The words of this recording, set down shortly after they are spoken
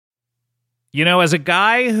You know, as a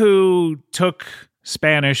guy who took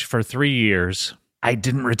Spanish for 3 years, I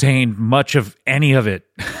didn't retain much of any of it.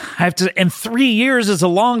 And 3 years is a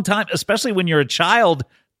long time, especially when you're a child,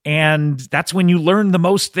 and that's when you learn the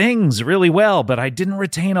most things really well, but I didn't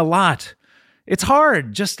retain a lot. It's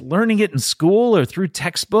hard just learning it in school or through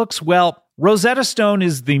textbooks. Well, Rosetta Stone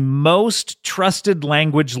is the most trusted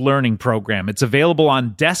language learning program. It's available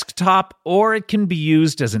on desktop, or it can be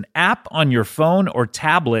used as an app on your phone or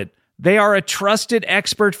tablet. They are a trusted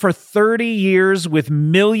expert for 30 years with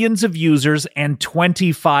millions of users and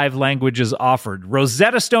 25 languages offered.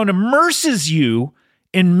 Rosetta Stone immerses you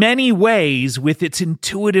in many ways with its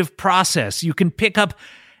intuitive process. You can pick up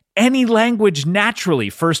any language naturally,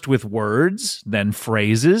 first with words, then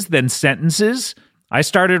phrases, then sentences. I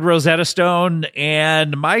started Rosetta Stone,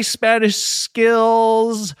 and my Spanish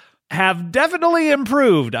skills have definitely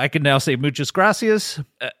improved. I can now say muchas gracias.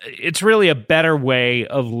 It's really a better way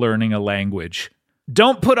of learning a language.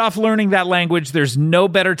 Don't put off learning that language. There's no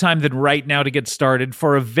better time than right now to get started.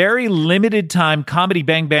 For a very limited time, Comedy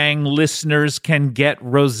Bang Bang listeners can get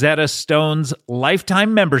Rosetta Stone's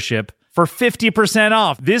lifetime membership for 50%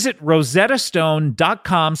 off. Visit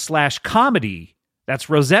rosettastone.com/comedy. That's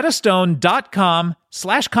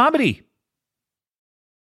rosettastone.com/comedy.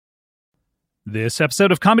 This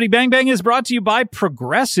episode of Comedy Bang Bang is brought to you by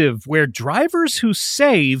Progressive, where drivers who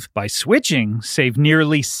save by switching save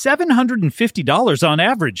nearly $750 on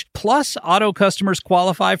average. Plus, auto customers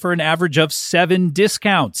qualify for an average of 7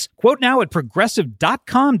 discounts. Quote now at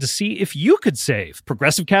Progressive.com to see if you could save.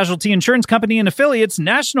 Progressive Casualty Insurance Company and Affiliates,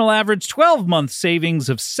 national average 12-month savings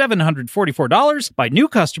of $744 by new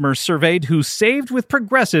customers surveyed who saved with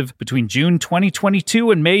Progressive between June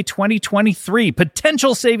 2022 and May 2023.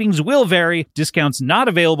 Potential savings will vary. Discounts not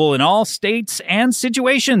available in all states and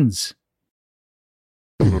situations.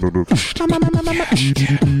 Comedy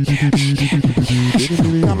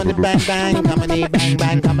bang bang, comedy bang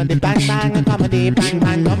bang, comedy bang bang, comedy bang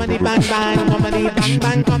bang, comedy bang bang, comedy bang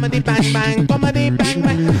bang, comedy bang bang, comedy bang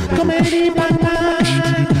bang, comedy bang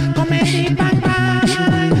bang, comedy bang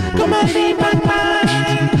bang, comedy bang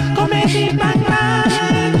bang, comedy bang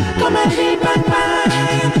bang, comedy bang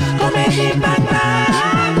bang, comedy bang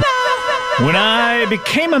bang. When I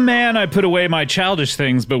became a man, I put away my childish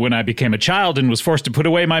things, but when I became a child and was forced to put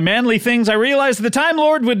away my manly things, I realized the Time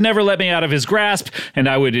Lord would never let me out of his grasp, and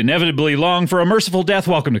I would inevitably long for a merciful death.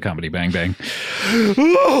 Welcome to Comedy Bang Bang.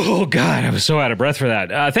 Oh, God, I was so out of breath for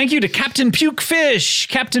that. Thank you to Captain Pukefish,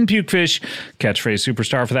 catchphrase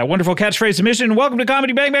superstar, for that wonderful catchphrase submission. Welcome to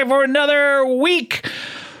Comedy Bang Bang for another week.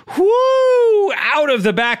 Whoo! Out of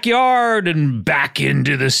the backyard and back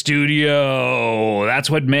into the studio. That's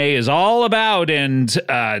what May is all about, and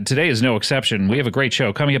today is no exception. We have a great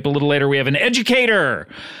show. Coming up a little later, we have an educator.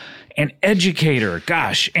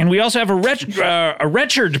 Gosh. And we also have a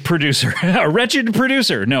record producer.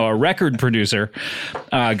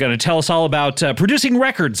 Going to tell us all about producing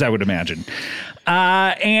records, I would imagine.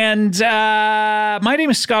 My name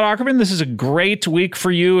is Scott Aukerman. This is a great week for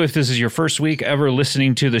you. If this is your first week ever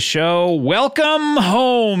listening to the show, welcome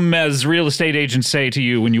home, as real estate agents say to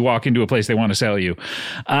you when you walk into a place they want to sell you.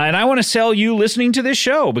 And I want to sell you listening to this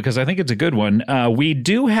show because I think it's a good one. We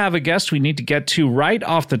do have a guest we need to get to right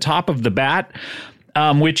off the top of the bat.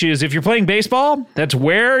 Which is, if you're playing baseball, that's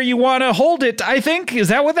where you want to hold it, I think. Is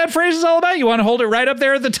that what that phrase is all about? You want to hold it right up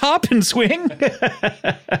there at the top and swing?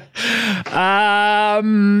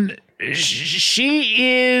 She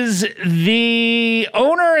is the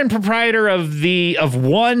owner and proprietor of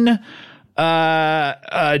one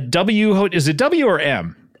W. Is it W or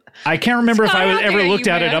M? I can't remember if I ever looked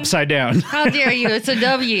at it upside down. How dare you? It's a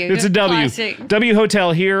W. It's a W. Classic. W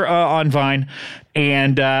Hotel here on Vine.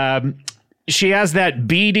 And she has that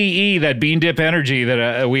BDE, that Bean Dip energy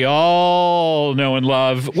that we all know and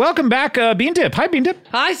love. Welcome back, Bean Dip. Hi, Bean Dip.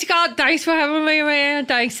 Hi, Scott. Thanks for having me, man.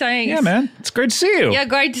 Thanks. Yeah, man. It's great to see you. Yeah,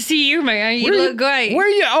 great to see you, man. You look great. Where are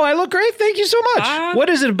you? Oh, I look great. Thank you so much. What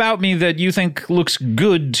is it about me that you think looks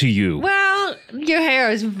good to you? Well, your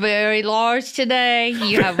hair is very large today.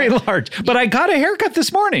 Very large. But I got a haircut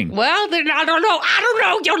this morning. Well, then I don't know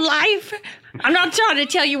your life. I'm not trying to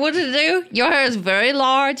tell you what to do. Your hair is very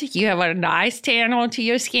large. You have a nice tan onto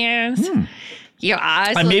your skin. Your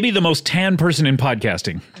eyes. I may be the most tan person in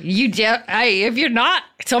podcasting. Hey, if you're not,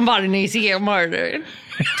 somebody needs to get murdered.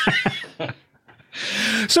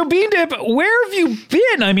 So, Bean Dip, where have you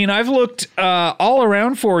been? I mean, I've looked all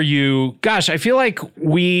around for you. Gosh, I feel like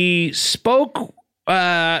we spoke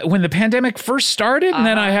when the pandemic first started, and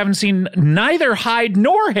then I haven't seen neither hide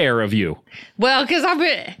nor hair of you. Well, because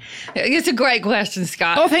it's a great question,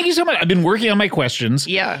 Scott. Oh, thank you so much. I've been working on my questions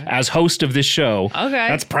as host of this show. Okay.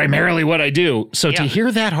 That's primarily what I do. So to Yeah.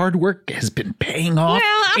 hear that hard work has been paying off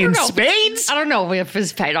in spades? I don't know if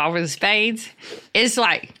it's paid off in spades. It's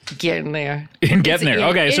like getting there. In getting there.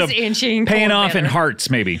 Okay, it's so inching paying toward off in better. hearts,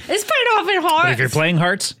 maybe. It's paid off in hearts. But if you're playing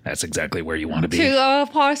hearts, that's exactly where you want to be. Two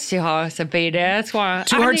hearts to beat. That's why.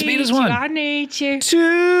 Two hearts beat as one. I need you.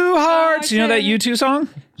 Two hearts. You know that U2 song?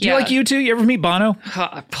 Do you Yeah. like U2? You ever meet Bono?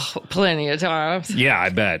 Plenty of times. Yeah, I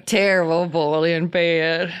bet. Terrible boy in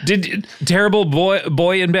bed. Did terrible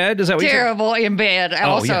boy in bed? Is that what Terrible in bed.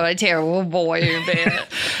 Also yeah. a terrible boy in bed.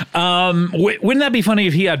 you said? Wouldn't that be funny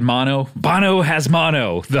if he had mono? Bono has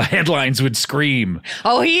mono. The headlines would scream.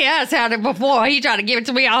 Oh, he has had it before. He tried to give it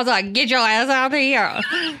to me. I was like, get your ass out of here.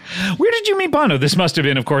 Where did you meet Bono? This must have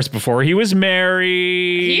been, of course, before he was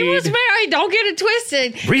married. He was married. Don't get it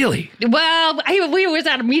twisted. Really? Well, we was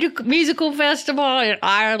at a musical festival in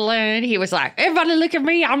Ireland. He was like, everybody look at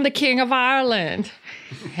me. I'm the king of Ireland.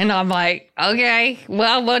 And I'm like, okay,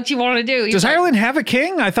 well, what you want to do? He's Does like, Ireland have a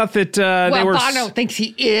king? I thought that they well, were... Bono thinks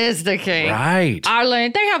he is the king. Right.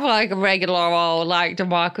 Ireland, they have like a regular old like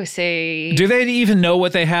democracy. Do they even know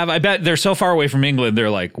what they have? I bet they're so far away from England, they're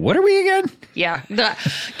like, what are we again? Yeah,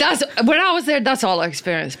 that's when I was there. That's all I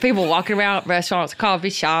experienced. People walking around restaurants, coffee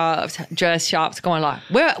shops, dress shops, going like,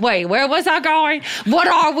 where was I going? What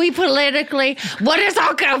are we politically? What is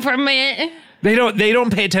our government? They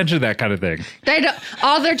don't pay attention to that kind of thing. They don't.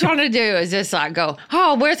 All they're trying to do is just like go,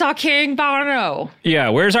 oh, where's our King Bono? Yeah,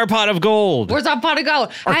 where's our pot of gold? Where's our pot of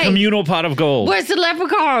gold? Our communal pot of gold. Where's the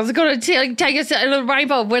leprechauns going to take us to the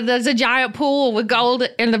rainbow where there's a giant pool with gold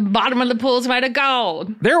and the bottom of the pool's made of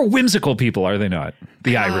gold? They're whimsical people, are they not?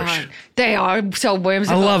 The Irish. God, they are so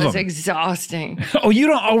whimsical. I love it's them. exhausting. Oh, you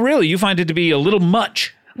don't? Oh, really? You find it to be a little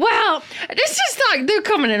much? Well, it's just like they're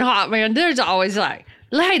coming in hot, man. There's always like,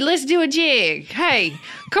 hey, let's do a jig. Hey,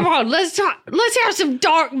 come on, let's talk. Let's have some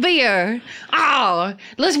dark beer. Oh,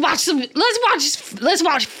 let's watch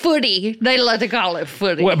footy. They call it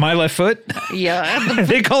footy. What, my left foot? Yeah,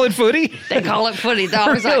 They call it footy? they call it footy. They're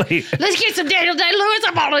always Really? like, let's get some Daniel Day-Lewis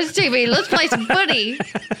up on his TV. Let's play some footy.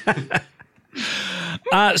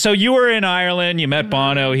 So you were in Ireland, you met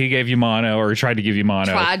Bono, he gave you mono, or tried to give you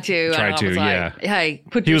mono. Tried to. Tried and I to, was like, yeah. Hey,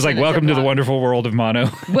 put He was this like, in a welcome to the Ziploc. wonderful world of mono.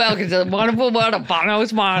 Welcome to the wonderful world of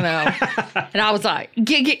Bono's Mono. And I was like, put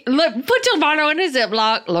your Bono in a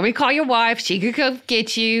Ziploc. Let me call your wife. She could come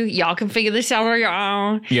get you. Y'all can figure this out on your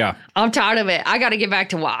own. Yeah. I'm tired of it. I got to get back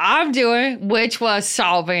to what I'm doing, which was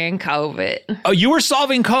solving COVID. Oh, you were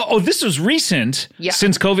solving this was recent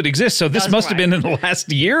since COVID exists. So this That's must have right. been in the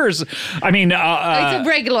last years. I mean, It's a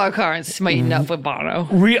regular occurrence meeting up with Bono.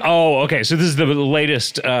 okay. So this is the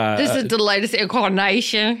latest. This is the latest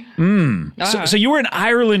incarnation. So you were in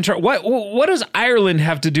Ireland. What does Ireland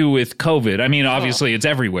have to do with COVID? I mean, obviously it's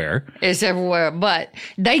everywhere. It's everywhere, but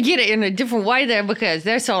they get it in a different way there because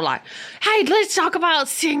they're so like, hey, let's talk about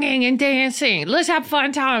singing and dancing. Let's have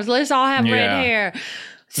fun times. Let's all have red Yeah. hair.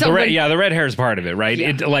 So The red hair is part of it, right?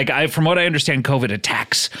 Yeah. From what I understand, COVID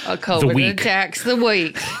attacks COVID the weak. attacks the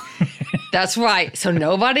weak. That's right. So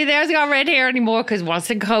nobody there's got red hair anymore because once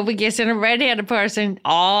the COVID gets in a red-headed person,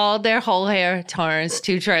 all their whole hair turns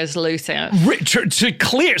to translucent. To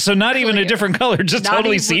clear, so not even a Clear. different color, just Not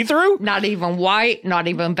totally even- see-through? Not even white, not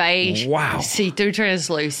even beige. Wow. See-through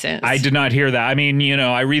translucent. I did not hear that. I mean,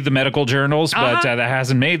 I read the medical journals, but that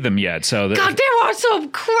hasn't made them yet. So God, there are some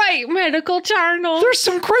great medical journals. there's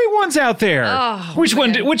some great ones out there. Oh, Which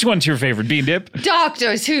man. Which one's your favorite, Bean Dip?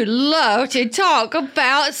 Doctors who love to talk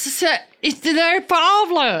about their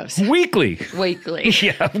problems Weekly. weekly.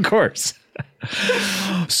 Yeah, of course.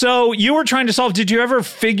 So you were trying to solve. Did you ever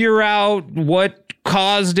figure out what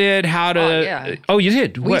caused it? How to? yeah. Oh, you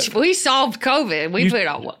did. What? We solved COVID. We figured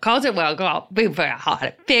out what caused it. We figured out how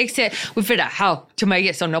to fix it. We figured out how to make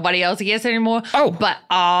it so nobody else gets it anymore. Oh. But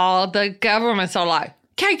all the governments are like,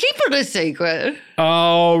 can't keep it a secret.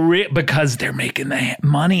 Oh, because they're making the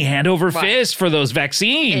money hand over fist for those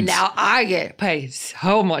vaccines. And now I get paid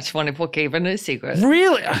so much money for keeping it a secret.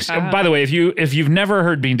 Really? By the way, if you've never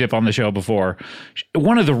heard Bean Dip on the show before,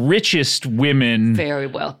 one of the richest women, Very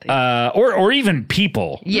wealthy. or even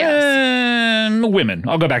people. Yes. Women.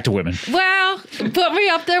 I'll go back to women. Well, put me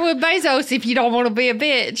up there with Bezos if you don't want to be a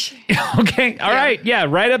bitch. Okay. All right. Yeah.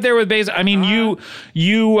 Right up there with Bezos. I mean,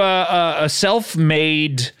 you a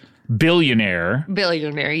self-made billionaire.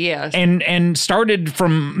 Billionaire, yes. And started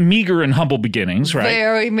from meager and humble beginnings, right?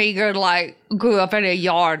 Very meager, like grew up in a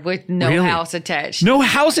yard with no Really? house attached. No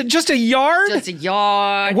house, just a yard? Just a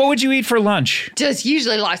yard. What would you eat for lunch? Just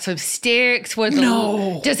usually like some sticks with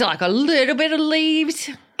just like a little bit of leaves.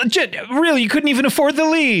 Really, you couldn't even afford the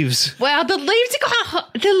leaves. Well, the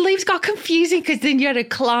leaves got confusing because then you had to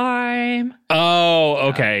climb. Oh,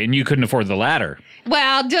 okay. And you couldn't afford the ladder.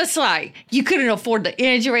 Well, just like you couldn't afford the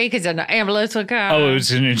injury because then the ambulance would come. Oh, it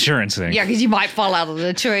was an insurance thing. Yeah, because you might fall out of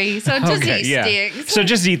the tree. So just eat sticks. So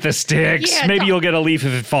just eat the sticks. Yeah, Maybe you'll get a leaf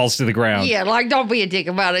if it falls to the ground. Yeah, like don't be a dick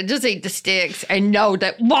about it. Just eat the sticks and know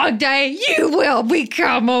that one day you will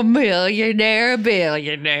become a billionaire.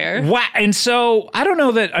 Wow. And so I don't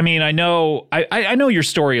know that. I mean, I know your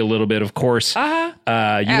story a little bit, of course.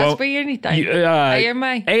 Ask me anything.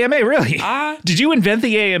 AMA. AMA, really? Did you invent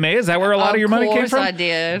the AMA? Is that where a lot of your money came from? Of course I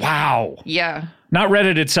did. Wow. Yeah. Not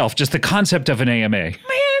Reddit itself, just the concept of an AMA. Man,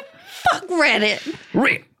 fuck Reddit.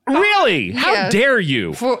 Really? How Yes. dare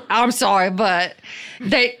you? I'm sorry, but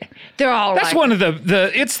they're all That's right. one of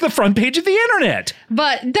it's the front page of the internet.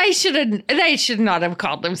 But they should not have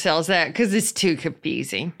called themselves that because it's too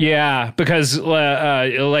confusing. Yeah, because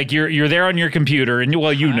like you're there on your computer and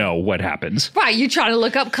you know what happens. Right, you're trying to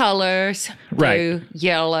look up colors. Right. Blue,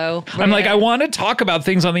 yellow. I'm like, red. I want to talk about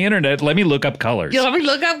things on the internet. Let me look up colors. You let me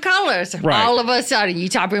look up colors. Right. All of a sudden, you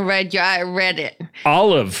type in red, you're at Reddit.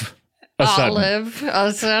 Olive. A sudden. Olive,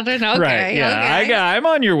 a sudden. Okay. Right. Yeah. Okay. I'm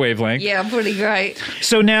on your wavelength. Yeah, pretty great.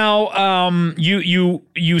 So now,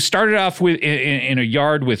 you started off with in a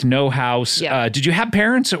yard with no house. Yeah. Did you have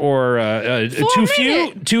parents or too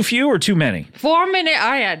few? Too few or too many? For a minute,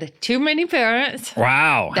 I had too many parents.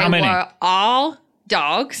 Wow. They How many? were all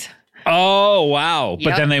dogs. Oh, wow. But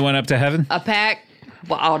Yep. then they went up to heaven? A pack.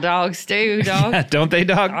 Well, all dogs do, dog. Don't they,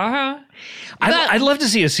 dog? Uh-huh. I'd love to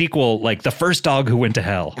see a sequel like The First Dog Who Went to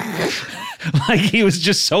Hell. Like he was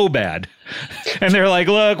just so bad. And they're like,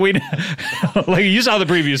 look, like you saw the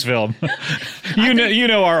previous film. You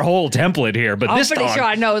know our whole template here, but I'm this pretty dog sure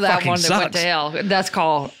I know that fucking one that went sucks. to hell. That's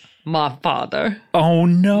called My Father. Oh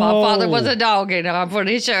no. My father was a dog, and I'm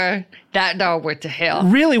pretty sure that dog went to hell.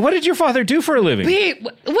 Really? What did your father do for a living? He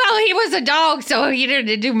was a dog, so he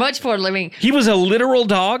didn't do much for a living. He was a literal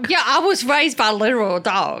dog? Yeah, I was raised by literal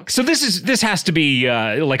dogs. So this has to be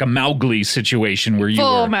like a Mowgli situation where you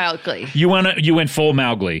Full were, Mowgli. you went full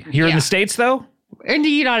Mowgli. Here in Yeah. the States though? In the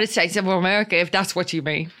United States of America, if that's what you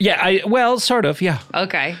mean. Yeah, well, sort of, yeah.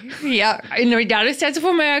 Okay. Yeah, in the United States of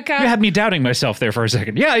America. You had me doubting myself there for a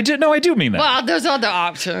second. Yeah, I do mean that. Well, there's other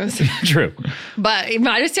options. True. But in the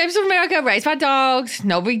United States of America, raised by dogs,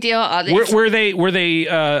 no big deal. Were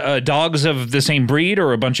they dogs of the same breed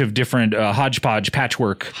or a bunch of different hodgepodge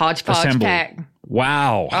patchwork Hodgepodge assembly? pack.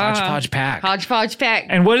 Wow, hodgepodge pack. Hodgepodge pack.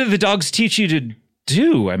 And what did the dogs teach you to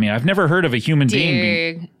do? I mean, I've never heard of a human being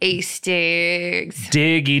being Eat sticks.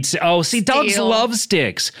 dig, eat. Oh, see, dogs Steal. love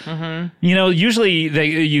sticks. Mm-hmm. You know, usually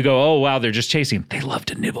you go, oh wow, they're just chasing. They love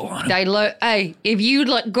to nibble on them. They love. Hey, if you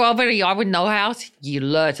grow up in a yard with no house, you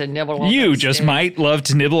love to nibble on. You those just sticks. might love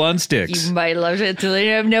to nibble on sticks. You may love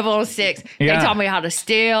to nibble on sticks. Yeah. They taught me how to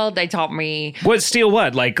steal. They taught me. What steal?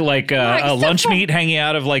 What like a stuff lunch from- meat hanging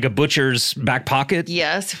out of like a butcher's back pocket?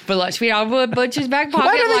 Yes, for lunch meat out of a butcher's back pocket.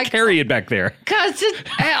 Why do they like, carry it back there? Cause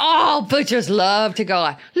all butchers love to go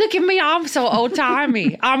like, look at me, I'm so old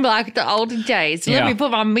timey. I'm like the olden days. Let Yeah. me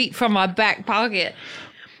put my meat from my back pocket.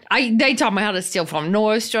 They taught me how to steal from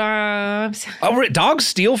Nordstrom's Oh, dogs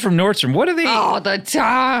steal from Nordstrom. What are they? all the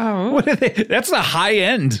time. What are they? That's the high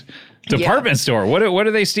end department store. What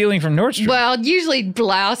are they stealing from Nordstrom? Well, usually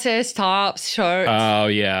blouses, tops, shirts Oh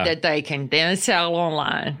yeah. that they can then sell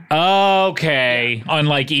online. Okay. On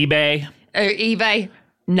like eBay. eBay,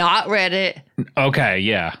 not Reddit. Okay.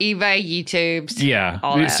 Yeah. eBay, YouTube's. Yeah.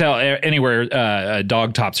 All We that. sell anywhere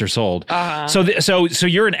dog tops are sold. So so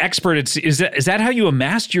you're an expert. Is that how you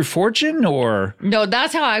amassed your fortune or? No,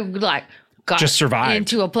 that's how I got Just survived.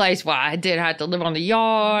 into a place where I didn't have to live on the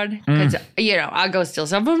yard. Because, I go steal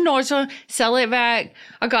some from Nordstrom, sell it back.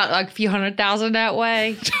 I got like a few $100,000 that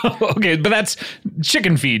way. Okay, but that's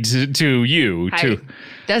chicken feed to you Hey, too.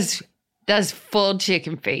 that's full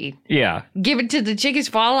chicken feed. Yeah. Give it to the chickens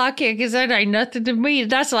for all I care because that ain't nothing to me.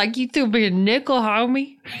 That's like you threw me a nickel,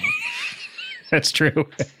 homie. That's true.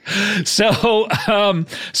 So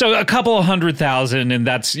a couple of 100,000, and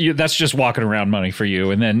that's just walking around money for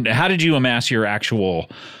you. And then, how did you amass your actual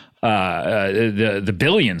the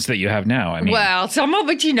billions that you have now? I mean, Well, some of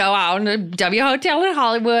it, I own the W Hotel in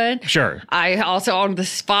Hollywood. sure, I also owned the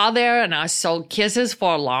spa there, and I sold kisses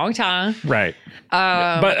for a long time. right.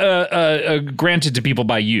 But granted to people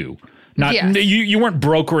by you. Not Yes. you weren't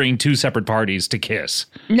brokering two separate parties to kiss.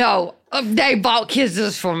 No, they bought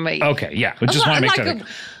kisses from me. Okay, yeah. I just want to make like sure.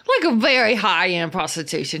 like a very high-end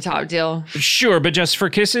prostitution type deal. Sure, but just for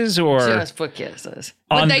kisses or Just for kisses.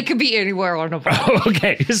 But they could be anywhere on the body.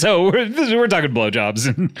 okay, so we're talking blowjobs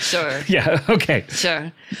and Sure. yeah, okay.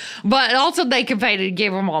 Sure. But also they can pay to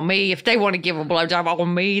give them on me. If they want to give a blowjob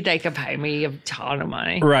on me, they can pay me a ton of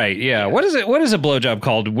money. Right, yeah. What is a blowjob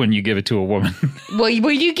called when you give it to a woman? Well,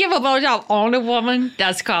 when you give a blowjob on a woman,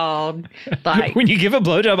 that's called like. When you give a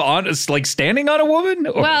blowjob on, it's like standing on a woman?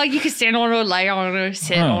 Or- Well, you can stand on her, lay on her,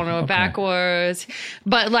 sit on her okay. backwards.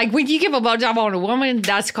 But like when you give a blowjob on a woman,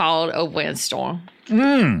 that's called a windstorm.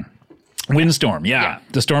 Windstorm, yeah.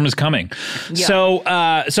 The storm is coming. Yeah. So, cut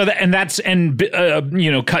to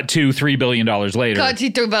 $3 billion later. Cut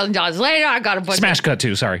to $3 billion later, I got a bunch Smash of cut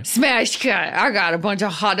to, sorry. smash cut. I got a bunch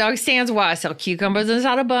of hot dog stands where I sell cucumbers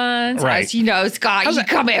inside of buns. Right. As you know, Scott, you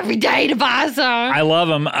come every day to buy some. I love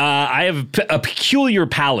them. I have a peculiar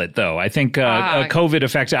palate, though. I think COVID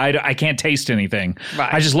affects. I can't taste anything.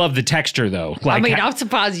 Right. I just love the texture, though. Like, I'm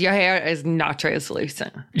surprised your hair is not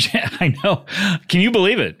translucent. yeah, I know. Can you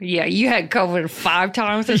believe it? Yeah, you had COVID 5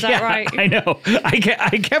 times. Is that right? I know. I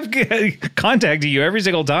kept contacting you every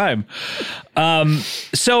single time.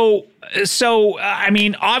 So I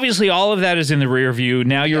mean, obviously, all of that is in the rear view.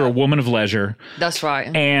 Now you're a woman of leisure. That's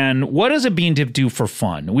right. And what does a bean dip do for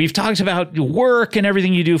fun? We've talked about work and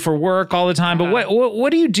everything you do for work all the time, but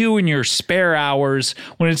what do you do in your spare hours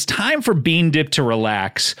when it's time for bean dip to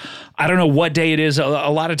relax? I don't know what day it is. A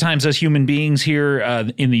lot of times as human beings here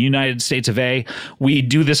in the United States of A, we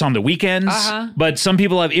do this on the weekends, but some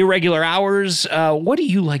people have irregular hours. What do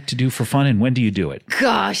you like to do for fun and when do you do it?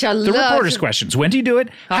 Gosh, I The love reporter's questions. When do you do it?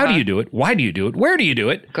 How do you do it? Why do you do it? Where do you do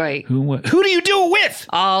it? Great. Who do you do it with?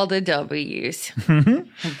 all the W's.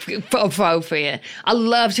 Appropriate. I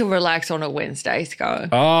love to relax on a Wednesday, Scott.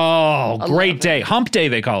 Oh, great day. Hump day,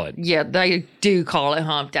 they call it. Yeah, they do call it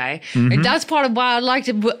hump day. And that's part of why I like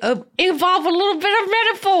to involve a little bit of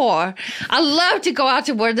metaphor. I love to go out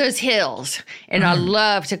to where there's hills. And I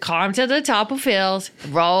love to climb to the top of hills,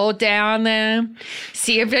 roll down them,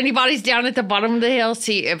 see if anybody's down at the bottom of the hill,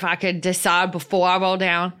 see if I can decide before I roll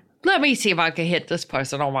down. Let me see if I can hit this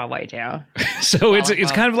person on my way down. So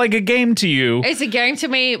it's kind of like a game to you. It's a game to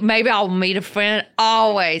me. Maybe I'll meet a friend.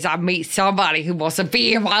 Always I meet somebody who wants to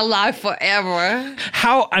be in my life forever.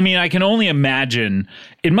 I can only imagine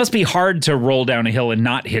it must be hard to roll down a hill and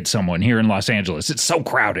not hit someone here in Los Angeles. It's so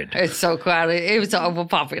crowded. It's so crowded. It was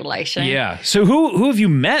overpopulation. Yeah. So who have you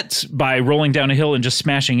met by rolling down a hill and just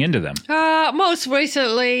smashing into them? Most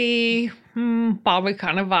recently, Bobby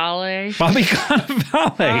Cannavale. Bobby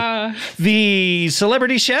Cannavale, the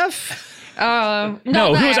celebrity chef? No,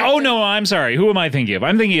 I'm sorry. Who am I thinking of?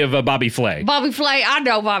 I'm thinking of Bobby Flay. Bobby Flay. I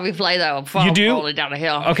know Bobby Flay, though, from You do? rolling down a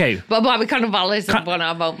hill. Okay. But Bobby Cannavale is the one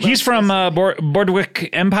I'm on. He's from Boardwalk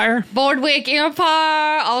Empire? Boardwalk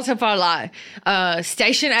Empire, also for like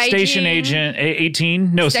Station Aging. Station Agent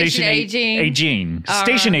 18? No, Station Aging. Aging.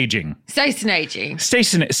 Station Aging. Station Aging.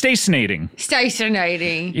 Stationating.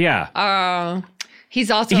 Stationating. Yeah. He's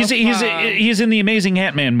also He's in the Amazing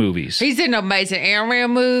Ant-Man movies. He's in Amazing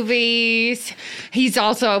Ant-Man movies. He's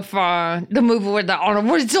also from the movie where they're on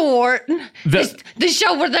a resort. The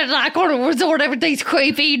show where they're like on a resort, everything's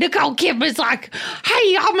creepy. Nicole Kidman's like,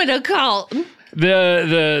 "Hey, I'm in a cult."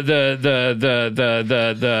 The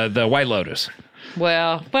White Lotus.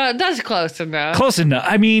 Well, but that's close enough. Close enough.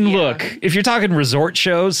 I mean, look, if you're talking resort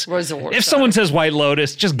shows, if someone says White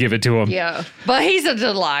Lotus, just give it to him. Yeah, but he's a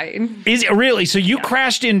delight. Is it really? So you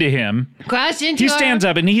crashed into him. He stands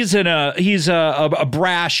up and he's a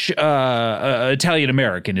brash Italian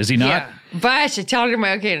American, is he not? Yeah. Brash Italian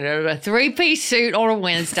American in a 3-piece suit on a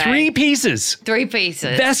Wednesday. 3 pieces. 3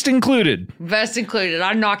 pieces. Vest included. Vest included.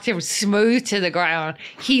 I knocked him smooth to the ground.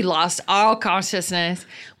 He lost all consciousness.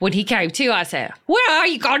 When he came to, I said, "Where are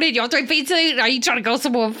you going in your 3-piece suit? Are you trying to go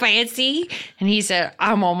somewhere fancy?" And he said,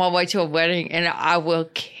 "I'm on my way to a wedding and I will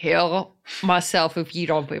kill myself if you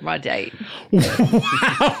don't be my date."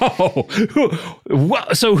 Wow.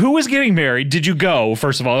 So who was getting married? Did you go?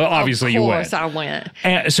 First of all, obviously you went. Of course I went.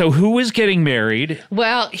 And so who was getting married?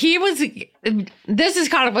 Well, this is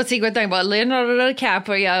kind of a secret thing, but Leonardo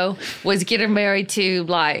DiCaprio was getting married to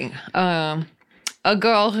like a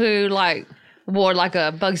girl who like wore like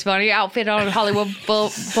a Bugs Bunny outfit on Hollywood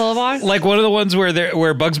Boulevard. Like one of the ones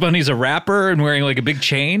where Bugs Bunny's a rapper and wearing like a big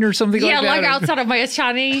chain or something Yeah, like that? like outside of Miss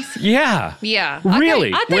Chinese. Yeah. Yeah.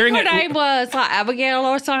 Really? I think Wearing her it- name was like Abigail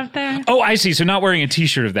or something. Oh, I see. So not wearing a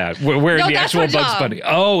T-shirt of that, wearing No, the that's actual her Bugs job. Bunny.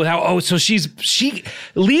 Oh, so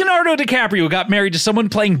Leonardo DiCaprio got married to someone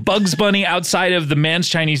playing Bugs Bunny outside of the Man's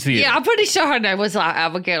Chinese Theater. Yeah, I'm pretty sure her name was like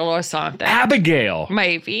Abigail or something. Abigail.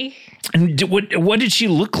 Maybe. And what did she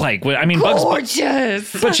look like? I mean, Bugs Bunny.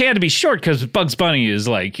 Gorgeous. But she had to be short because Bugs Bunny is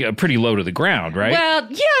like pretty low to the ground, right? Well,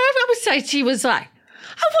 yeah, I would say she was like,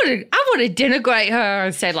 I would denigrate her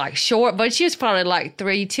and say like short, but she was probably like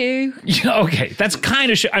 3'2", Yeah, okay, that's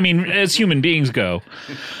kind of. I mean, as human beings go.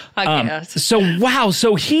 I guess. So wow,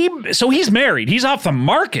 so he's married. He's off the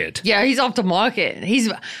market. Yeah, he's off the market.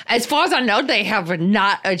 He's, as far as I know, they have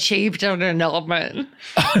not achieved an annulment.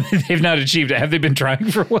 They've not achieved it. Have they been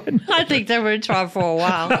trying for one? I think they've been trying for a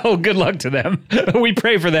while. Oh, good luck to them. We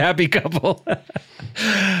pray for the happy couple.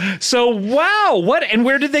 So wow, what and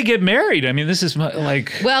where did they get married? I mean, this is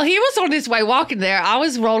like. Well, he was on his way walking there. I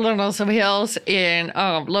was rolling on some hills in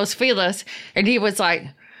Los Feliz, and he was like,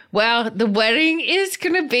 well, the wedding is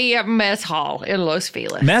going to be at Mess Hall in Los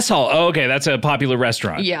Feliz. Mess Hall. Oh, okay, that's a popular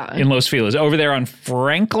restaurant. Yeah. In Los Feliz, over there on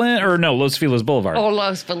Franklin, or no, Los Feliz Boulevard. Oh,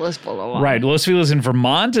 Los Feliz Boulevard. Right, Los Feliz in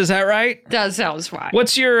Vermont. Is that right? That sounds right.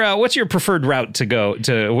 What's your preferred route to go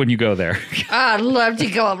to when you go there? I'd love to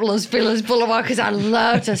go up Los Feliz Boulevard because I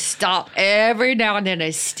love to stop every now and then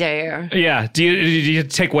and stare. Yeah. Do you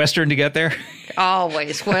take Western to get there?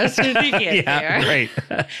 Always Western to get Yeah. there. Great.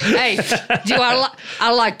 Hey,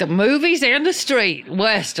 I like the movies and the street.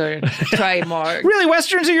 Western trademark. Really,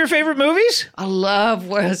 Westerns are your favorite movies? I love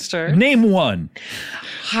Western. Name one.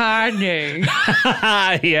 Hiding.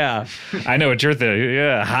 Yeah, I know what you're thinking.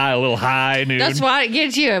 Yeah, a little high noon. That's why it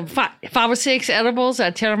gives you five or six edibles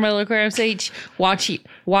at 10 milligrams each. Watch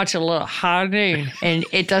a little high noon, and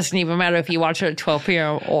it doesn't even matter if you watch it at 12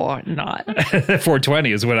 p.m. or not.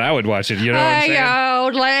 420 is when I would watch it. You know what I'm Hey, saying? yo,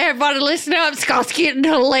 let everybody listen up. Scott's getting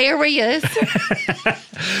hilarious.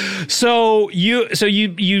 So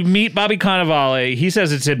you meet Bobby Cannavale. He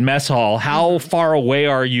says it's at Mess Hall. How far away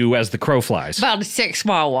are you as the crow flies? About a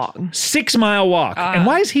 6-mile walk. 6 mile walk. And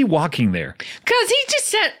why is he walking there? Because he just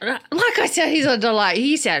said, like I said, he's a delight.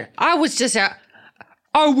 He said, I was just out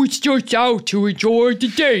to enjoy the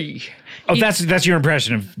day. Oh, that's your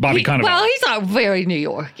impression of Bobby Cannavale. Well, he's not very New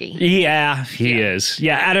Yorky. Yeah, he is.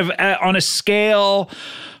 Yeah, out of on a scale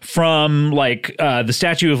from like the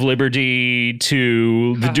Statue of Liberty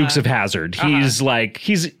to the Dukes of Hazzard, he's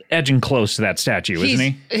edging close to that statue, isn't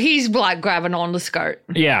he? He's like grabbing on the skirt.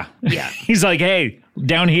 Yeah. Yeah. He's like, hey,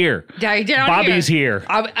 down here. Down Bobby's here.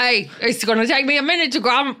 Hey, it's going to take me a minute to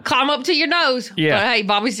climb up to your nose. Yeah. But hey,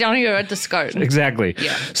 Bobby's down here at the skirt. Exactly.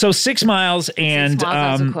 Yeah. So 6 miles, and 6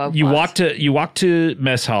 miles as a crow you flies. walk to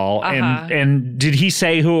Mess Hall, and did he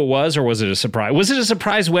say who it was, or was it a surprise? Was it a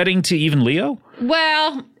surprise wedding to even Leo?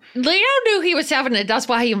 Well, Leo knew he was having it. That's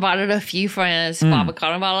why he invited a few friends, Bobby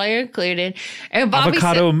Cannavale included. And Bobby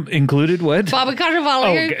Avocado included? What? Bobby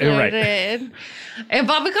Cannavale okay, right. included. And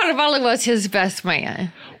Bobby Cannavale was his best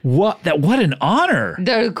man. What an honor!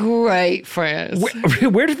 They're great friends.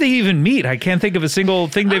 Where did they even meet? I can't think of a single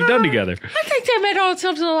thing they've done together. I think they met on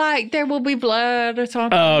something like There Will Be Blood or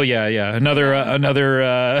something. Oh yeah.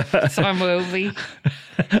 Another Some movie.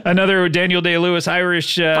 another Daniel Day-Lewis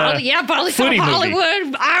Irish. Probably some Footy movie.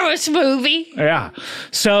 Hollywood Irish movie. Yeah.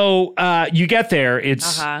 So you get there.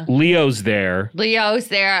 It's Leo's there. Leo's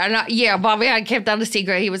there. And Bobby had kept that a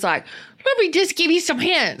secret. He was like, let me just give you some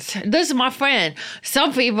hints. This is my friend.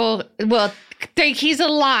 Some people will think he's a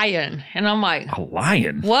lion. And I'm like, A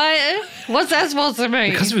lion. what? What's that supposed to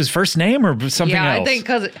mean? Because of his first name or something yeah, else? I think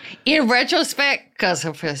because in retrospect, because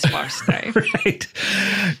of his first name. Right.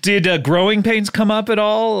 Did growing pains come up at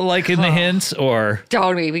all, like in the hints, or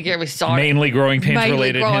Don't even get me started. mainly growing pains Mainly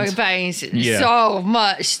related growing hints? pains. Yeah. So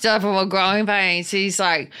much stuff about growing pains. He's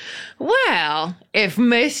like, well, if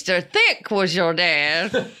Mr. Thick was your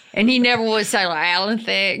dad, and he never would say like Alan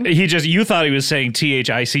Thick. You thought he was saying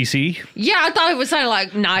THICC? Yeah, I thought he was saying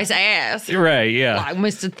like nice ass, Right, yeah. like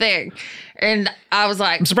Mr. Thick. And I was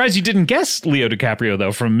like, I'm surprised you didn't guess Leo DiCaprio,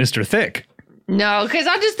 though, from Mr. Thick. no, because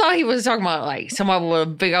I just thought he was talking about like someone with a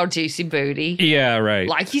big old juicy booty. Yeah, right.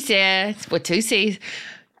 Like you said, with 2 C's.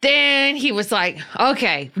 Then he was like,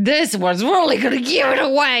 okay, this one's really going to give it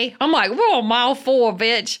away. I'm like, we're on mile 4,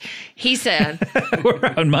 bitch. He said, We're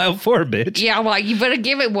on mile 4, bitch. yeah, I'm like, you better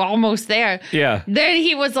give it. We're almost there. Yeah. Then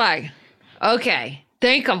he was like, okay,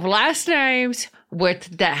 think of last names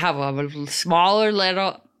that have a smaller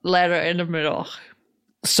letter in the middle.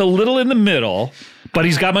 So little in the middle, But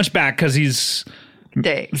he's got much back because he's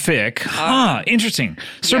thick. Huh. Interesting.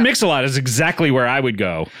 Sir Mix-a-Lot is exactly where I would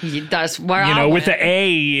go. That's where You I know, with went. the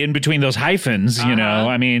A in between those hyphens, you know.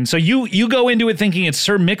 I mean, so you go into it thinking it's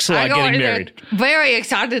Sir Mix-a-Lot I go getting in there married. very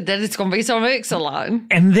excited that it's going to be Sir Mix-a-Lot.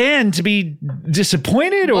 And then to be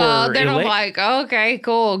disappointed or Well, then I'm elate- like, okay,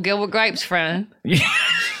 cool. Gilbert Grape's friend.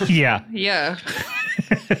 Yeah. Yeah.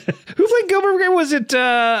 Who played Gilbert Grape? Was it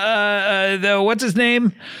the what's his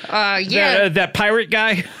name? Yeah. That pirate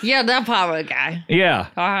guy? Yeah, that pirate guy. Yeah.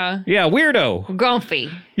 Yeah, weirdo. Grumpy.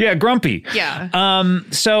 Yeah, grumpy. Yeah.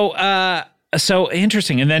 So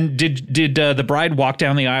interesting. And then did the bride walk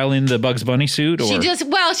down the aisle in the Bugs Bunny suit? Or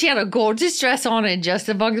She had a gorgeous dress on and just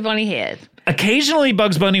a Bugs Bunny head. occasionally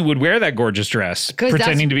Bugs Bunny would wear that gorgeous dress, 'Cause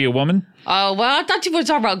pretending to be a woman? Oh, well, I thought you were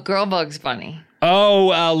talking about girl Bugs Bunny. Oh,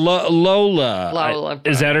 Lola. Lola.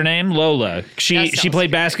 Is that her name? Lola. That She sounds played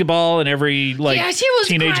good. basketball and every Yeah, she was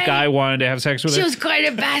teenage great. guy wanted to have sex with She her. was great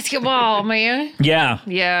at basketball, man. Yeah.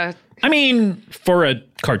 Yeah. I mean, for a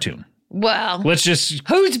cartoon. Well, Let's just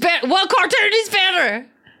who's better? What cartoon is better?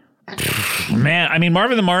 man, I mean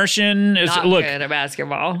Marvin the Martian is Not look, good at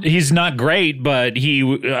basketball. he's not great, but he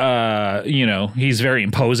he's very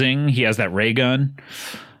imposing. He has that ray gun.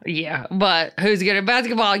 Yeah, but who's good at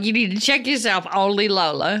basketball? You need to check yourself. Only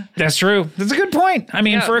Lola. That's true. That's a good point. I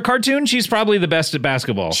mean, Yeah. for a cartoon, she's probably the best at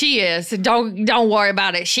basketball. She is. Don't worry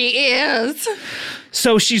about it. She is.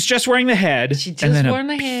 So she's just wearing the head. She just and then wearing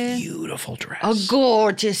the head. beautiful dress. A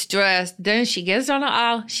gorgeous dress. Then she gets on the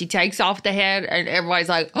aisle. She takes off the head, and everybody's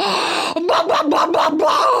like,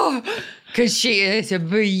 because she is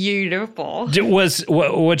beautiful.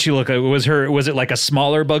 What'd she look like? Was it like a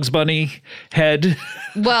smaller Bugs Bunny head?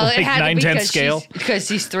 Well, Like it had to be 9/10 scale? because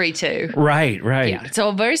she's 3'2". Right. Yeah, so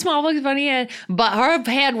a very small Bugs Bunny head, but her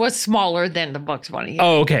head was smaller than the Bugs Bunny head.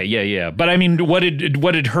 Oh, okay. Yeah. But I mean, what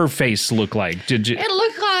did her face look like? Did you? It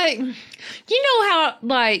looked like, you know how,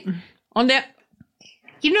 like, on that,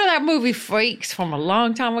 you know that movie Freaks from a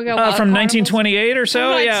long time ago? From 1928 or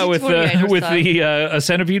so, From yeah, with 1928 or with so. the a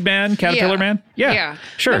centipede man, caterpillar Yeah. man, yeah, Yeah.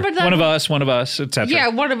 sure, Remember that one of us, etc. Yeah,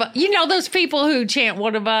 one of us. You know those people who chant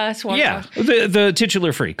 "One of us"? One yeah, Of us? the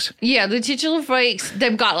titular freaks. Yeah, the titular freaks.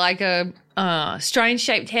 They've got like a strange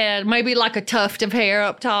shaped head, maybe like a tuft of hair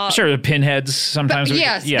up top. Sure, the pinheads sometimes.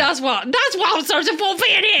 Yes, yeah. that's what I'm searching for.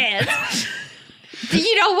 Pinheads.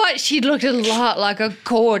 You know what? She looked a lot like a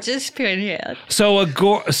gorgeous pinhead. So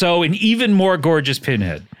an even more gorgeous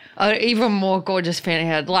pinhead. Even more gorgeous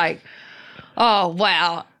pinhead. Like, oh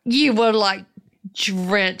wow, you would like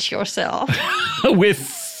drench yourself.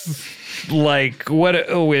 with like what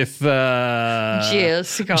with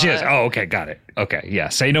Jizz. jizz. Oh, okay, got it. Okay, yeah.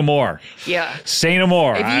 Say no more. Yeah. Say no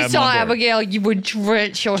more. If you I'm saw on board. Abigail, you would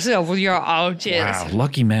drench yourself with your own jizz. Wow,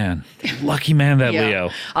 lucky man, that Yeah, Leo.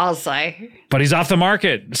 I'll say. But he's off the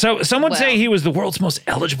market. So some would say Well- he was the world's most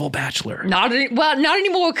eligible bachelor. Not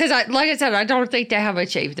anymore, because like I said, I don't think they have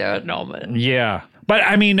achieved that at the moment. Yeah. But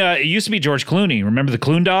I mean, it used to be George Clooney. Remember the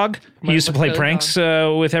Clune Dog? He used to the play Clune pranks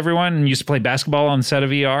with everyone and used to play basketball on the set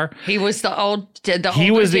of ER. He was the older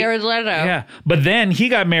Was the- Jared Leto. Yeah. But then he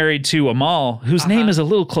got married to Amal, whose name is a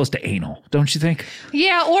little close to anal, don't you think?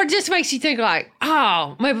 Yeah, or it just makes you think like,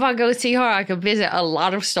 oh, maybe if I go see her, I could visit a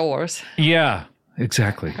lot of stores. Yeah.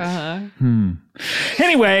 Exactly.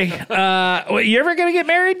 Anyway, you ever gonna get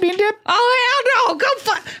married, Bean Dip? Oh, hell no.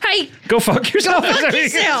 Go fuck yourself. Go fuck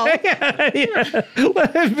yourself.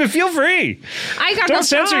 Yeah. Feel free. I ain't got Don't no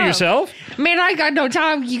censor time. yourself. Man, I ain't got no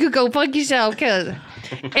time. You could go fuck yourself, because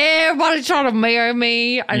everybody's trying to marry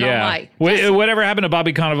me. And I'm like, Whatever happened to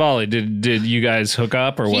Bobby Cannavale? Did you guys hook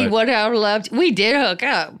up or he what? would have loved. We did hook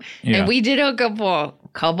up, Yeah. and we did hook up for a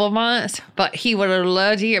couple of months. But he would have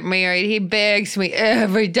loved to get married. He begs me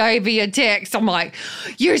every day via text. I'm like,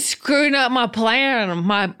 you're screwing up my plan,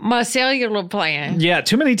 my cellular plan. Yeah,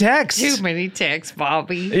 too many texts. Too many texts,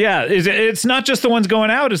 Bobby. Yeah, it's not just the ones going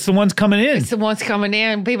out; it's the ones coming in. It's the ones coming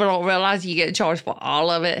in. People don't realize you get charged for all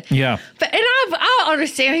of it. Yeah, But and I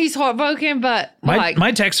understand he's heartbroken, but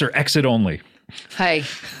my texts are exit only. hey,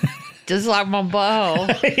 just like my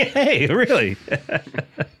butthole. Hey, really?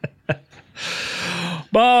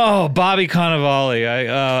 Oh, Bobby Cannavale,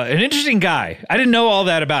 an interesting guy. I didn't know all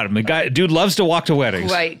that about him. The dude loves to walk to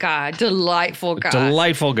weddings. Great guy, delightful guy.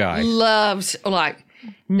 Delightful guy. Loves like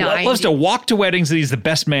 90. Loves to walk to weddings. And he's the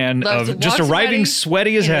best man Loves of to just walk to arriving weddings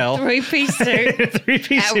sweaty as in a hell. Three-piece suit.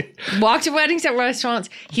 Three-piece suit. Walk to weddings at restaurants.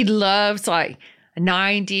 He loves like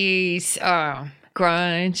 90s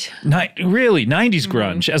grunge. Really, 90s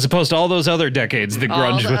grunge, as opposed to all those other decades that All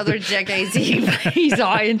grunge the was. other decades he's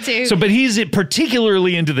all into. So, but he's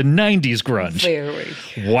particularly into the 90s grunge.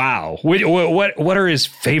 Very. Wow. What are his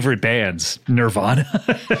favorite bands? Nirvana?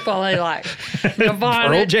 Probably like Nirvana.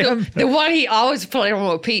 Pearl Jam? The one he always played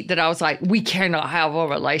on repeat that I was like, we cannot have a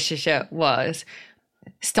relationship was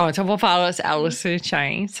Stone Temple Pilots, Alice in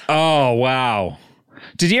Chains. Oh, wow.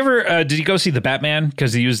 Did you go see The Batman?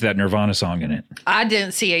 Because he used that Nirvana song in it. I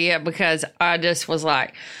didn't see it yet because I just was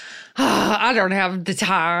like, I don't have the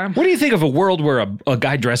time. What do you think of a world where a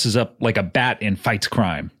guy dresses up like a bat and fights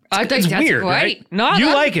crime? I think It's that's weird, great. right? No, You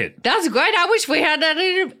like it? That's great. I wish we had that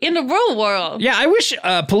in the real world. Yeah, I wish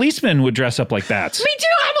policemen would dress up like bats. Me too.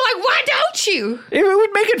 I'm like, why don't you? It would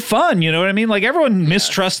make it fun, you know what I mean? Like everyone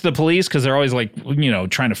mistrusts the police because they're always like,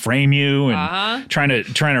 trying to frame you and trying to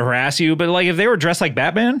harass you. But like if they were dressed like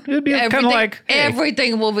Batman, it'd be kind of like hey.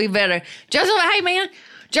 Everything will be better. Just like, hey man,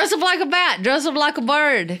 dress up like a bat, dress up like a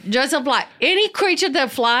bird, dress up like any creature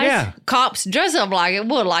that flies. Yeah. Cops dress up like it.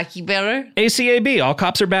 We'll like you better. ACAB, all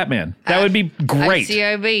cops are Batman. That would be great.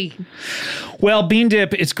 COB. Well, Bean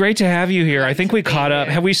Dip, it's great to have you here. I think we caught up.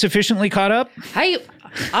 Have we sufficiently caught up? Hey,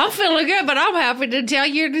 I'm feeling good, but I'm happy to tell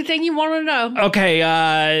you anything you want to know.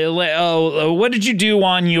 Okay. What did you do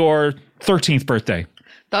on your 13th birthday?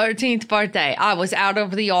 13th birthday. I was out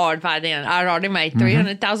of the yard by then. I'd already made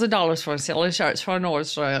 $300,000 for selling shirts for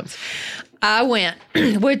Nordstrom's. I went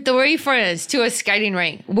with 3 friends to a skating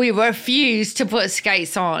rink. We refused to put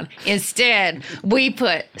skates on. Instead, we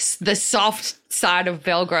put the soft side of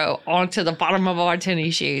Velcro onto the bottom of our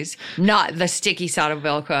tennis shoes, not the sticky side of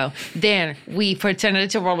Velcro. Then we pretended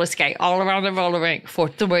to roller skate all around the roller rink for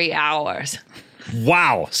 3 hours.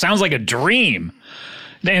 Wow. Sounds like a dream.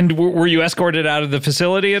 And were you escorted out of the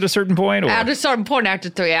facility at a certain point? Or? At a certain point after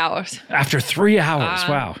 3 hours. After 3 hours.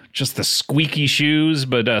 Wow. Just the squeaky shoes,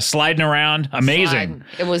 but sliding around. Amazing.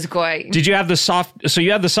 It was great. Did you have so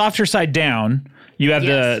you had the softer side down. You have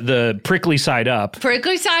Yes. the prickly side up.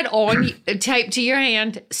 Prickly side on, taped to your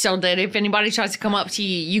hand so that if anybody tries to come up to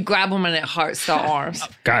you, you grab them and it hurts their arms.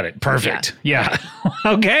 Got it. Perfect. Yeah.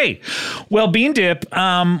 Okay. Well, Bean Dip,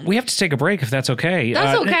 we have to take a break if that's okay.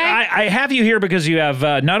 That's okay. I have you here because you have,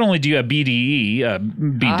 not only do you have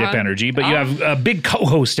BDE, Bean Dip energy, but you have big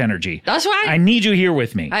co-host energy. That's right. I need you here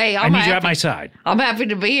with me. Hey, I I'm need you at happy. my side. I'm happy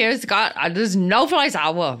to be here, Scott. There's no place I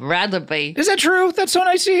would rather be. Is that true? That's so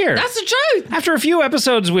nice to hear. That's the truth. After a few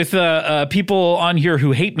episodes with people on here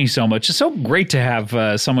who hate me so much, it's so great to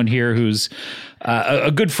have someone here who's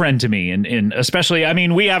a good friend to me, and especially, I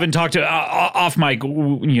mean, we haven't talked to off mic.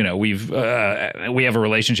 We have a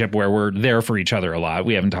relationship where we're there for each other a lot.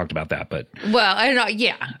 We haven't talked about that, but Well,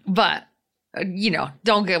 but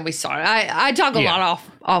don't get me started. I talk a lot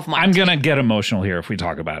off my. I'm gonna get emotional here if we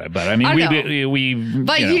talk about it. But I mean, we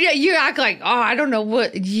But you act like, I don't know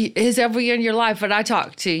what is ever in your life, but I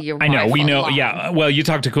talk to your wife. I know, we a know. lot. Yeah. Well, you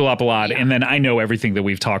talk to Kulop a lot, Yeah. and then I know everything that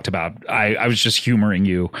we've talked about. I was just humoring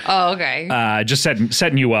you. Oh, okay. Just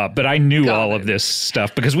setting you up, but I knew Got all it. of this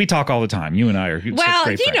stuff because we talk all the time. You and I are such Well,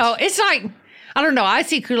 great friends. it's like, I don't know. I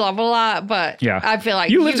see Kulov a lot, but Yeah. I feel like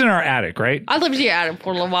you lived in our attic, right? I lived here at it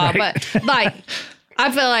for a little while, Right. but like, I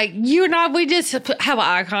feel like you and I, we just have an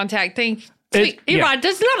eye contact thing. You're right.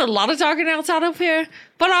 There's not a lot of talking outside of here,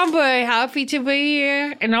 but I'm very happy to be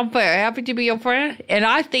here, and I'm very happy to be your friend. And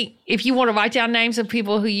I think if you want to write down names of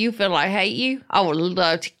people who you feel like hate you, I would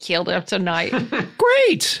love to kill them tonight.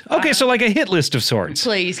 Great. Okay, so like a hit list of sorts.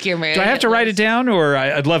 Please give me. Do I have to write it down, or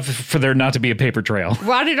I'd love for there not to be a paper trail?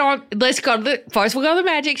 Write it on. Let's go to first. We'll go to the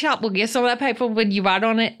magic shop. We'll get some of that paper. When you write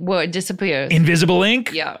on it, well, it disappears. Invisible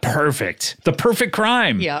ink? Yeah. Perfect. The perfect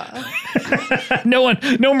crime. Yeah.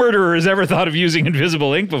 No murderer has ever thought of using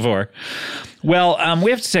invisible ink before. Well,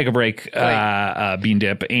 we have to take a break, Bean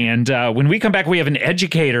Dip. And when we come back, we have an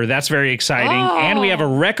educator. That's very exciting. And we have a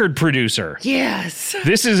record producer. Yes.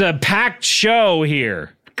 This is a packed show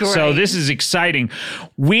here. Great. So this is exciting.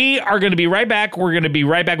 We are going to be right back. We're going to be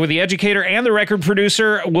right back with the educator and the record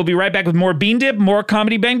producer. We'll be right back with more Bean Dip, more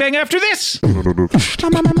Comedy Bang Bang after this.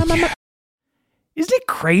 Isn't it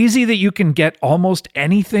crazy that you can get almost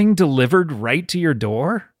anything delivered right to your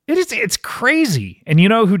door? It's crazy. And you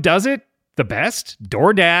know who does it the best?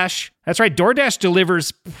 DoorDash. That's right. DoorDash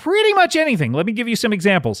delivers pretty much anything. Let me give you some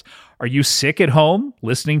examples. Are you sick at home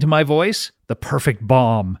listening to my voice? The perfect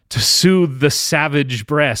balm to soothe the savage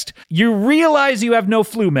breast. You realize you have no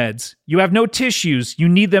flu meds. You have no tissues. You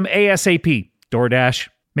need them ASAP. DoorDash.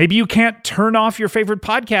 Maybe you can't turn off your favorite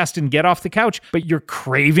podcast and get off the couch, but you're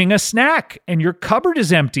craving a snack and your cupboard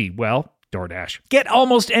is empty. Well, DoorDash. Get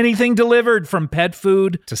almost anything delivered, from pet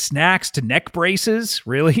food to snacks to neck braces,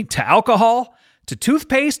 really, to alcohol. to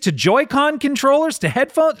toothpaste to Joy-Con controllers to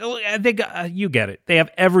headphones. They got, you get it. They have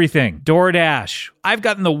everything. DoorDash. I've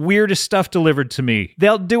gotten the weirdest stuff delivered to me.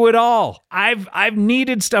 They'll do it all. I've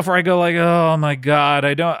needed stuff where I go like, oh my God,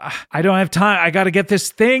 I don't have time. I got to get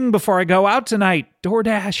this thing before I go out tonight.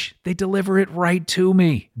 DoorDash. They deliver it right to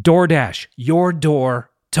me. DoorDash. Your door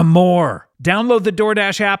to more. Download the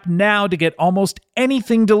DoorDash app now to get almost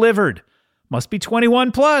anything delivered. Must be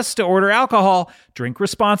 21 plus to order alcohol. Drink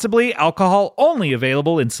responsibly. Alcohol only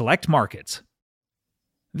available in select markets.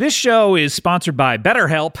 This show is sponsored by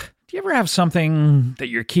BetterHelp. Do you ever have something that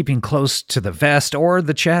you're keeping close to the vest or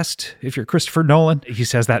the chest? If you're Christopher Nolan, he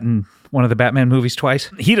says that in one of the Batman movies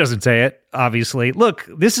twice. He doesn't say it, obviously. Look,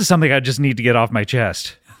 this is something I just need to get off my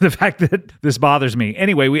chest. The fact that this bothers me.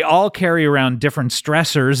 Anyway, we all carry around different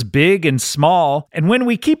stressors, big and small, and when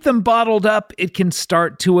we keep them bottled up, it can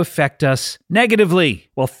start to affect us negatively.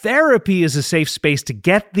 Well, therapy is a safe space to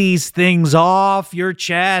get these things off your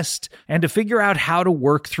chest and to figure out how to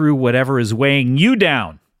work through whatever is weighing you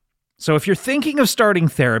down. So if you're thinking of starting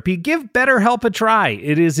therapy, give BetterHelp a try.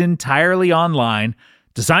 It is entirely online,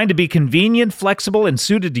 designed to be convenient, flexible, and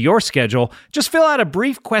suited to your schedule. Just fill out a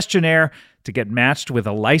brief questionnaire to get matched with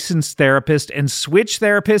a licensed therapist and switch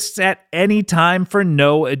therapists at any time for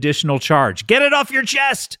no additional charge. Get it off your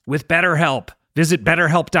chest with BetterHelp. Visit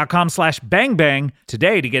BetterHelp.com/bangbang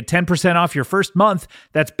today to get 10% off your first month.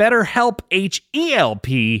 That's BetterHelp,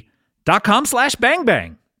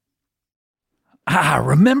 HELP.com/bangbang.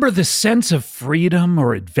 Remember the sense of freedom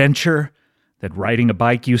or adventure that riding a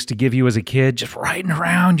bike used to give you as a kid? Just riding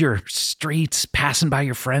around your streets, passing by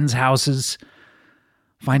your friends' houses,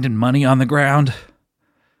 finding money on the ground.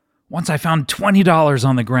 Once I found $20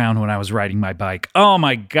 on the ground when I was riding my bike. Oh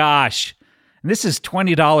my gosh. And this is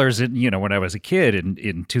 $20 when I was a kid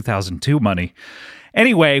in 2002 money.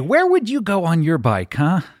 Anyway, where would you go on your bike,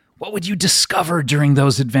 huh? What would you discover during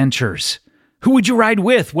those adventures? Who would you ride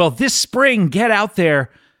with? Well, this spring, get out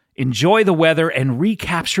there, enjoy the weather, and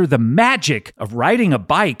recapture the magic of riding a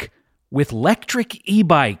bike with Lectric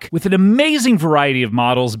e-Bike. With an amazing variety of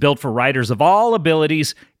models built for riders of all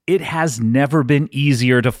abilities, it has never been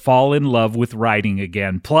easier to fall in love with riding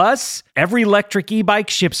again. Plus, every Lectric e-Bike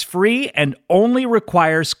ships free and only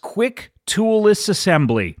requires quick, toolless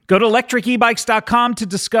assembly. Go to lectricebikes.com to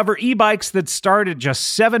discover e-bikes that start at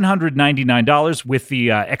just $799 with the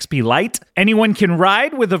XP Lite. Anyone can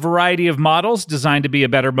ride with a variety of models designed to be a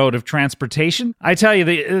better mode of transportation. I tell you,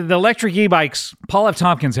 the electric e-bikes, Paul F.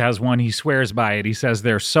 Tompkins has one. He swears by it. He says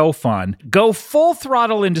they're so fun. Go full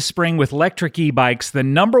throttle into spring with Lectric e-Bikes, the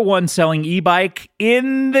 #1 selling e-bike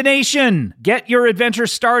in the nation. Get your adventure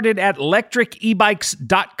started at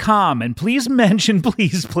lectricebikes.com. And please mention,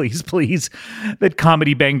 please, that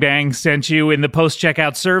Comedy Bang Bang sent you in the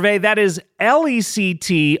post-checkout survey. That is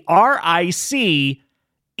LECTRIC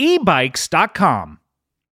ebikes.com.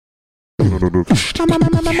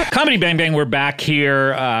 Comedy Bang Bang, we're back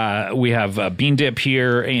here. We have Bean Dip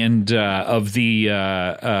here, and of the,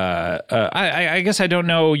 I guess I don't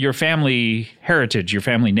know your family heritage, your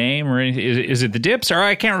family name, or is it the Dips? Or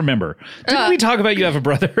I can't remember. Didn't we talk about you have a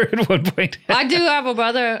brother at one point? I do have a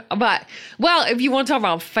brother, but, well, if you want to talk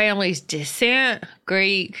about family's descent,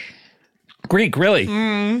 Greek, really?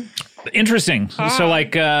 Interesting. So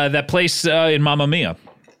like that place in Mamma Mia.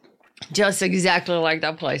 Just exactly like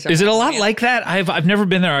that place. Is it a lot like that? I've never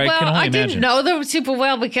been there. I can only imagine. Didn't know them super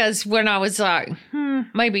well because when I was like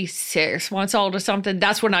maybe 6 months old or something,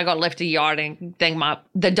 that's when I got left a yard and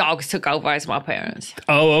the dogs took over as my parents.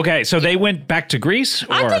 Oh, okay. So they went back to Greece?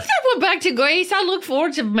 Or? I think they went back to Greece. I look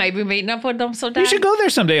forward to maybe meeting up with them sometime. You should go there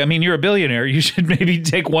someday. I mean, you're a billionaire. You should maybe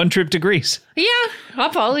take one trip to Greece. Yeah, I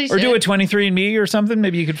probably should. Or do a 23andMe or something.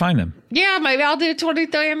 Maybe you could find them. Yeah, maybe I'll do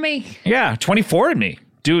 23andMe. Yeah, 24andMe.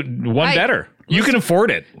 Do one better. You can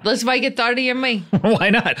afford it. Let's make it 30andMe.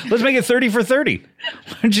 Why not? Let's make it 30 for 30. Why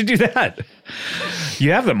don't you do that?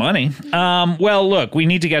 You have the money. Well, look, we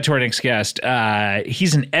need to get to our next guest.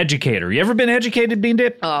 He's an educator. You ever been educated, Bean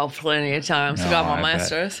Dip? Oh, plenty of times. I got my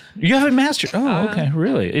master's. You have a master's? Oh, okay.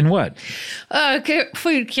 Really? In what?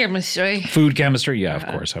 Food chemistry. Food chemistry? Yeah, of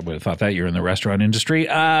course. I would have thought that you're in the restaurant industry.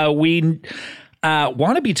 We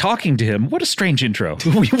want to be talking to him. What a strange intro.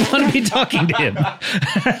 We want to be talking to him.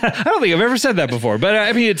 I don't think I've ever said that before, but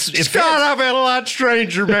I mean, it's Scott, I've been a lot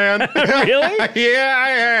stranger, man. Really? Yeah, I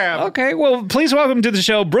have. Okay, well, please welcome to the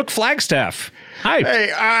show, Brooke Flagstaff. Hi.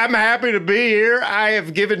 Hey, I'm happy to be here. I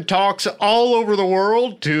have given talks all over the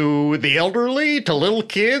world to the elderly, to little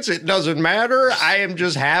kids. It doesn't matter. I am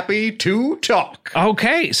just happy to talk.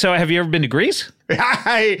 Okay, so have you ever been to Greece?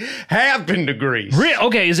 I have been to Greece.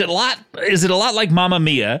 Okay, is it a lot like Mamma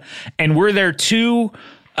Mia? And were there two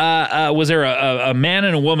Was there a man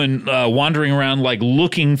and a woman wandering around like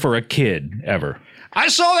looking for a kid ever? I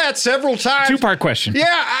saw that several times. Two-part question. Yeah,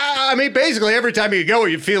 I mean, basically every time you go,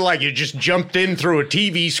 you feel like you just jumped in through a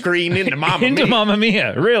TV screen into Mamma Into Mia. Mamma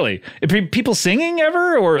Mia, really? People singing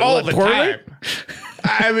ever or All the poorly? time.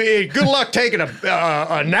 I mean, good luck taking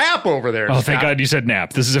a nap over there. Oh, thank Scott. God you said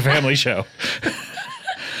nap. This is a family show.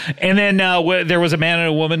 And then there was a man and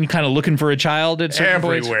a woman kind of looking for a child at certain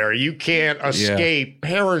points. Everywhere. You can't escape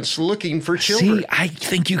parents looking for children. See, I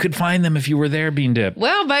think you could find them if you were there, Bean Dip.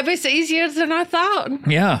 Well, maybe it's easier than I thought.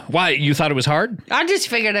 Yeah. Why? You thought it was hard? I just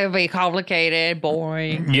figured it would be complicated,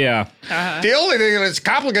 boring. Yeah. The only thing that's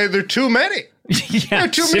complicated, there are too many. Yeah. There are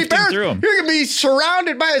too many Sifting parents. through 'em. You're going to be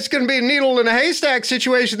surrounded by, it's going to be a needle in a haystack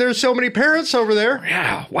situation. There's so many parents over there.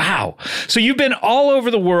 Yeah. Wow. So you've been all over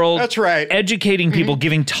the world. That's right. Educating people,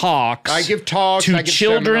 giving talks. I give talks. to I give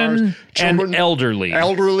children, seminars. Children, and elderly.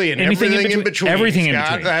 Elderly and everything in between. Everything in Scott.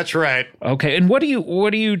 between. That's right. Okay. And what are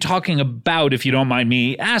you talking about, if you don't mind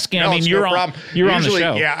me asking? No, I mean, it's you're no on problem. you're on the Usually,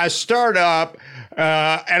 show. Yeah, I start up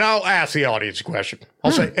and I'll ask the audience a question.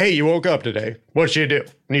 I'll say, hey, you woke up today. What did you do?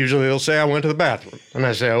 And usually they'll say, I went to the bathroom. And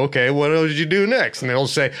I say, okay, what else did you do next? And they'll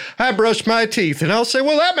say, I brushed my teeth. And I'll say,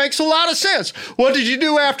 well, that makes a lot of sense. What did you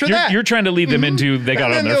do after that? You're trying to lead them into they got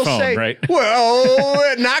And on then their they'll phone, say, right?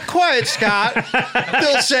 Well, not quite, Scott.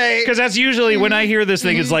 They'll say, Because that's usually when I hear this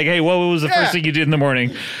thing, it's like, hey, what was the Yeah. first thing you did in the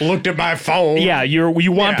morning? looked at my phone. Yeah, you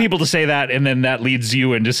want Yeah. people to say that, and then that leads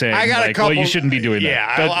you into saying, I got like, a couple. well, you shouldn't be doing Yeah,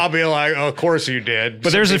 that. But, I'll be like, of course you did.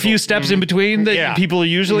 but there's a few steps in between that Yeah. people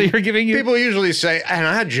usually are giving you. People usually say, and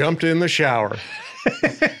I jumped in the shower.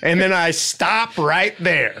 And then I stop right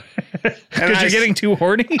there. Because you're getting too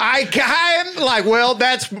horny? I'm like, well,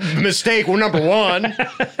 that's mistake number one.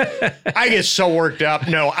 I get so worked up.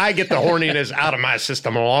 No, I get the horniness out of my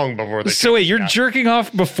system long before the So wait, you're jerking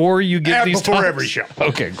off before you get these before talks? every show.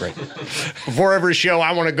 Okay, great. Before every show,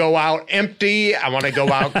 I want to go out empty. I want to go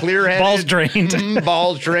out clear-headed. Balls drained.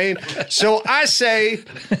 Balls drained. So I say,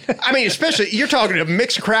 I mean, especially, you're talking to a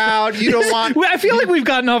mixed crowd. You don't want... Well, I feel like we've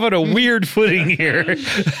gotten off on a weird footing here.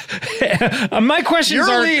 My questions You're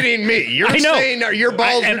are... leading me. You're I know. saying your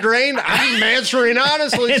balls are drained. I'm answering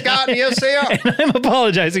honestly, Scott, and yes, they are. I'm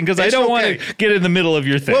apologizing because I It's don't want okay. to get in the middle of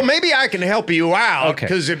your thing. Well, maybe I can help you out Okay.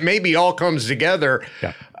 because it maybe all comes together.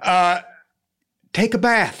 Yeah. Take a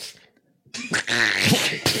bath.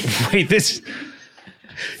 Wait, this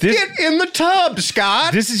Get in the tub,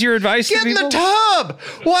 Scott. is your advice Get to in people? the tub.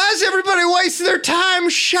 Why is everybody wasting their time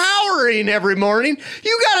showering every morning?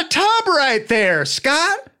 You got a tub right there,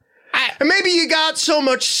 Scott. And maybe you got so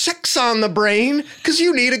much sex on the brain because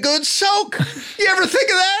you need a good soak. You ever think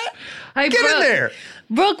of that? Hey, Get in Brooke, there.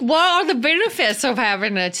 Brooke, what are the benefits of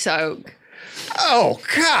having a soak? Oh,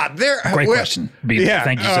 God. Great question. Bean. Yeah.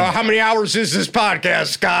 Thank you so much. How many hours is this podcast,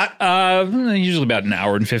 Scott? Usually about an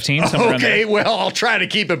hour and 15. Somewhere around Okay, there. well, I'll try to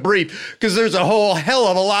keep it brief because there's a whole hell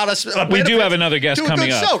of a lot of We do benefits have another guest to a coming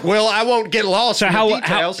good up. soak. Well, I won't get lost So in the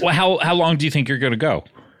details. how long do you think you're going to go?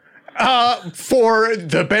 For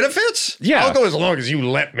the benefits? Yeah. I'll go as long as you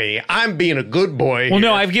let me. I'm being a good boy. Well, here.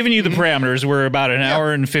 no, I've given you the parameters. We're about an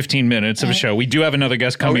hour and 15 minutes of a show. We do have another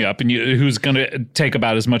guest coming up, and who's going to take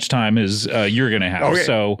about as much time as you're going to have. Okay.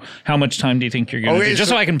 So, how much time do you think you're going to Okay, do? Just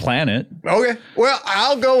so- so I can plan it. Okay. Well,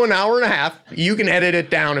 I'll go an hour and a half. You can edit it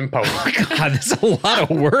down and post. God, that's a lot of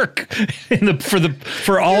work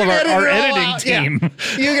for all You of can edit our it all editing out. Yeah. team.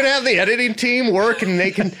 You can have the editing team work, and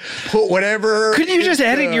they can put whatever. Couldn't you just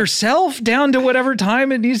edit yourself down to whatever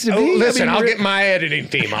time it needs to be? Listen, I mean, I'll get my editing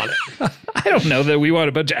team on it. I don't know that we want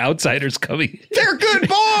a bunch of outsiders coming. They're good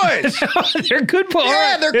boys. They're good boys.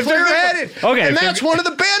 Yeah, they're If clear good- headed. Okay, And if that's they're- one of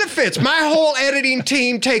the benefits. My whole editing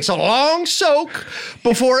team takes a long soak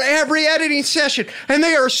before every editing session, and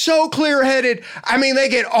they are so clear headed. I mean, they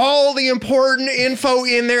get all the important info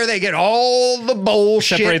in there, they get all the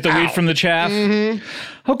bullshit. separate the wheat out. from the chaff.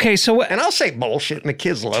 Mm-hmm. Okay, so And I'll say bullshit, and the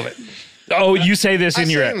kids love it. oh, you say this I in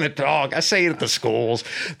say your it in the dog. I say it at the schools.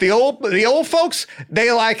 The old folks, they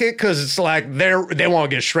like it because it's like they want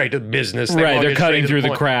to get straight to business. They Right, wanna they're get straight cutting to through the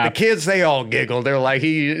point. crap. The kids, they all giggle. They're like,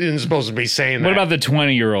 he isn't supposed to be saying that. What about the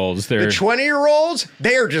 20-year-olds? They're The 20-year-olds,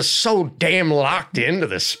 they are just so damn locked into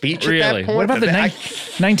the speech at really. that point. What about the that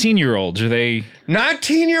 19-year-olds? Are they?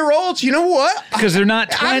 19-year-olds, you know what? Because they're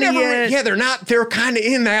not 20 yet. Yeah, they're not. They're kind of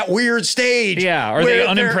in that weird stage. Yeah, are they where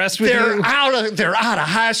unimpressed with they're you? They're out of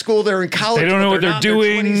high school. They're in college. They don't know but what they're not in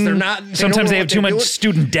their doing. 20s. They're not. Sometimes they have too much doing.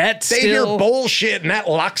 student debt They hear still. bullshit, and that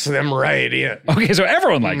locks them right in. Okay, so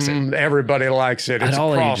everyone likes it. Everybody likes it. It's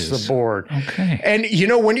all across ages. the board. Okay. And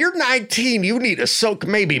when you're 19, you need to soak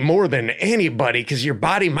maybe more than anybody because your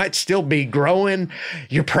body might still be growing.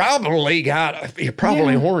 You're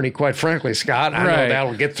probably horny, quite frankly, Scott. I know Right.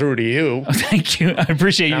 that'll get through to you. Thank you. I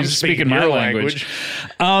appreciate you I'm speaking my your language.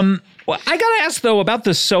 Well, I got to ask, though, about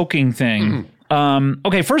the soaking thing.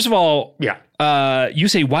 Okay, first of all, Yeah. you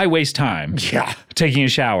say, why waste time Yeah. taking a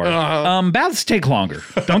shower? Baths take longer,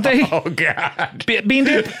 don't they? Oh, God. Bean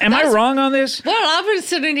Dip, am I wrong on this? Well, I've been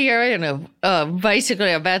sitting here in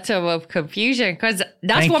basically a bathtub of confusion because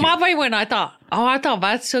that's Thank what you. my brain went. I thought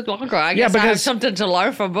baths took longer. I Yeah, guess I have because something to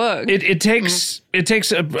learn from books. It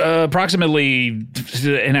takes approximately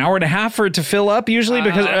an hour and a half for it to fill up usually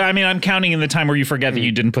because, I mean, I'm counting in the time where you forget that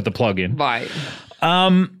you didn't put the plug in. Right.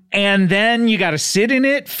 And then you got to sit in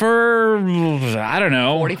it for, I don't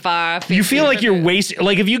know. 45, 50 You feel like you're minutes. wasting,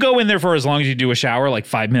 like if you go in there for as long as you do a shower, like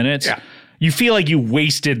 5 minutes, Yeah. you feel like you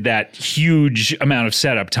wasted that huge amount of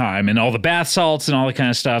setup time and all the bath salts and all that kind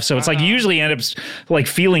of stuff. So it's like you usually end up like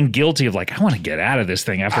feeling guilty of like, I want to get out of this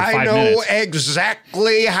thing after 5 I know minutes.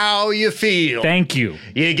 exactly how you feel. Thank you.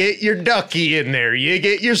 You get your ducky in there. You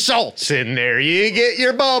get your salts in there. You get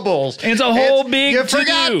your bubbles. It's a whole big You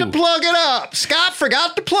forgot to-do. to plug it up. Scott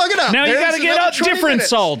forgot to plug it up. Now you There's got to get another out 20 different minutes.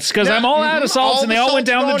 salts because I'm all out of salts and they all went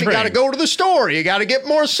down the You drain. got to go to the store. You got to get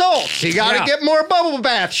more salts. You got to Yeah. get more bubble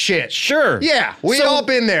bath shit. Sure. Yeah, we So- all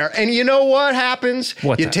been there. And you know what happens?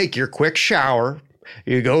 What's you that? take your quick shower.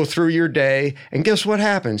 You go through your day, and guess what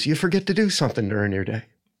happens? You forget to do something during your day.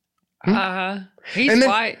 He's And then,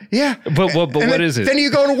 right. yeah. But And what then- is it? Then you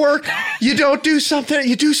go to work. You don't do something.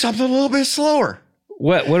 You do something a little bit slower.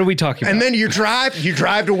 What are we talking about? And then you drive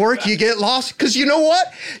to work, you get lost. Because you know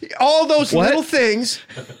what? All those What? little things,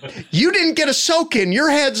 you didn't get a soak in. Your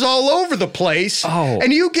head's all over the place. Oh.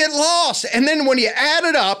 And you get lost. And then when you add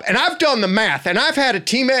it up, and I've done the math, and I've had a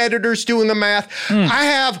team of editors doing the math, I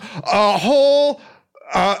have a whole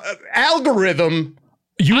algorithm.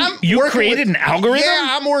 you working created with- an algorithm? Yeah,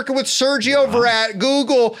 I'm working with Sergi over at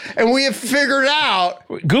Google, and we have figured out.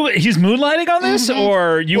 Google, he's moonlighting on this,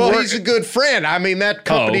 or you Well, work? he's a good friend. I mean, that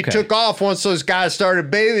company okay. took off once those guys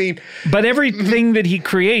started bathing. But everything that he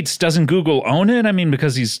creates, doesn't Google own it? I mean,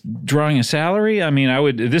 because he's drawing a salary. I mean,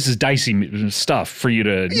 this is dicey stuff for you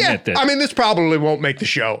to Yeah, admit that. I mean, this probably won't make the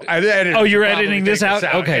show. Oh, you're editing this out?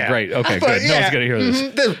 Okay, yeah. great. Okay, But good. No one's gonna hear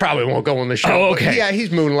this. This probably won't go on the show. Oh, but okay. yeah, he's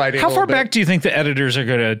moonlighting. How a far little back bit. do you think the editors are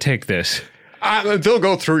going to take this? They'll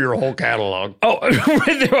go through your whole catalog. Oh,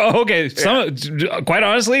 okay. Quite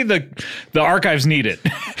honestly, the archives need it.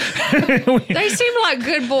 They seem like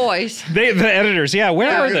good boys. The editors, yeah.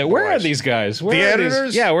 Where are good they? Where are boys. these guys? Where The are these-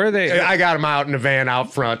 editors? Yeah, where are they? I got them out in a van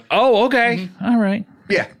out front. Oh, okay. All right.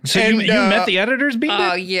 Yeah. So And, you met the editors, Bean?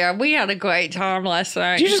 Oh yeah, we had a great time last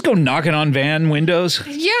night. Do you just go knocking on van windows?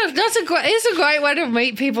 Yeah, it's a great way to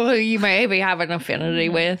meet people who you maybe have an affinity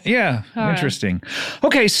with. Yeah, right. interesting.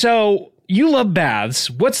 Okay, so you love baths.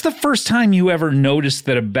 What's the first time you ever noticed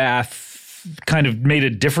that a bath kind of made a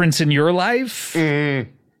difference in your life?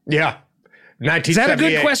 Yeah. 1978. Is that a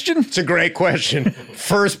good question? It's a great question.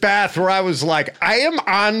 First bath where I was like, I am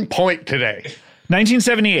on point today.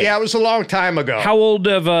 1978. Yeah, it was a long time ago. How old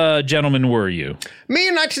of a gentleman were you? Me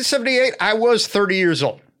in 1978, I was 30 years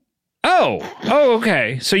old. Oh,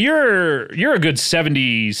 okay. So you're a good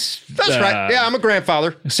 70s. That's right. Yeah, I'm a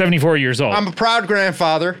grandfather. 74 years old. I'm a proud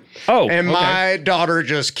grandfather. Oh, and okay. my daughter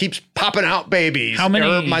just keeps popping out babies. How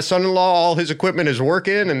many- My son-in-law, all his equipment is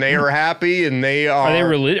working, and they are happy, and they are.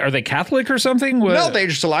 Are they Catholic or something? No, they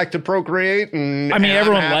just like to procreate. And I mean, and I'm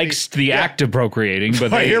everyone happy. likes the Yeah. act of procreating, but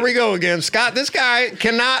But here we go again, Scott. This guy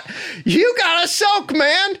cannot. You gotta soak,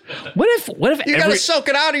 man. What if You gotta soak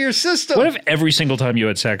it out of your system. what if every single time you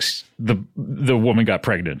had sex, the woman got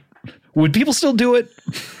pregnant? Would people still do it?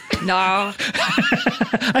 No,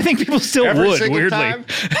 I think people still Every would. single Weirdly, time?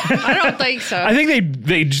 I don't think so. I think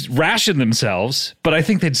they just ration themselves, but I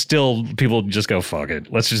think people just go fuck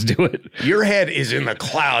it. Let's just do it. Your head is in the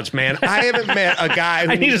clouds, man. I haven't met a guy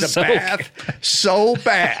who I need needs a a soak. bath so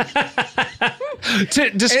bad. To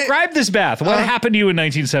describe this bath, what happened to you in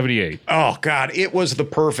 1978? Oh, God, it was the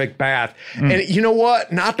perfect bath. And you know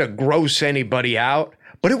what? Not to gross anybody out,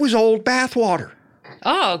 but it was old bath water.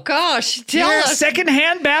 Oh gosh, tell Yeah, us.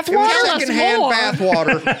 Secondhand bath It was water? Tell us secondhand more. bath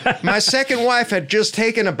water. My second wife had just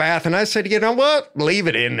taken a bath, and I said, you know what? Leave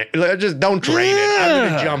it in there. Just don't drain it. I'm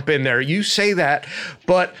going to jump in there. You say that,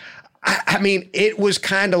 but I mean, it was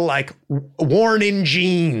kind of like worn in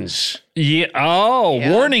jeans. Yeah. Oh,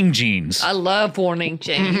 warning jeans. I love warning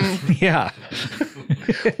jeans. Yeah.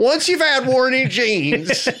 Once you've had worn in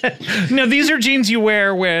jeans, No, these are jeans you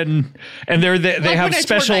wear when, and they have when a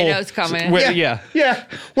special. tornado's coming. Yeah.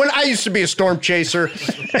 When I used to be a storm chaser,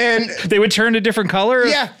 and They would turn a different color.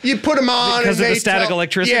 yeah, you put them on Because and of the they static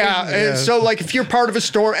electricity? Yeah, and so like if you're part of a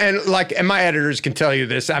storm, and my editors can tell you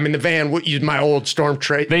this. I mean, the van would use my old storm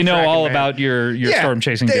trade. They know all about your storm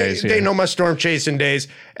chasing days. They know my storm chasing days.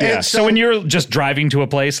 Yeah. And So when you're just driving to a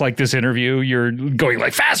place like this interview, you're going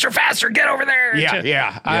like faster, get over there.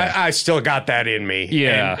 Yeah. I still got that in me.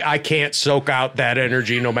 Yeah. And I can't soak out that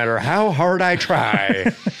energy no matter how hard I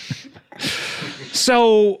try.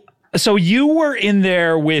 So you were in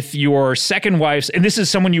there with your second wife's, and this is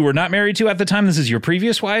someone you were not married to at the time. This is your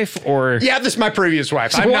previous wife, or Yeah, this is my previous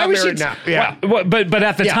wife. So I'm why not was married she? now. Yeah. But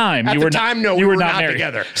at the time, At you the were time, no, you we were were not not married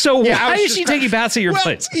together. So Yeah, I why was is just she taking baths at your Well,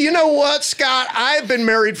 place? you know what, Scott? I've been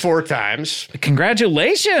married 4 times.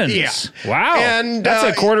 Congratulations! Yeah. Wow, And, that's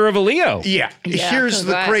a quarter of a Leo. Yeah. Yeah, Here's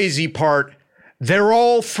congrats. the crazy part. They're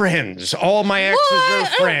all friends. All my exes are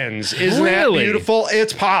friends. Isn't Really? that beautiful?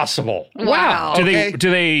 It's possible. Wow. Do Okay.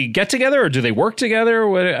 they get together or do they work together?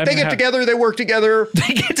 They get together, they work together.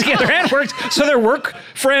 They get together and work. So they're work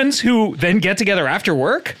friends who then get together after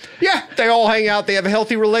work. Yeah, they all hang out. They have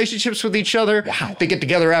healthy relationships with each other. Wow. They get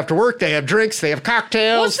together after work. They have drinks. They have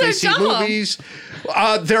cocktails. What's they their see job? movies.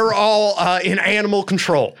 They're all in animal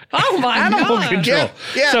control. Oh my Animal God. control.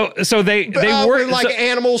 Yeah. So they When, work like so-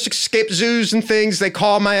 animals escape zoos and things. They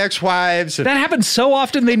call my ex-wives. that happens so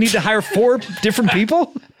often. They need to hire 4 different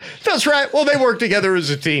people. That's right. Well, they work together as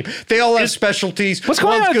a team. They all have specialties. What's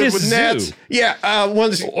going One's on with good this with nets. zoo? Yeah,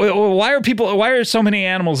 one's. Why are so many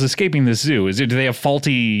animals escaping this zoo? Do they have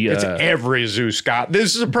faulty? It's every zoo, Scott.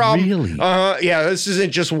 This is a problem. Really? Yeah, this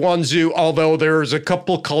isn't just one zoo, although there's a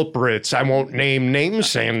couple culprits. I won't name names,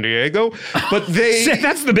 San Diego, but they.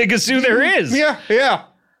 That's the biggest zoo there is. Yeah.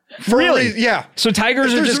 For a Really? reason- yeah. So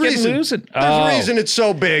tigers are There's just a getting reason. loose? There's a reason it's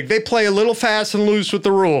so big. They play a little fast and loose with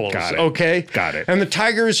the rules. Got it. Okay? Got it. And the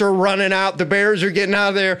tigers are running out. The bears are getting out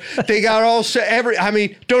of there. They got also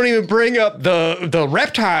don't even bring up the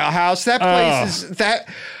reptile house. That place is that.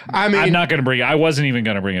 I mean, I'm not going to bring it. I wasn't even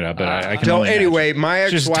going to bring it up, but I can. so only imagine. anyway, my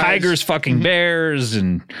Just ex-wives. tigers fucking bears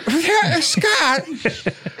and Yeah, Scott,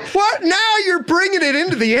 what? Now you're bringing it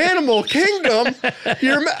into the animal kingdom.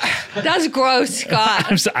 That's gross,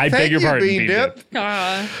 Scott. I beg Thank your you, pardon. Bean BJ.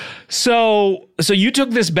 Dip. So you took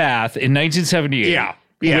this bath in 1978. Yeah.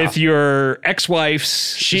 With your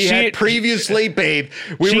ex-wife's. She had previously, babe.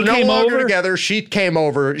 We She were no came longer over? together. She came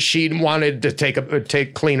over. She wanted to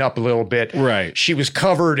clean up a little bit. Right. She was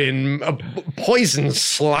covered in a poison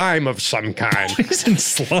slime of some kind. Poison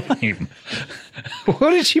slime.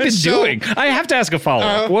 What had she been So- doing? I have to ask a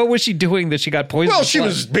follow-up. What was she doing that she got poisoned? Well, she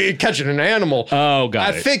was catching an animal. Oh,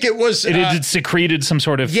 got I it. think it was. It had secreted some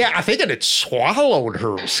sort of. Yeah, I think it had swallowed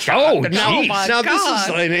her. Scott. Oh, now, geez. now this is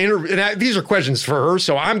God. an interview. These are questions for her,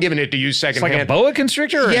 so I'm giving it to you It's like secondhand. a boa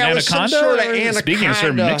constrictor or Yeah, an it was some anaconda? sort of Or- anaconda. Speaking of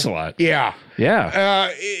Sir Mix-a-Lot. Yeah. Yeah.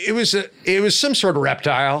 It was some sort of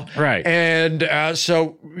reptile, Right. And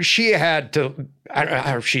so she had to. I don't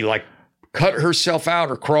know if she like cut herself out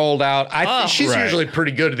or crawled out. She's Right. usually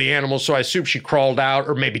pretty good to the animals, so I assume she crawled out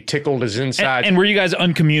or maybe tickled his insides. And were you guys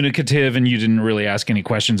uncommunicative and you didn't really ask any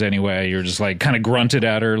questions anyway? You're just like kind of grunted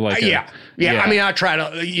at her like yeah. I mean, I try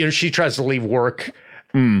to. She tries to leave work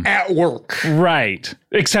at work. Right.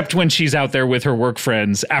 Except when she's out there with her work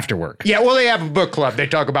friends after work. Yeah, well, they have a book club. They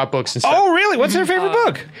talk about books and stuff. Oh, really? What's her favorite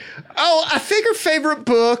book? Oh, I think her favorite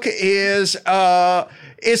book is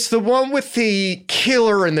it's the one with the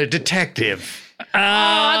killer and the detective.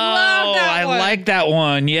 I love that I one. like that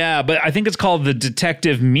one. Yeah, but I think it's called The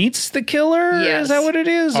Detective Meets the Killer. Yes. Is that what it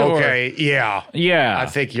is? Or- Okay, yeah. Yeah. I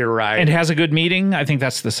think you're right. And has a good meeting. I think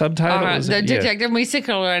that's the subtitle. is The it? Yeah. detective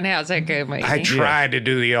musical and how's that good, mate? I tried to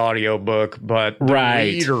do the audiobook, but the Right.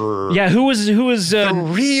 reader Yeah. Who was the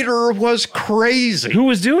reader was crazy. who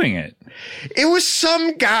was doing it? It was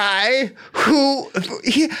some guy who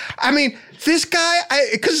this guy,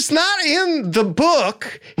 because it's not in the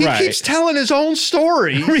book, he Right. keeps telling his own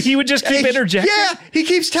stories. He would just keep interjecting? Yeah, he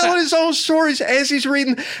keeps telling his own stories as he's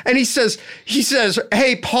reading, and he says,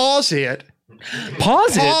 "Hey, pause it."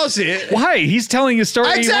 Pause it. Why? He's telling a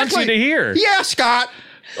story he wants you to hear. Yeah, Scott.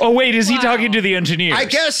 Oh wait, is he talking to the engineers? I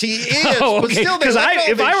guess he is. Oh, but okay. still, they Because left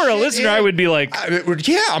all if I this were a shit listener, in. I would be like,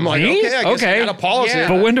 Yeah, I'm like, me? okay, I guess I gotta pause Yeah. it.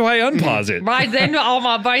 but when do I unpause it? Right then, all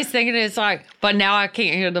my brain's thinking is like, but now I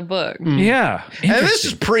can't hear the book. Yeah. And this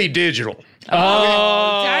is pre-digital.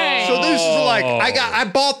 Oh. Dang. So this is like, I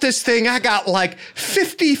bought this thing. I got like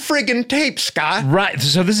 50 friggin' tapes, Scott. Right.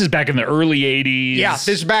 So this is back in the early 80s. Yeah, this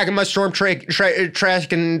is back in my storm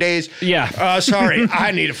tracking days. Yeah. Sorry,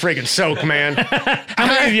 I need a friggin' soak, man. How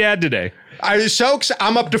many have you had today? Soaks,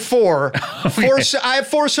 I'm up to 4. I have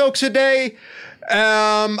 4 soaks a day.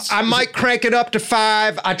 I might crank it up to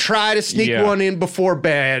 5. I try to sneak one in before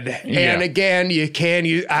bed. And again, you can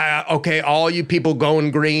use, okay, all you people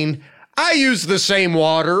going green, I use the same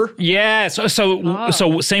water. Yeah. So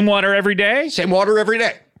same water every day? Same water every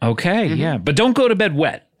day. Okay. Yeah. But don't go to bed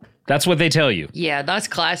wet. That's what they tell you. Yeah, that's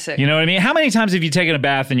classic. You know what I mean? How many times have you taken a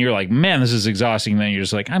bath and you're like, man, this is exhausting. And then you're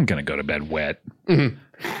just like, I'm going to go to bed wet. Mm-hmm.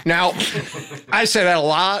 Now, I say that a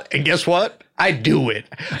lot, and guess what? I do it.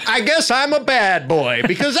 I guess I'm a bad boy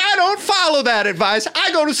because I don't follow that advice.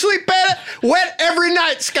 I go to sleep wet every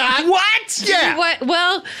night, Scott. What? Yeah. What?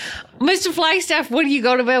 Well, Mr. Flagstaff, when you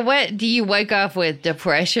go to bed wet, do you wake up with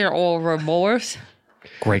depression or remorse?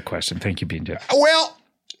 Great question. Thank you, BJ. Well,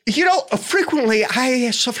 you know, frequently I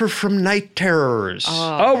suffer from night terrors.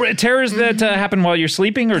 Oh, terrors that happen while you're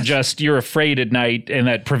sleeping, or just you're afraid at night and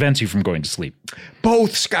that prevents you from going to sleep?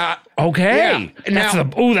 Both, Scott. Okay. Yeah.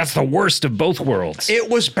 That's the worst of both worlds. It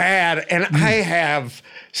was bad, and I have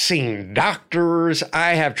seen doctors.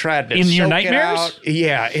 I have tried to In your soak nightmares? it out.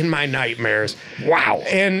 Yeah, in my nightmares. Wow.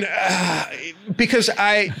 And because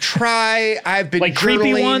I've been Like creepy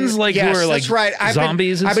journaling. ones, like yes, who are like that's right.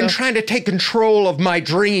 zombies and I've been stuff? trying to take control of my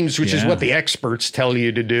dreams, which is Yeah. what the experts tell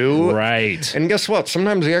you to do. Right. And guess what?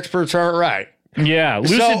 Sometimes the experts aren't right. Yeah,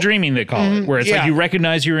 lucid So- dreaming they call it, where it's like yeah. you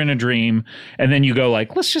recognize you're in a dream, and then you go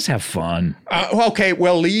like, let's just have fun. Okay,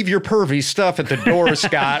 well, leave your pervy stuff at the door,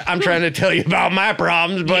 Scott. I'm trying to tell you about my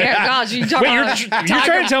problems, but Yeah, gosh, you talking Wait, you're about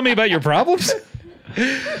trying to tell me about your problems? I mean,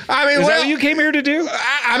 Is that well, what you came here to do?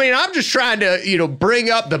 I mean, I'm just trying to, bring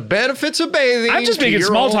up the benefits of bathing. I'm just to making your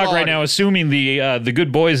small own talk right audience. now, assuming the good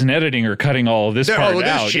boys in editing are cutting all of this part This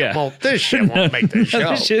out. shit Yeah. this shit won't make the show.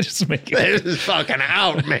 This shit is making. This is fucking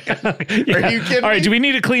out, man. Are you kidding All right, me? do we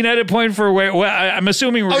need a clean edit point for where? Well, I'm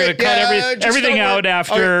assuming we're Okay, going to cut yeah, just everything start out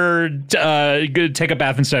with- after take a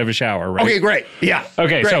bath instead of a shower, right? Okay, great. Yeah.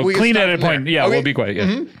 Okay, Great. so We can clean start edit from point. there. Yeah, Okay. we'll be quiet.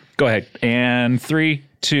 Yeah. Go ahead. And 3,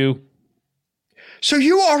 2. So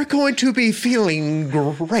you are going to be feeling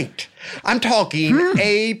great. I'm talking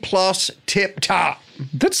A+ tip top.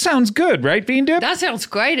 That sounds good, right, Bean Dip? That sounds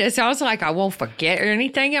great. It sounds like I won't forget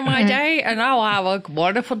anything in my day, and I'll have a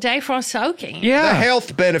wonderful day for soaking. The Yeah.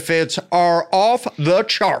 health benefits are off the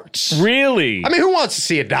charts. Really? I mean, who wants to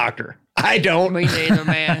see a doctor? I don't. Me neither,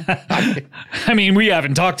 man. I mean, we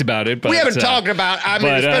haven't talked about it, but We haven't talked about,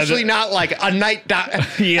 especially the- not like a night doctor.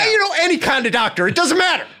 Yeah. Any kind of doctor. It doesn't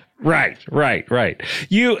matter. Right.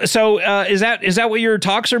 So is that what your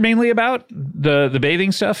talks are mainly about? The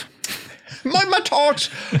bathing stuff? My talks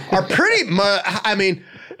are pretty much,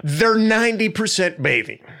 they're 90%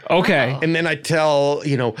 bathing. Okay. And then I tell,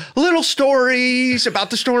 little stories about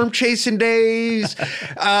the storm chasing days,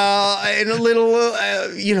 and a little,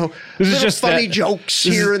 This is little just funny that- jokes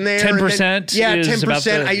this is here and there. 10% Yeah, is 10%. about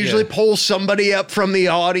the- I usually yeah. pull somebody up from the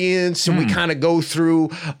audience, and we kind of go through,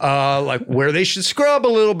 like where they should scrub a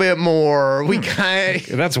little bit more. We kind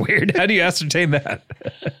of. That's weird. How do you ascertain that?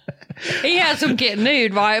 He has them get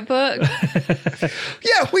nude, right, Book?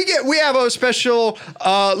 Yeah, we have a special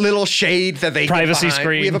little shade that they get Privacy behind.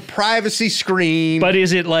 screen. We have a privacy screen. But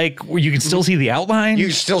is it like where you can still see the outline? you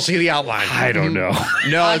still see the outline. I don't know.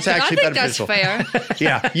 No, it's I actually think beneficial. that's fair.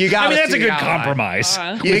 Yeah, you got. I mean, that's a good compromise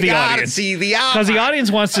You with the gotta audience. see the outline. Because the audience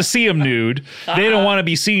wants to see them nude. They don't want to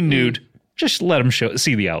be seen nude. Just let them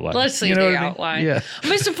see the outline. Let's see You know the what I mean? outline. Yeah.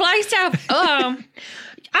 Mr. Flagstaff,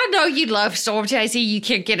 I know you love storm chasing. You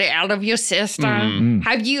can't get it out of your system. Mm-hmm.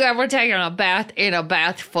 Have you ever taken a bath in a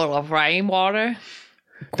bath full of rainwater?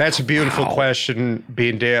 That's a beautiful question,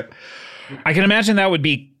 Bean Dip. I can imagine that would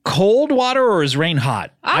be cold water, or is rain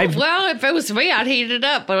hot? Well, if it was me, I'd heat it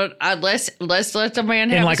up. But let's let the man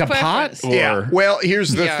have In like his a pot? preference. Or- Yeah. Well,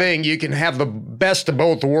 here's the Yeah. thing: you can have the best of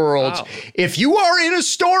both worlds. Oh. If you are in a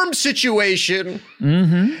storm situation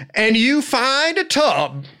and you find a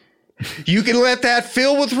tub, you can let that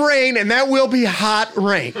fill with rain, and that will be hot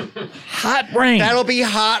rain. Hot rain. That'll be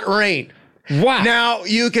hot rain. wow. Now,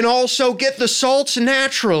 you can also get the salts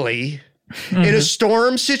naturally in a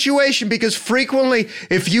storm situation, because frequently,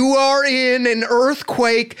 if you are in an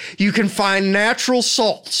earthquake, you can find natural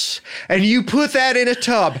salts and you put that in a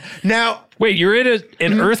tub. Now, Wait, you're in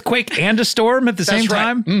an earthquake and a storm at the same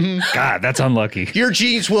right. time? God, that's unlucky. Your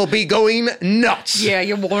jeans will be going nuts. Yeah,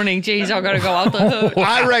 your warning jeans are going to go out the hook.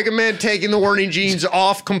 I recommend taking the warning jeans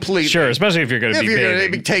off completely. Sure, especially if you're going to If be you're going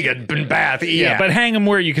bathing. to take a bath, Yeah, but hang them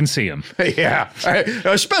where you can see them. yeah,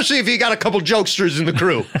 especially if you got a couple jokesters in the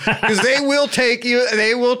crew, because they will take you.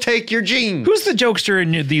 They will take your jeans. Who's the jokester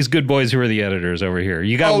in these good boys who are the editors over here?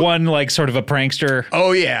 You got one like sort of a prankster.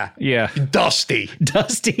 Oh yeah, Yeah. Dusty.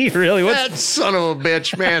 Dusty, really? What's That son of a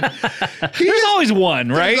bitch, man. There's always one,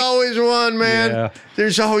 right? There's always one, man. Yeah.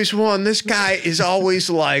 There's always one. This guy is always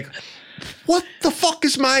like, what the fuck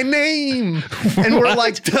is my name? And we're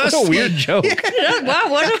like, Dusty. What a weird joke. Wow,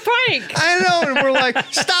 what a prank. I know. And we're like,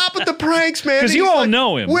 stop with the pranks, man. 'Cause And you he's all like,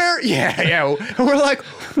 know him. Where? Yeah. And we're like,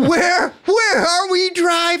 where are we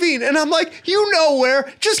driving? And I'm like, you know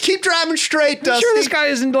where. Just keep driving straight, Dusty. Sure, this guy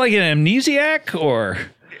isn't like an amnesiac or.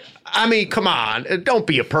 I mean, come on. Don't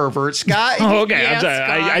be a pervert, Scott. Oh, okay. Yeah, I'm sorry.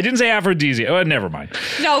 Scott. I didn't say aphrodisiac. Oh, never mind.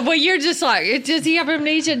 No, but you're just like, does he have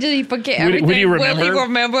amnesia? Did he forget Would everything? he Will remember? he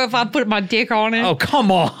remember if I put my dick on him? Oh, come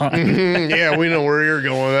on. Yeah, we know where you're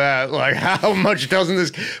going with that. Like, how much doesn't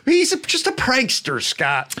this... He's just a prankster,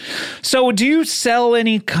 Scott. So, do you sell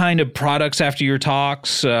any kind of products after your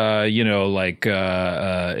talks? Like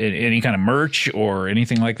any kind of merch or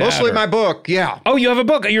anything like that? Mostly or- my book, yeah. Oh, you have a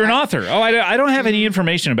book. You're an author. Oh, I don't have any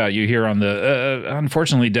information about you here on the.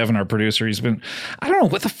 Unfortunately, Devin, our producer, he's been. I don't know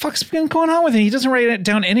what the fuck's been going on with him. He doesn't write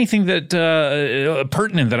down anything that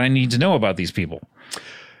pertinent that I need to know about these people.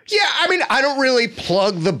 Yeah, I mean, I don't really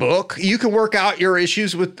plug the book. You can work out your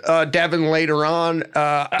issues with Devin later on.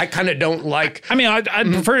 I kind of don't like... I mean, I'd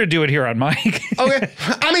prefer to do it here on mic. Okay,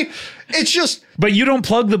 I mean, it's just... But you don't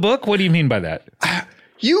plug the book? What do you mean by that?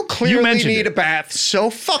 You clearly mentioned need it. a bath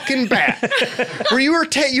so fucking bad, where you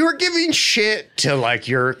were giving shit to like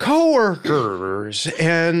your coworkers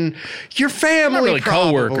and your family. Not really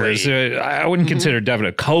probably. co-workers. I wouldn't consider Devin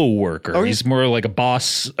a co-worker. Okay. He's more like a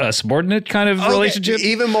boss subordinate kind of Okay, relationship.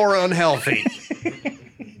 even more unhealthy.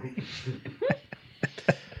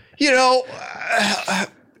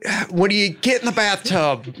 When you get in the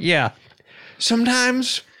bathtub, Yeah.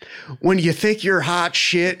 sometimes when you think you're hot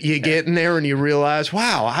shit, you get in there and you realize,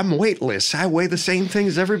 wow, I'm weightless. I weigh the same thing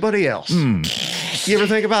as everybody else. You ever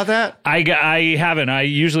think about that? I haven't. I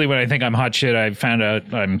usually, when I think I'm hot shit, I found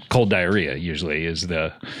out I'm cold diarrhea. Usually is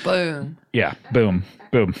the Boom. yeah. Boom.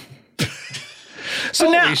 So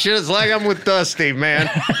now, Holy shit, it's like I'm with Dusty, man.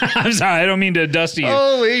 I'm sorry, I don't mean to dusty you.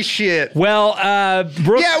 Holy shit. Well,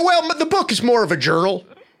 Brooke. Yeah, well, the book is more of a journal.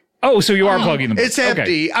 Oh, so you are plugging the book. It's Okay.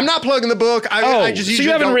 empty. I'm not plugging the book. Oh, I just so usually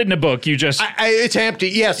you haven't don't- written a book. You just It's empty.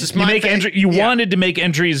 Yes, it's you my make thing. entry. You Yeah. wanted to make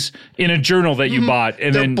entries in a journal that you bought,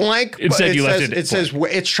 and The then blank. instead you left says, it. It says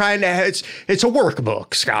it's trying to. It's a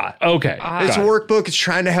workbook, Scott. Okay. It's a got it. workbook. It's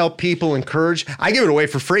trying to help people encourage. I give it away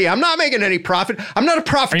for free. I'm not making any profit. I'm not a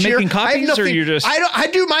profiteer. making I have copies, or nothing- you're just- I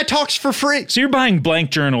do my talks for free. So you're buying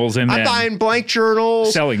blank journals and I'm then buying blank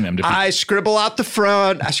journals, selling them to people. I scribble out the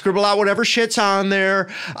front. I scribble out whatever shit's on there.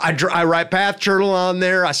 I write bath journal on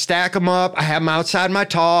there. I stack them up. I have them outside my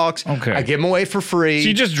talks. Okay. I give them away for free. So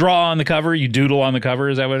you just draw on the cover, you doodle on the cover.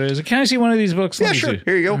 Is that what it is? Can I see one of these books? Let yeah, me sure. see.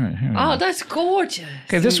 Here you go. All right, here we Oh, that's gorgeous.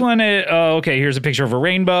 Okay, this one. Okay, here's a picture of a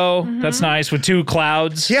rainbow. That's nice with two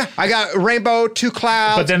clouds. Yeah, I got a rainbow, 2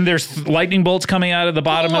 clouds. But then there's lightning bolts coming out of the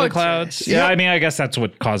bottom of the Gorgeous. clouds. Yep. Yeah, I mean, I guess that's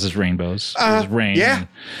what causes rainbows. is rain. yeah.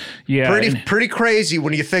 Yeah. Pretty crazy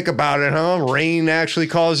when you think about it, huh? Rain actually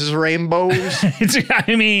causes rainbows.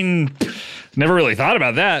 I mean, never really thought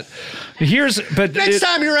about that. Next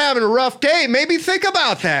time you're having a rough day, maybe think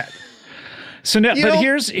about that. So now, You but know,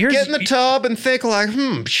 here's get in the tub and think like,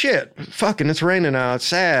 shit, fucking, it's raining out, it's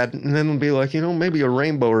sad, and then it'll be like, maybe a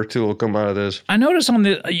rainbow or two will come out of this. I noticed on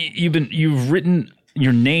the you've written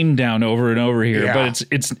your name down over and over here, Yeah. but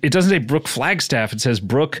it doesn't say Brooke Flagstaff. It says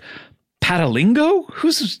Brooke Patalingo.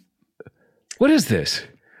 What is this?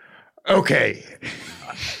 Okay.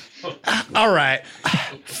 All right.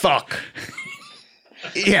 Fuck.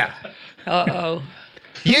 Yeah. Uh-oh.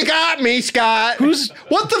 You got me, Scott.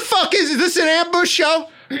 What the fuck is this? An ambush show?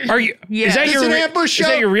 Are you? Yeah. Is that Is your it an ambush Is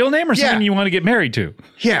show? that your real name or Yeah. something you want to get married to?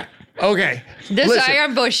 Yeah. Okay. This is Listen. an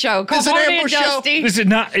ambush show. Come This is an on in, ambush show? Dusty. This is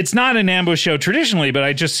not. It's not an ambush show traditionally, but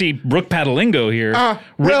I just see Brooke Patalingo here,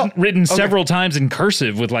 written several times in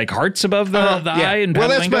cursive with like hearts above the eye. And well,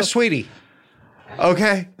 that's Patalingo. my sweetie.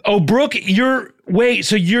 Okay. Oh, Brooke,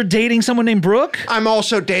 so you're dating someone named Brooke? I'm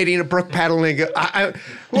also dating a Brooke Patalingo.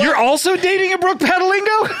 You're also dating a Brooke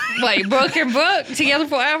Patalingo? Wait, Brooke and Brooke together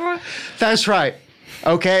forever? That's right.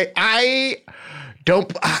 Okay. I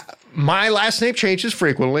don't. My last name changes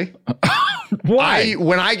frequently. Why?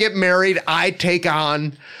 When I get married, I take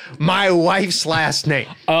on my wife's last name.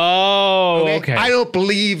 Oh, okay. I don't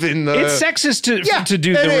believe in the. It's sexist to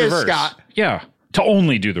do it the is, reverse. Scott. Yeah, to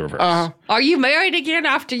only do the reverse. Are you married again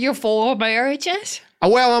after your 4 marriages?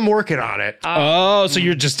 Well, I'm working on it. Oh, so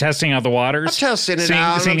you're just testing out the waters? I'm testing it seeing,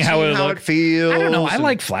 out. Seeing I'm how seeing it how look. it feels. I don't know. I and-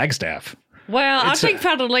 like Flagstaff. Well, I think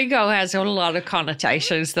Patalingo has a lot of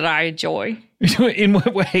connotations that I enjoy, In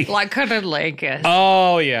what way? like cunnilingus.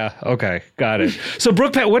 Oh, yeah. Okay. Got it. So,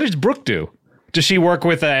 Brooke, what does Brooke do? Does she work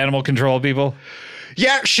with animal control people?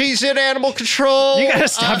 Yeah, she's in animal control. You got to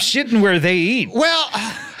stop shitting where they eat. Well,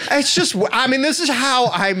 it's just, I mean, this is how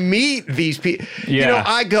I meet these people. Yeah. You know,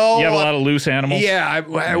 I go. You have a lot of loose animals? Yeah,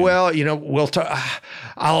 well, you know,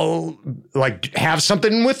 I'll like have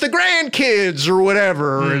something with the grandkids or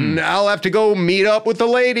whatever, and I'll have to go meet up with the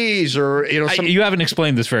ladies or, you know, You haven't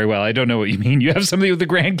explained this very well. I don't know what you mean. You have something with the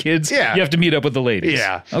grandkids. Yeah. You have to meet up with the ladies.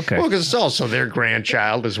 Yeah. Okay. Well, because it's also their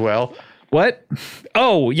grandchild as well. What?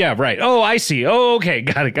 Oh, yeah, right. Oh, I see. Oh, okay.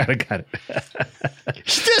 Got it.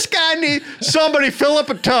 This guy needs somebody fill up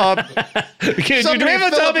a tub. Do we have a fill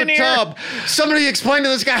tub up in here? Somebody explain to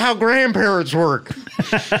this guy how grandparents work.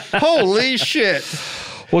 Holy shit.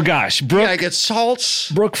 Well, gosh, Brooke. I get salts.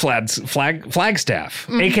 Brooke Flagstaff,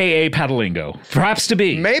 a.k.a. Patalingo. Perhaps to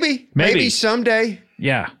be. Maybe someday.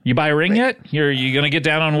 Yeah. You buy a ring yet? You're going to get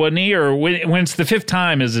down on one knee? Or when it's the 5th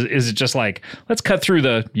time, is it just like, let's cut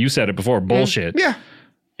through you said it before, bullshit. Yeah.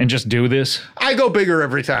 And just do this? I go bigger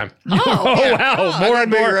every time. Oh, wow. More More and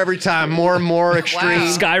bigger every time. More and more extreme.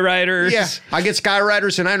 Skyriders. Yeah. I get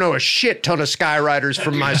Skyriders, and I know a shit ton of Skyriders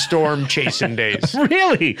from my storm chasing days.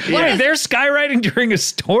 Really? Wait, they're skywriting during a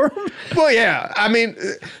storm? Well, yeah. I mean,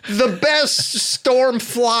 the best storm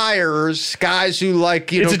flyers, guys who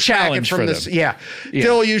like, you It's know, a track it challenge from for this. them. Yeah.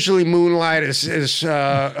 They'll usually moonlight as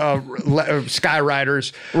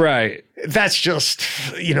Skyriders. Right. That's just,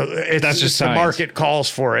 you know, That's just the science. market calls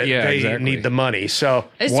for it. Yeah, they exactly. need the money. So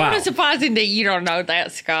It's Wow. sort of surprising that you don't know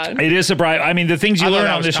that, Scott. It is surprising. I mean, the things you I thought learn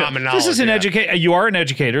that on was this show. common This is an knowledge, educator. You are an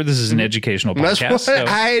educator. This is an educational that's podcast. what so-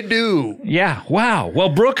 I do. Yeah. Wow. Well,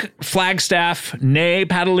 Brooke Flagstaff, nay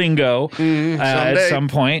Patalingo, at some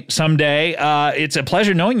point, someday. It's a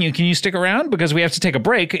pleasure knowing you. Can you stick around? Because we have to take a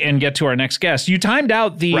break and get to our next guest. You timed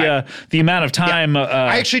out the Right. the amount of time.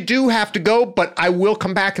 I actually do have to go, but I will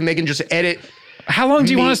come back and they can just edit. How long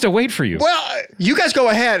do you want us to wait for you? Well, you guys go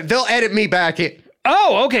ahead. They'll edit me back in.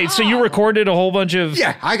 Oh, okay. So you recorded a whole bunch of.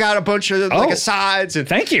 Yeah, I got a bunch of like asides and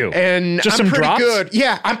Thank you. And Just I'm some pretty drops? good.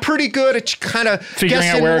 Yeah, I'm pretty good at kind of Figuring out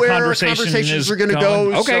guessing where a where conversation conversations is are going to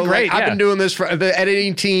going. go. Okay, So, great, Like, I've yeah. been doing this for the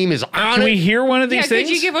editing team is on Can it. we hear one of these Yeah, things?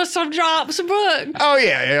 could you give us some drops, Brooke? Oh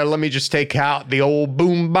yeah. Let me just take out the old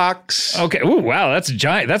boom box. Okay. Ooh, wow. That's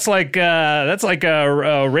giant. That's like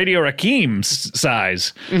a Radio Rakim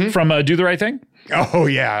size from Do the Right Thing. Oh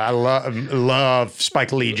yeah, I love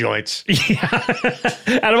Spike Lee joints.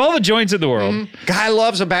 Out of all the joints in the world, Guy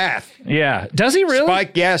loves a bath. yeah. Does he really?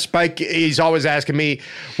 Spike. He's always asking me.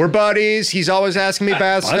 We're buddies. He's always asking me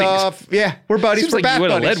bath buddies? stuff. Yeah, we're buddies. Seems We're like bath you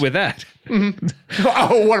would have buddies. led with that.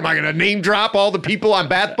 Oh, what am I going to name drop all the people I'm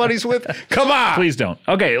bath buddies with? Come on. Please don't.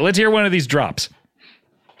 Okay, let's hear one of these drops.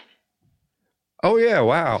 Oh yeah,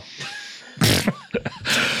 wow.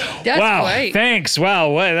 That's Wow. great. Thanks.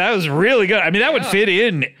 Wow. That was really good. I mean, that would fit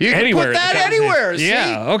in You can anywhere. put that anywhere.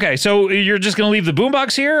 Yeah. Okay. So you're just going to leave the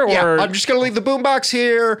boombox here, See? Yeah, or I'm just going to leave the boombox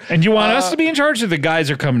here. and you want us to be in charge, or the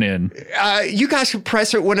guys are coming in? You guys can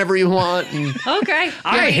press it whenever you want. And Okay.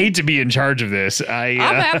 I hate to be in charge of this. I'm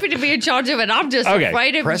happy to be in charge of it. I'm just Okay.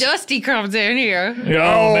 afraid if Dusty comes in here.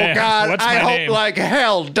 Oh, man. God, What's I my hope name? like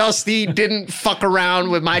hell Dusty didn't fuck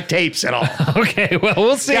around with my tapes at all. Okay. Well,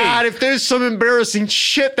 we'll see. God, if there's some embarrassing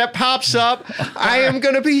shit that pops up, I am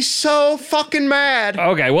going to be so fucking mad.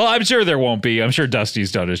 Okay, well, I'm sure there won't be. I'm sure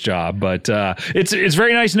Dusty's done his job, but it's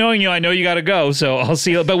very nice knowing you. I know you got to go, so I'll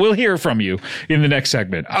see you. But we'll hear from you in the next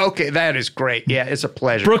segment. Okay, that is great. Yeah, it's a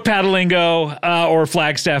pleasure. Brooke Patalingo, or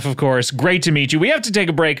Flagstaff, of course. Great to meet you. We have to take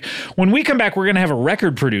a break. When we come back, we're going to have a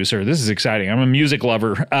record producer. This is exciting. I'm a music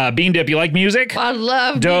lover. Bean Dip, you like music? I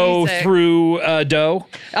love Dough music. through dough.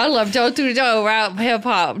 I love dough through dough, rap, hip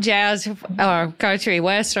hop, jazz, country,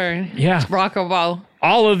 western, Yeah. rock and roll.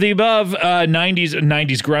 All of the above. 90s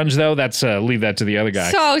grunge, though. That's leave that to the other guy.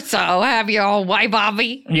 So have your own way,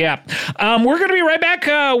 Bobby. Yeah. We're going to be right back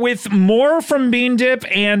with more from Bean Dip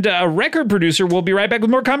and a record producer. We'll be right back with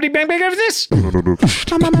more Comedy Bang Bang after this.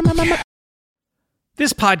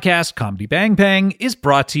 This podcast, Comedy Bang Bang, is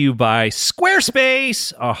brought to you by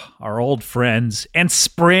Squarespace, our old friends, and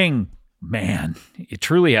Spring. Man, it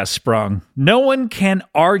truly has sprung. No one can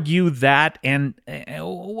argue that. And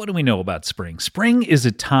what do we know about spring? Spring is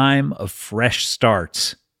a time of fresh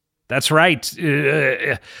starts. That's right.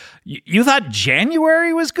 You thought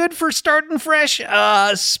January was good for starting fresh?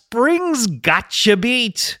 Spring's gotcha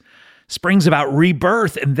beat. Spring's about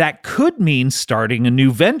rebirth, and that could mean starting a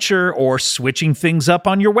new venture or switching things up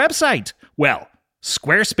on your website. Well,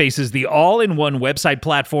 Squarespace is the all-in-one website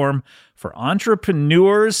platform for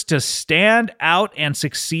entrepreneurs to stand out and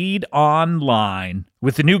succeed online.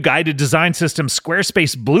 With the new guided design system,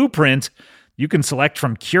 Squarespace Blueprint, you can select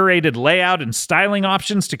from curated layout and styling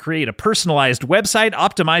options to create a personalized website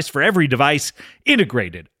optimized for every device,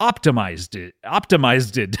 integrated, optimized it.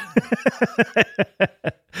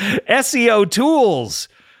 SEO tools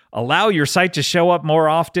allow your site to show up more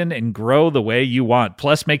often and grow the way you want.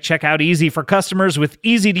 Plus, make checkout easy for customers with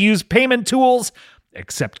easy-to-use payment tools.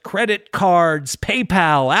 Accept credit cards,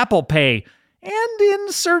 PayPal, Apple Pay, and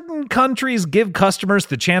in certain countries, give customers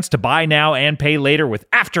the chance to buy now and pay later with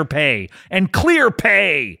Afterpay and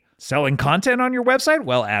ClearPay. Selling content on your website?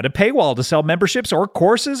 Well, add a paywall to sell memberships or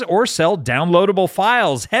courses or sell downloadable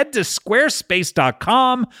files. Head to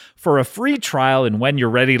squarespace.com for a free trial, and when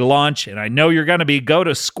you're ready to launch, and I know you're going to be, go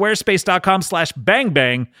to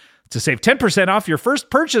squarespace.com/bangbang to save 10% off your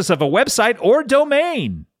first purchase of a website or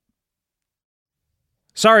domain.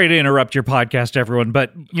 Sorry to interrupt your podcast, everyone,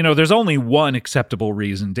 but, there's only one acceptable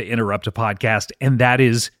reason to interrupt a podcast, and that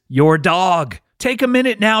is your dog. Take a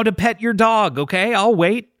minute now to pet your dog, okay? I'll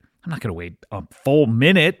wait. I'm not going to wait a full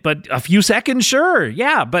minute, but a few seconds, sure.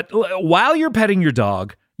 Yeah, but while you're petting your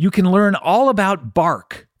dog, you can learn all about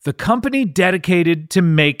Bark, the company dedicated to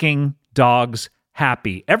making dogs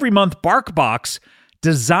happy. Every month, BarkBox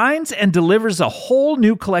designs and delivers a whole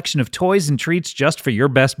new collection of toys and treats just for your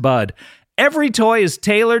best bud. Every toy is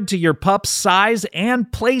tailored to your pup's size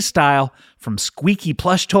and play style, from squeaky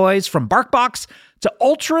plush toys from BarkBox to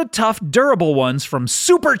ultra-tough durable ones from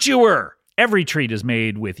Super Chewer. Every treat is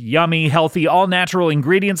made with yummy, healthy, all-natural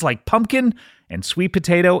ingredients like pumpkin and sweet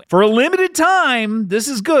potato. For a limited time, this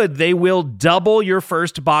is good, they will double your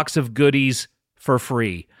first box of goodies for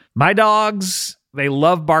free. My dogs, they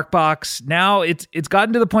love BarkBox. Now it's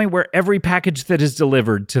gotten to the point where every package that is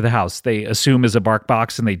delivered to the house, they assume is a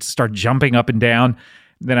BarkBox, and they start jumping up and down.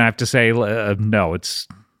 Then I have to say, no, it's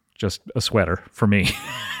just a sweater for me.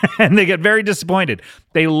 And they get very disappointed.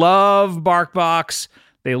 They love BarkBox.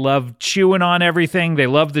 They love chewing on everything. They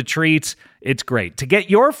love the treats. It's great. To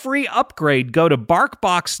get your free upgrade, go to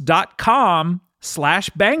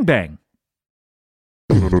barkbox.com/bangbang.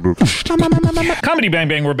 Comedy Bang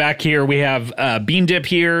Bang, we're back here. We have Bean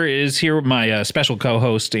Dip is here, my special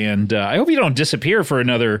co-host, and I hope you don't disappear for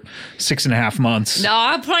another 6.5 months. No,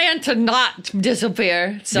 I plan to not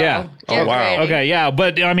disappear. So Yeah. get ready. Okay, yeah,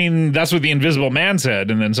 but I mean, that's what the Invisible Man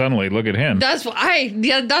said, and then suddenly, look at him. That's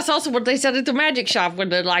also what they said at the magic shop, when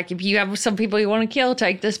they're like, if you have some people you want to kill,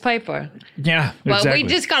 take this paper. Yeah, But exactly. we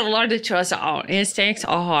just got to learn to trust our instincts,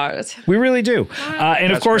 our hearts. We really do.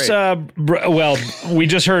 And of That's course, great. we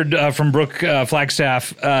just heard from Brooke Flagstaff.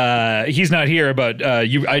 He's not here, but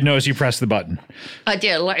I noticed you pressed the button. I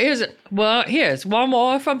did. Here's one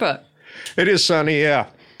more from Brooke. It is sunny, yeah.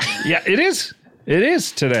 Yeah, it is. It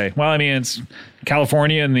is today. Well, I mean, it's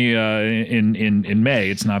California in the in May.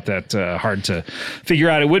 It's not that hard to figure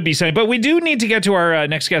out. It would be sunny, but we do need to get to our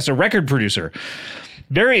next guest, a record producer.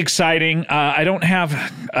 Very exciting. I don't have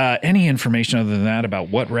any information other than that about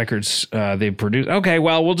what records they've produced. Okay,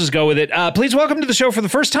 well, we'll just go with it. Please welcome to the show for the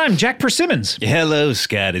first time, Jack Persimmons. Hello,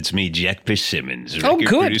 Scott. It's me, Jack Persimmons, Oh, record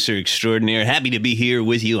good. producer extraordinaire. Happy to be here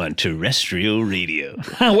with you on terrestrial radio.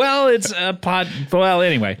 Well, it's a pod. Well,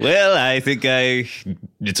 anyway. Well, I think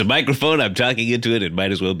it's a microphone. I'm talking into it. It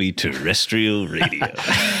might as well be terrestrial radio.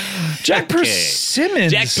 Jack Okay.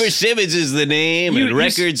 Persimmons. Jack Persimmons is the name, and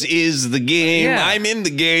records is the game. Yeah. I'm in the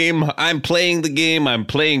game. I'm playing the game. I'm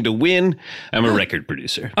playing to win. I'm a record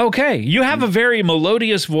producer. Okay, you have a very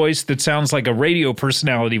melodious voice that sounds like a radio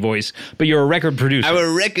personality voice, but you're a record producer. I'm a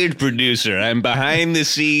record producer. I'm behind the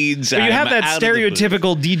scenes. But you have that I'm out of the booth.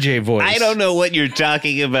 stereotypical DJ voice. I don't know what you're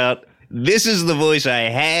talking about. This is the voice I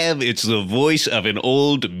have. It's the voice of an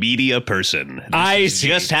old media person. This I is see.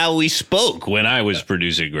 just how we spoke when I was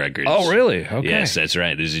producing records. Oh, really? Okay. Yes, that's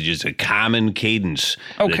right. This is just a common cadence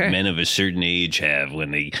Okay. that men of a certain age have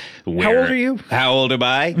when they wear. old are you? How old am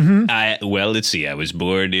I? Well, let's see. I was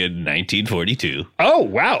born in 1942. Oh,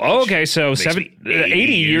 wow. Okay, so Makes me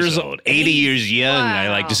 80 years old. 80 years young, I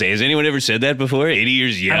like to say. Has anyone ever said that before? 80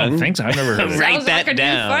 years young? I don't think so. I've never heard of it. Write Sounds like that a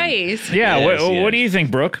down. new phrase. Yeah, Yes, what yes. do you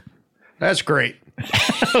think, Brooke? That's great.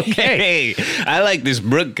 Okay. Hey, I like this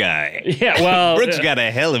Brooke guy. Yeah, well, Brooke's got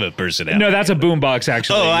a hell of a personality. no, that's a boombox,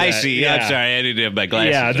 actually. Oh, I Yeah, see. Yeah. I'm sorry. I didn't have my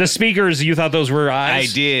glasses Yeah, on. the speakers, you thought those were I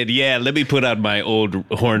eyes? did, yeah. Let me put on my old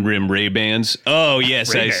horn rim Ray-Bans. Oh,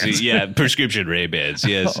 yes, I Ray-Bans. see. Yeah, prescription Ray-Bans,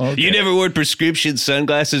 yes. Okay. You never wore prescription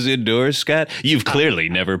sunglasses indoors, Scott? You've clearly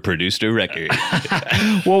never produced a record.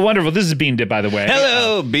 Well, wonderful. This is Bean Dip, by the way.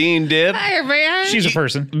 Hello, Bean Dip. Hey, man. She's a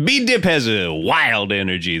person. Bean Dip has a wild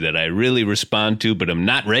energy that I really respond to, but I'm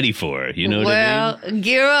not ready for. You know what I mean? Well,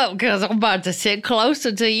 gear up because I'm about to sit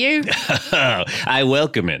closer to you. I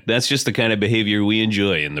welcome it. That's just the kind of behavior we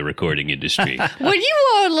enjoy in the recording industry. When you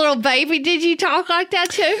were a little baby, did you talk like that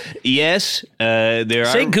too? Yes, there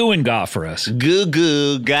Say are... goo and gaw for us. Goo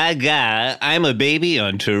goo gaga. I'm a baby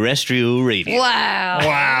on terrestrial radio. Wow.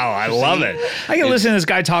 Wow, I love it. I can listen to this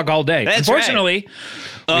guy talk all day. That's Unfortunately,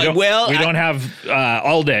 we don't have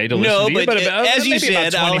all day to listen No, to you, but as you maybe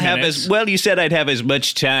about said, I'll 20 have minutes. you said I'd have as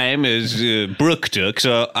much time as Brooke took,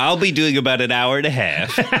 so I'll be doing about an hour and a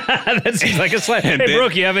half. That seems like a slight. Hey, then-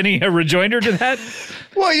 Brooke, you have any rejoinder to that?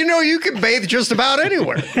 Well, you can bathe just about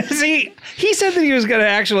anywhere. See, he said that he was going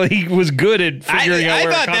to he was good at figuring out I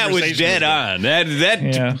where a thought that was conversation dead going. on. That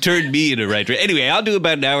Yeah. turned me in the right direction. Anyway, I'll do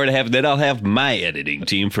about an hour and a half, and then I'll have my editing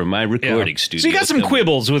team from my recording studio. So you got some come-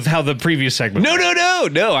 quibbles with how the previous segment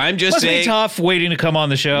No. I'm just Must be saying. tough waiting to come on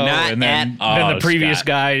the show, Not and then, at all, then the previous Scott.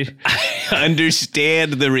 guy.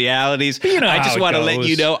 Understand the realities. You know I how just it want to let goes.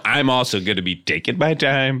 you know I'm also going to be taking my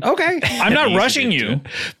time. Okay, I'm not Easy rushing to you.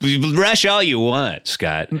 do. Rush all you want,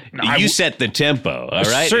 Scott. You set the tempo, all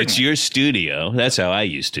right? Certainly. It's your studio. That's how I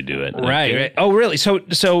used to do it. Right, okay? right. Oh, really?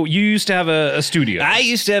 So you used to have a studio. I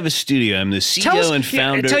used to have a studio. I'm the CEO Tell us, and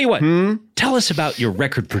founder. Tell you what. Tell us about your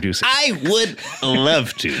record producing. I would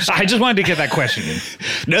love to. Scott. I just wanted to get that question in.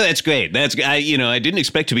 No, that's great. I didn't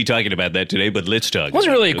expect to be talking about that today, but let's talk. It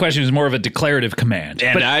wasn't about really it. a question. It was more of a declarative command.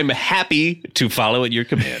 And But I'm happy to follow at your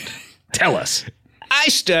command. tell us. I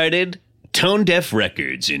started Tone Deaf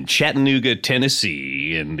Records in Chattanooga,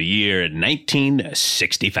 Tennessee in the year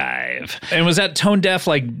 1965. And was that tone deaf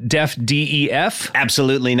like deaf DEF?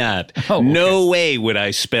 Absolutely not. Oh, okay. No way would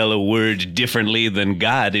I spell a word differently than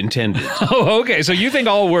God intended. Oh, okay. So you think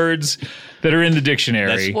all words that are in the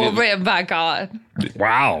dictionary. Well, written by God.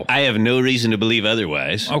 Wow. I have no reason to believe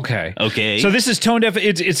otherwise. Okay. Okay. So this is tone deaf.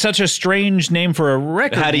 It's such a strange name for a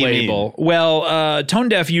record How do you label. Well, tone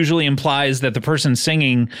deaf usually implies that the person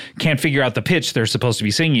singing can't figure out the pitch they're supposed to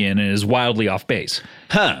be singing in and is wildly off base.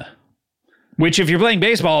 Huh. Which, if you're playing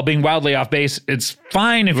baseball, being wildly off base, it's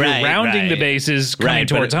fine if Right, you're rounding the right. bases coming Right,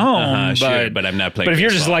 but- towards home. sure, but I'm not playing But if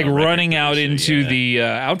you're just baseball like on a record running out producer, into yeah. the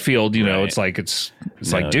outfield, you know, Right. it's like it's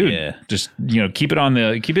No, like, dude, yeah. just keep it in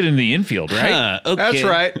the infield, right? Huh, okay. That's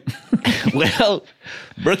right. Well,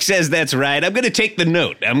 Brooke says that's right. I'm going to take the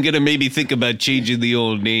note. I'm going to maybe think about changing the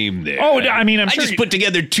old name there. Oh, I mean, I'm I sure just you- put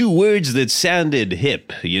together two words that sounded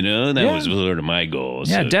hip, you know? That Yeah. was sort of my goal.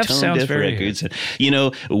 Yeah, So Def Tone sounds Deaf very Records. You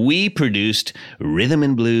know, we produced rhythm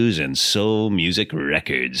and blues and soul music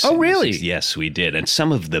records. Oh, really? Yes, we did. And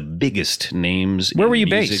some of the biggest names Where in were you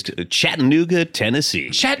music- Chattanooga, Tennessee.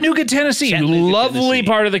 Chattanooga, Tennessee. Chattanooga, Lovely Tennessee.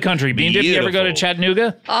 part of the country. Bean Dip, you ever go to Beautiful.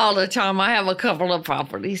 Chattanooga? All the time. I have a couple of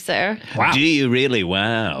properties there. Wow. Do you really?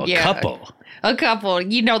 Wow. Yeah. A couple. A couple.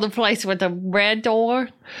 You know the place with the red door?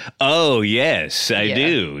 Oh, yes, I Yeah.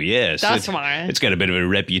 do. Yes. That's fine. It's got a bit of a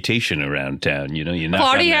reputation around town. You know, you knock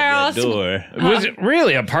Party on that house. red door. Was it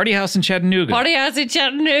really a party house in Chattanooga? Party house in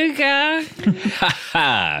Chattanooga.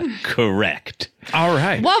 Ha, correct. All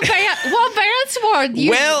right. What bands were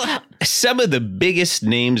you? Well, some of the biggest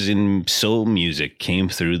names in soul music came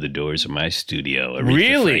through the doors of my studio. Aretha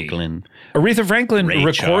Really? Franklin. Aretha Franklin Ray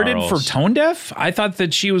recorded Charles. for Tone Deaf? I thought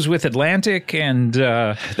that she was with Atlantic and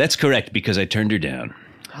That's correct, because I turned her down.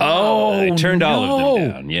 oh, I turned all of no.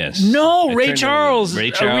 them down, yes. No, I Ray turned Charles,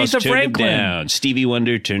 Ray Charles Aretha turned Franklin. him down. Stevie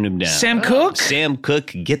Wonder turned him down. Sam Cooke? Sam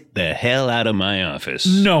Cooke, get the hell out of my office.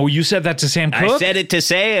 No, you said that to Sam Cooke? I said it to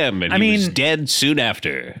Sam, and I he was mean- dead soon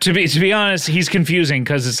after. To be honest, he's confusing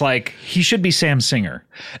because it's like he should be Sam Singer.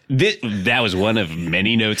 That was one of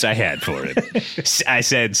many notes I had for him. I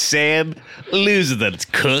said, Sam, lose the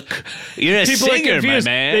Cook. You're a People are singer, my confused.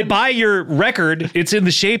 man. They buy your record. It's in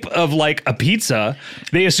the shape of like a pizza.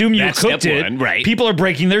 They They assume you That's cooked step it. one, right. People are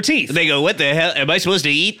breaking their teeth. They go, what the hell? Am I supposed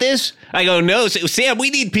to eat this? I go, no. Sam,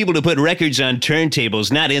 we need people to put records on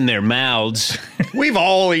turntables, not in their mouths. We've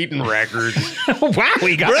all eaten records. Wow,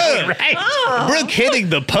 we got it right. Brooke hitting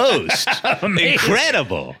the post.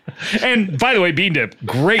 Incredible. And by the way, Bean Dip,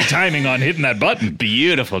 great timing on hitting that button.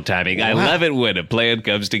 Beautiful timing. I love it when a plan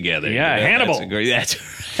comes together. Yeah, Hannibal.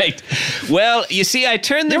 That's right. Well, you see, I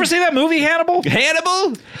turned You ever see that movie, Hannibal?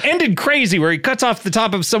 Hannibal? Ended crazy, where he cuts off the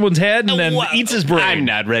top of someone's head and then eats his brain. I'm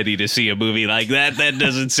not ready to see a movie like that. That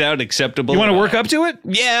doesn't sound acceptable. You want at to all. work up to it?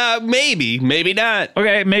 Yeah, maybe not.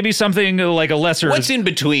 Okay, maybe something like a lesser. What's in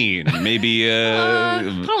between? Maybe Kind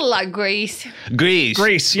of like Grease. Grease.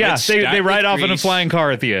 Grease? Yeah, Let's they start ride with off in a Grease. flying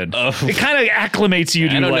car at the end. Oh. It kind of acclimates you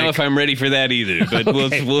to I don't like. know if I'm ready for that either, but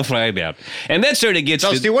we'll find out. And that sort of gets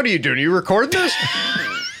Dusty, to what are you doing? You recording this?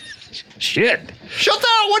 Shit. Shut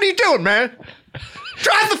down. What are you doing, man?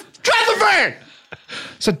 Drive the van.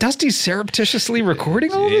 So Dusty's surreptitiously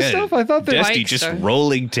recording all this stuff? I thought that. Dusty Mike's just are-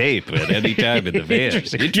 rolling tape at any time in the van.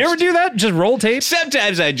 Interesting. Do you ever do that? Just roll tape?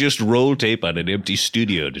 Sometimes I just roll tape on an empty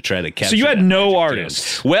studio to try to capture. So you had that no magic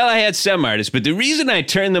artists? tone. Well, I had some artists, but the reason I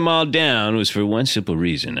turned them all down was for one simple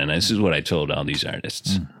reason, and this is what I told all these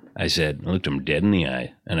artists. I said, I looked them dead in the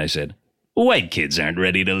eye, and I said, white kids aren't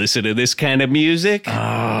ready to listen to this kind of music.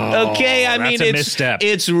 Okay, I mean, that's a misstep.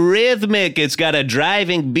 it's rhythmic. It's got a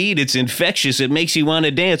driving beat. It's infectious. It makes you want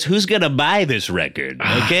to dance. Who's going to buy this record?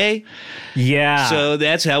 Okay? Yeah. So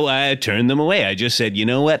that's how I turned them away. I just said, you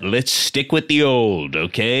know what? Let's stick with the old,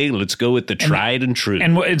 okay? Let's go with the tried and true.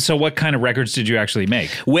 and so what kind of records did you actually make?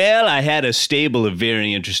 Well, I had a stable of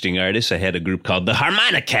very interesting artists. I had a group called the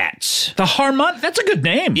Harmonicats. The Harmon. That's a good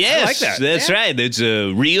name. Yes, I like that. that's right. It's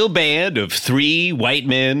a real band of 3 white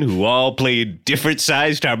men who all played different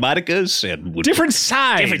sized harmonicas and would Different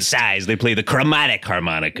size. different size. They play the chromatic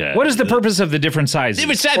harmonica. What is the purpose of the different sizes?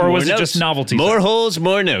 Different size, or more was it notes, just novelty? More size? holes,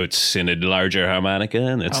 more notes in a larger harmonica,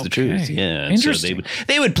 and that's the truth. Okay. Yeah, Interesting. So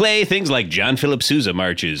they would play things like John Philip Sousa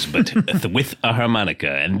marches, but with a harmonica,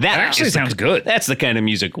 and that actually is the- sounds good. That's the kind of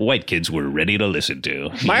music white kids were ready to listen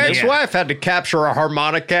to. My ex-wife had to capture a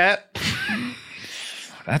harmonica.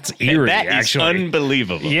 That's eerie, That is actually.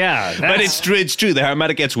 unbelievable. Yeah, but that's- it's true. It's true. The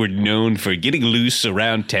Harmonicats were known for getting loose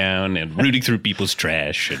around town and rooting through people's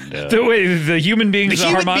trash. And the human beings, the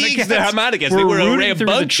human beings, the Harmonicats, they were a rooting through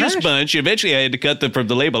the rambunctious trash. bunch. Eventually, I had to cut them from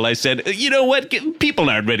the label. I said, you know what? People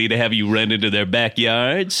aren't ready to have you run into their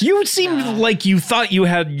backyards. You seemed like you thought you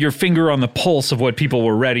had your finger on the pulse of what people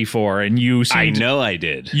were ready for, and you seemed I know I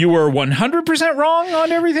did. you were 100% wrong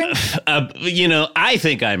on everything. I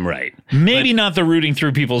think I'm right. Maybe not the rooting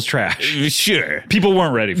through people's trash. Sure. People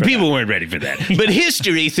weren't ready for People weren't ready for that. But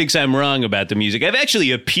history thinks I'm wrong about the music. I've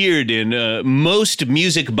actually appeared in most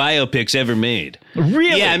music biopics ever made. that.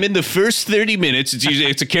 Really? Yeah, I'm in the first 30 minutes.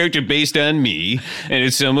 It's a character based on me, and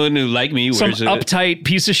it's someone who, like me, Some wears a... uptight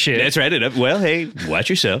piece of shit. That's right. Well, hey, watch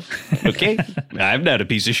yourself. Okay, I'm not a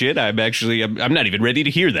piece of shit. I'm not even ready to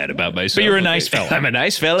hear that about myself. But you're a okay? nice fella. I'm a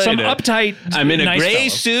nice fella. Some and uptight, I'm in a nice gray fella.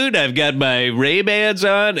 suit. I've got my Ray-Bans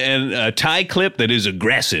on and a tie clip that is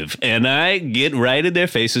aggressive. And I get right in their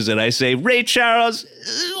faces and I say, Ray Charles,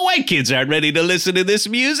 white kids aren't ready to listen to this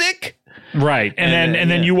music. Right. And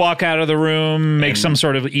then you walk out of the room, make some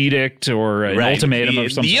sort of edict or an ultimatum of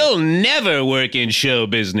some sort. You'll never work in show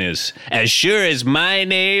business as sure as my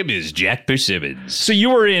name is Jack Persimmons. So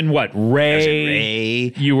you were in what? Ray.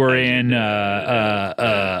 Ray. You were in The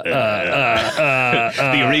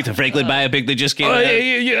Aretha Franklin biopic that just came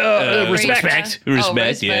out. respect.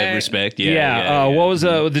 Respect. Yeah. What was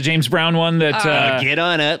the James Brown one that Get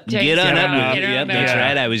on up. James Get on Brown. up. Get Yep, on that's up.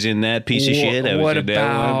 right. I was in that piece of shit. I was what in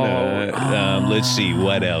that one. Let's see.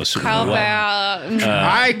 What else? How What- about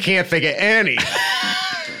I can't think of any.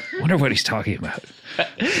 wonder what he's talking about.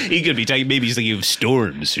 He could be talking. Maybe he's thinking of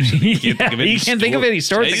storms. Or something. He can't think of any he can't think of any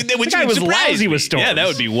storms. That would The guy was surprise lousy me. with storms. Yeah, that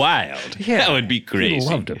would be wild. Yeah. That would be crazy.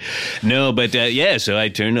 loved him. No, but so I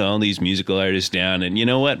turned all these musical artists down, and you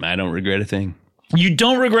know what? I don't regret a thing. You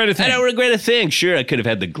don't regret a thing. I don't regret a thing. Sure, I could have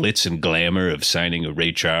had the glitz and glamour of signing a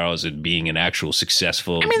Ray Charles and being an actual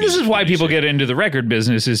successful. I mean, this is music why people producer. get into the record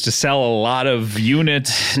business, is to sell a lot of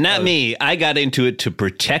units. Not me. I got into it to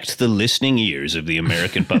protect the listening ears of the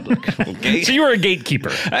American public. Okay. So you were a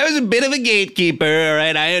gatekeeper. I was a bit of a gatekeeper, all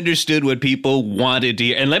right? I understood what people wanted to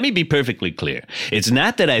hear. And let me be perfectly clear. It's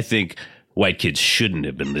not that I think white kids shouldn't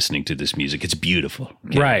have been listening to this music. It's beautiful.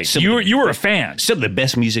 okay? Right. Some You of were, the- you were a fan. some of the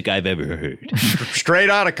best music I've ever heard. Straight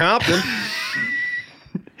out of Compton.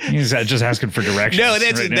 He's just asking for directions. No,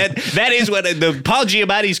 that is what the Paul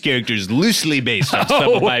Giamatti's character is loosely based on some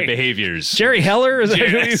of my wait. behaviors. Jerry Heller? Is that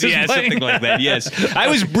who he was Yeah, playing? something like that. Yes, I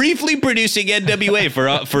was briefly producing NWA for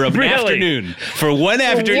a Really? afternoon. For one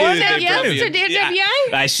afternoon. One they yes brought me to in. the NWA?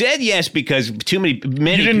 Yeah. I said yes because many.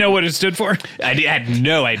 You didn't know what it stood for? I had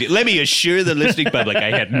no idea. Let me assure the listening public,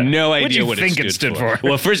 I had no idea you what think it stood for. for?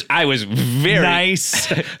 Well, first, I was very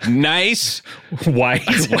Nice. nice. White.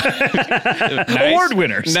 Award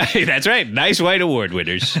winners. That's right. Nice white award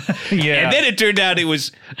winners. Yeah. And then it turned out it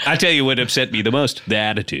was, I'll tell you what upset me the most, the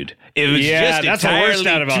attitude. It was Yeah, just that's the worst entirely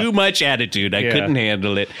out of it. too much attitude. I Yeah. couldn't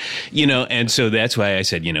handle it. And so that's why I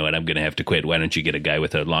said, you know what, I'm going to have to quit. Why don't you get a guy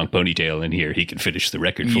with a long ponytail in here? He can finish the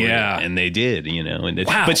record for Yeah. you. And they did, And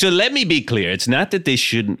Wow. But so let me be clear. It's not that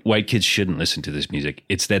white kids shouldn't listen to this music.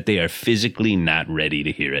 It's that they are physically not ready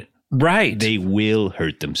to hear it. Right. They will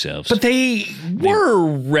hurt themselves. But they were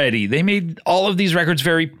ready. They made all of these records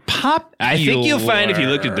very popular. I think you'll find if you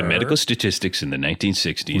looked at the medical statistics in the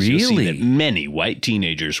 1960s, you'll see Really? that many white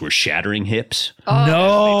teenagers were shattering hips.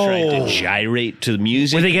 No. Trying to gyrate to the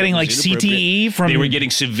music. Were they getting that like was inappropriate. CTE from? They were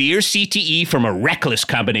getting severe CTE from a reckless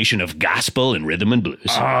combination of gospel and rhythm and blues.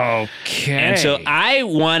 Okay. And so I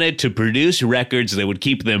wanted to produce records that would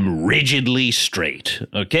keep them rigidly straight.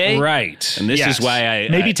 Okay? Right. And this Yes. is why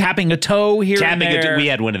maybe tapping a toe here tapping and there. we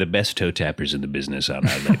had one of the best toe tappers in the business on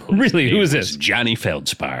our label. Really? His Who name is was this? Johnny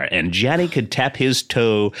Feldspar. And Johnny could tap his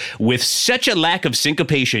toe with such a lack of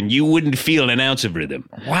syncopation, you wouldn't feel an ounce of rhythm.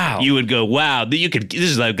 Wow. You would go, wow, this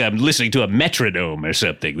is like I'm listening to a metronome or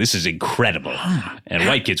something. This is incredible. And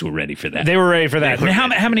white kids were ready for that. They were ready for that. They were And how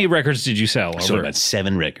ready. many records did you sell? So about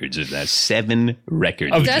 7 records of that. 7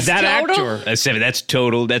 records. Of That's that total? actor? 7. That's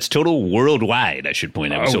total. That's total worldwide, I should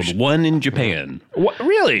point out. We Oh, sold 1 in Japan. What,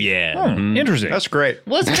 really? Yeah. Oh, Mhm. Interesting. That's great.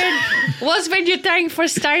 What's been your thing for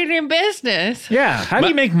staying in business? yeah. How do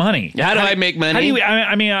you make money? How do I make money? How do you?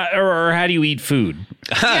 I mean, or how do you eat food?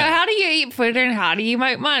 Yeah, how do you eat food and how do you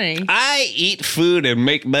make money? I eat food and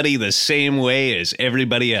make money the same way as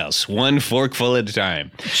everybody else, one forkful at a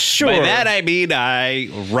time. Sure. By that I mean I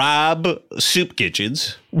rob soup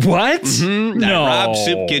kitchens. What? No. I rob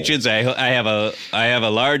soup kitchens. I have a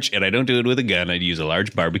large, and I don't do it with a gun. I use a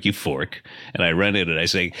large barbecue fork, and I run in and I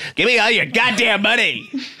say, "Give me all your goddamn money."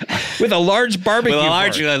 With a large barbecue. With a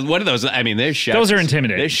large fork. one of those. I mean, they're sharp. Those are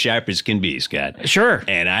intimidating. They're sharp as can be, Scott. Sure.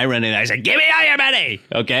 And I run in. I say, "Give me all your money."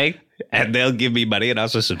 Okay. And they'll give me money and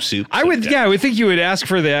also some soup. I would think you would ask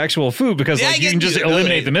for the actual food because Yeah, like, I you can get- just you-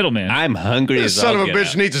 eliminate the middleman. I'm hungry This as son all of a get bitch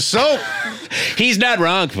out. needs a soap. He's not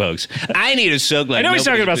wrong, folks. I need a soak like I know he's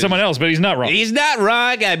talking nobody's about someone business. else, but he's not wrong. He's not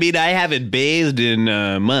wrong. I mean, I haven't bathed in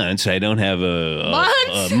months. I don't have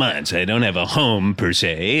Months? months. I don't have a home per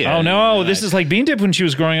se. Oh no, this is like Bean Dip when she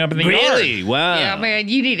was growing up in the really yard. wow. Yeah, man,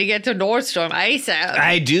 you need to get to Nordstrom ASAP.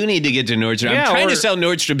 I do need to get to Nordstrom. Yeah, I'm trying or- to sell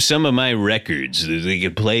Nordstrom some of my records that they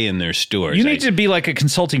could play in their stores. You need to be like a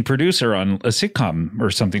consulting producer on a sitcom or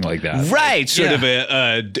something like that. right, sort Yeah.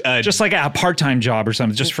 of a Just like a part-time job or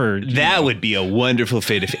something, just for that would be a wonderful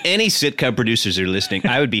fit. If any sitcom producers are listening,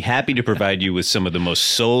 I would be happy to provide you with some of the most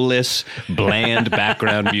soulless, bland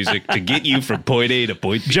background music to get you from point A to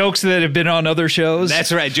point B. jokes that have been on other shows.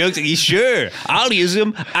 That's right. Jokes. Sure. I'll use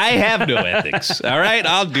them. I have no ethics. All right.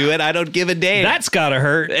 I'll do it. I don't give a damn. That's gotta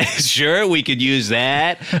hurt. Sure. We could use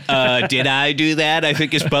that. Did I do that? I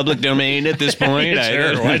think it's public domain at this point. Yeah,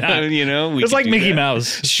 sure, why not? We It's could like do Mickey that.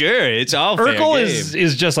 Mouse. Sure. It's all fair Urkel game.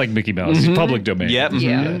 is just like Mickey Mouse. He's public domain. Yep.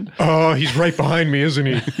 yeah. Oh, he's right behind me, isn't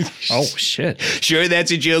he? Oh shit. Sure.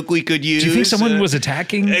 That's a joke we could use. Do you think someone was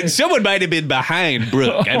attacking? And someone might have been behind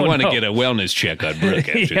Brooke. I'd Oh, want to no. get a wellness check on Brooke.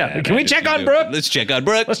 After Yeah. that. Can we check on Brooke? Let's check on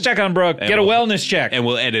Brooke. Let's check on Brooke. Get a we'll- wellness check. And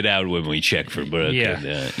we'll edit out when we check for Brooke. Yeah.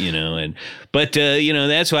 And, but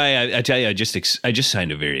that's why I tell you, I just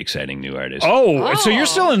signed a very exciting new artist. Oh, so you're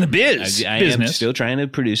still in the biz I am business. still trying to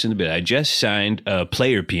produce in the bit. I just signed a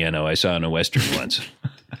player piano I saw in a Western once.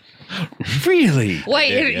 Really?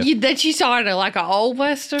 Wait, Yeah. that you saw it at like an old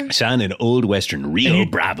western? Signed an old Western, Rio you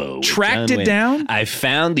Bravo. with tracked John it Wayne. down? I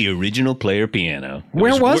found the original player piano.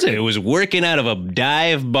 Where was it? It was working out of a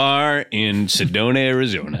dive bar in Sedona,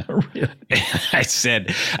 Arizona. I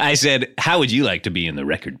said, how would you like to be in the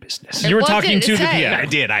record business? You were What talking did it to the say? piano. I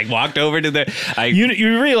did. I walked over to the.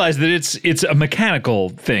 You realize that it's a mechanical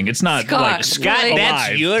thing. It's not Scott, like Scott, Alive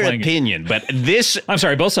that's your playing it. opinion, but this. I'm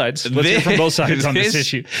sorry, both sides. Let's hear from both sides on this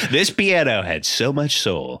issue. This This piano had so much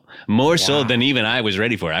soul, more soul than even I was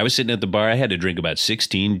ready for. I was sitting at the bar. I had to drink about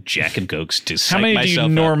 16 Jack and Cokes to psych How many do you myself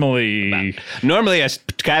up. normally? Normally, I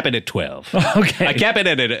cap it at 12. Okay. I cap it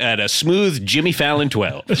at a smooth Jimmy Fallon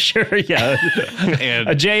 12. Sure, yeah. And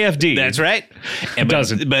A JFD. that's right. And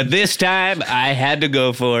doesn't. But this time, I had to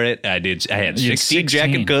go for it. I did. I had You had 16 Jack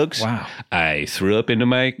 16. and Cokes. Wow. I threw up into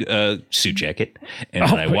my suit jacket, and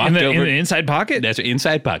Oh, I walked in over. the inside pocket? That's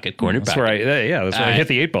inside pocket, corner That's pocket. where that's where I hit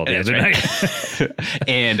the 8-ball the That's other right. night.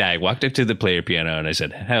 And I walked up to the player piano and I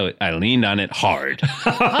said, I leaned on it hard.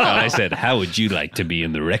 And I said, how would you like to be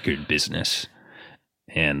in the record business?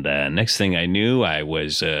 And next thing I knew, I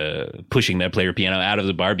was pushing that player piano out of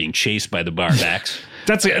the bar, being chased by the bar backs.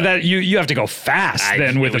 That's that you have to go fast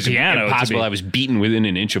then with it was the piano. to impossible. be- I was beaten within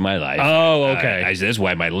an inch of my life. Oh, okay. That's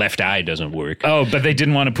why my left eye doesn't work. Oh, but they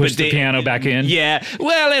didn't want to push But the they- piano back in? Yeah.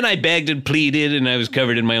 Well, and I begged and pleaded, and I was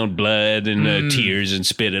covered in my own blood and tears and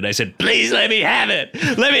spit. And I said, please let me have it.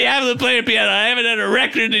 Let me have the player piano. I haven't had a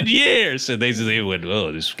record in years. And they went,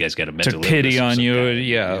 oh, this guy's got a mental Took pity illness of on some you. kind.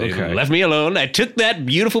 Yeah, They okay. left me alone. I took that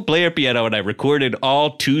beautiful player piano and I recorded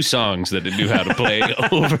all 2 songs that it knew how to play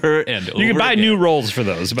over and over. You can buy again. new rolls for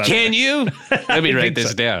those. By the way. Can you? Let me write think this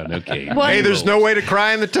so. down. Okay. Well, Hey, there's no way to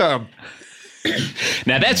cry in the tub.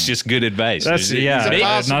 Now that's just good advice. That's Maybe- not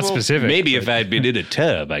possible? specific. Maybe if I'd been in a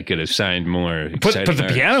tub, I could have signed more. put exciting the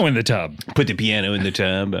artists. piano in the tub. Put the piano in the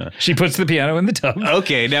tub. She puts the piano in the tub.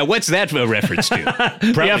 Okay, now what's that a reference to?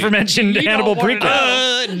 The aforementioned You don't Hannibal wanna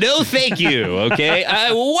prequel. No, thank you. Okay,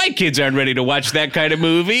 white kids aren't ready to watch that kind of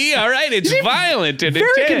movie. All right, it's violent and Very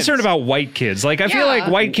intense. concerned about white kids. Like I feel Yeah. like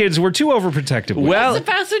white kids were too overprotective. with Well, it's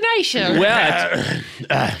a fascination. well,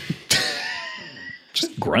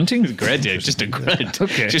 just grunting. grunt, just a grunt.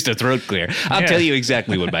 Okay. Just a throat clear. I'll Yeah. tell you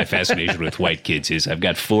exactly what my fascination with white kids is. I've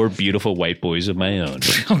got 4 beautiful white boys of my own.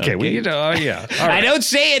 Okay, well, yeah. All I right. don't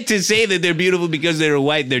say it to say that they're beautiful because they're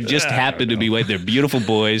white. They just happen to be white. They're beautiful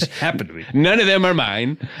boys. Happen to be. None of them are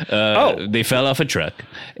mine. Oh. They fell off a truck.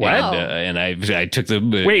 What? And I took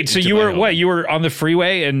them. Wait, so to you my were home. what? You were on the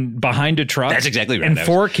freeway and behind a truck? That's exactly right. And I was-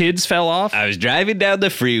 4 kids fell off? I was driving down the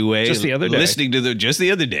freeway Just the other day. listening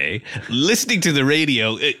to the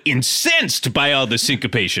radio, incensed by all the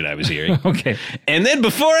syncopation I was hearing. Okay. And then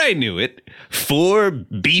before I knew it, 4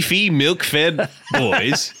 beefy, milk-fed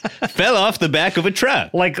boys fell off the back of a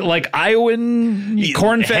truck. Like Iowan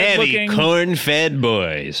corn-fed Heavy looking? corn-fed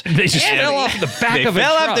boys. They just fell off the back They of a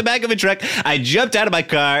fell truck. off the back of a truck. I jumped out of my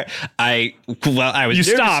car. I was You nervous.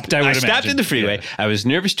 stopped, I would stopped imagine. in the freeway. Yeah. I was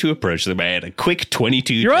nervous to approach them. I had a quick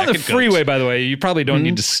 22. You're on Jack the and Cokes. freeway, by the way. You probably don't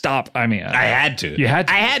need to stop. I mean, I had to. You had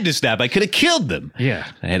to? I had to stop. I could have killed them. Yeah.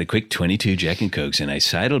 I had a quick 22 Jack and Cokes, and I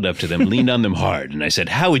sidled up to them, leaned on them hard, and I said,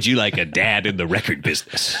 "How would you like a dad in the record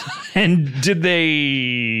business?" And did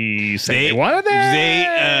they say they wanted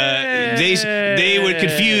that? They were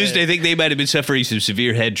confused. I think they might have been suffering some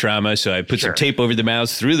severe head trauma, so I put some tape over their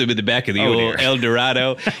mouths, threw them in the back of the Oh, old dear. El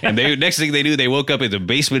Dorado, and next thing they knew, they woke up in the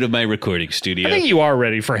basement of my recording studio. I think you are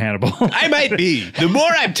ready for Hannibal. I might be. The more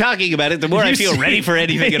I'm talking about it, the more I You feel seem- ready for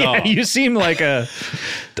anything at Yeah, all. You seem like a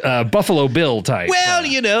Buffalo Bill type. Well,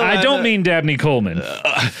 you know, I I'm don't a- mean Dabney Coleman.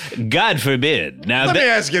 God forbid. Now, Let me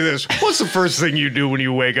ask you this. What's the first thing you do when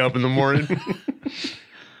you wake up in the morning?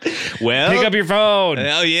 well, Pick up your phone.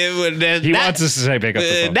 Oh yeah, well, He wants us to say pick up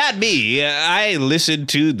the phone. Not me. I listened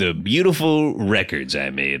to the beautiful records I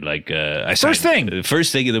made. Like I First signed- thing.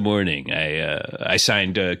 first thing in the morning. I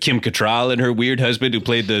signed Kim Cattrall and her weird husband who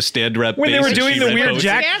played the stand-up When they bass were and doing she the read weird poetry.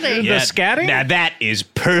 Jack, Scatting. the scatting. Now that is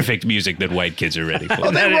perfect music that white kids are ready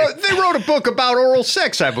for. they wrote a book about oral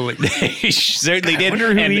sex, I believe. They certainly did.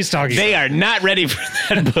 wonder who and he's talking They about. are not ready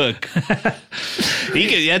for that book.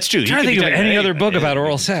 That's true. I'm trying to think of any other book about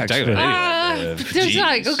oral sex. but- There's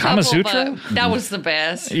like a Kama couple, Sutra? but that was the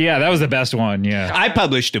best. Yeah, that was the best one. Yeah. I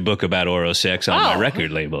published a book about oral sex on my Oh.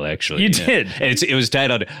 record label, actually. You Yeah. did? And it was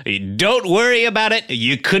titled, Don't Worry About It,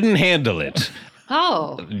 You Couldn't Handle It.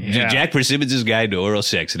 Oh, Yeah. Jack Persimmons' Guide to Oral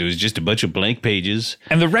Sex. And it was just a bunch of blank pages.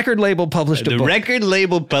 And the record label published a The book. record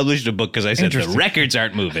label published a book because I said the Interesting. records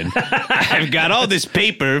aren't moving. I've got all this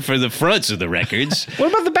paper for the fronts of the records.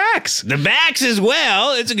 What about the backs? The backs as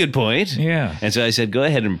well. It's a good point. Yeah. And so I said, go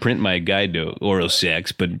ahead and print my guide to oral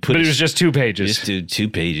sex, but put But it was just 2 pages. just two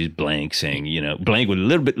pages blank, saying, blank with a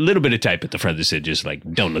little bit of type at the front that said, just like,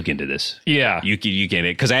 don't look into this. Yeah. You can't.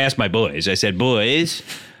 Because I asked my boys. I said, boys,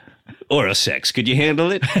 oral sex. Could you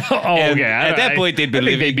handle it? And okay. At that point, they'd be I think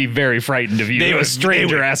living. they'd be very frightened of you. A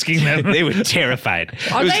stranger asking them. They were terrified.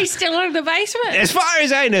 Are they still in the basement? As far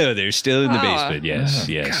as I know, they're still in the Oh. basement. Yes,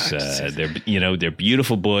 yes. They're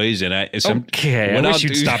beautiful boys, and I wish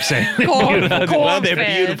you'd stop saying Corn well, they're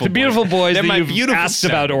fed. beautiful. the beautiful boys They're that my you've beautiful asked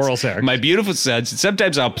about sons. oral sex. My beautiful sons.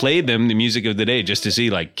 Sometimes I'll play them the music of the day just to see,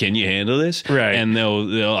 like, can you handle this? Right. And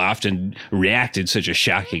they'll often react in such a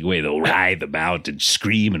shocking way. They'll writhe about and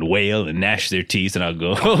scream and wail and gnash their teeth, and I'll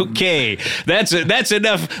go, okay, that's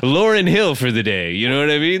enough Lauryn Hill for the day. You know what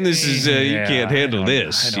I mean? This is you can't handle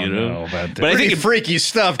this. I don't know about that. But I Pretty think freaky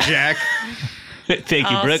stuff, Jack. Thank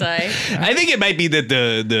you, I'll Brooke. say. I think it might be that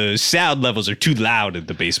the sound levels are too loud in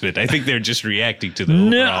the basement. I think they're just reacting to the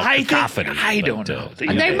No, overall I cacophony. think, I don't know.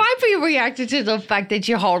 They might be reacting to the fact that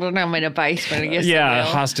you're holding them in a basement. I guess they Yeah,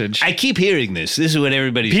 will. hostage. I keep hearing this. This is what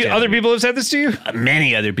everybody's telling Other me. people have said this to you?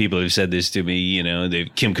 Many other people have said this to me. You know,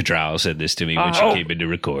 Kim Cattrall said this to me when she came in to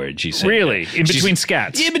record. She said, Really? In she's- between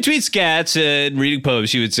scats? In between scats and reading poems,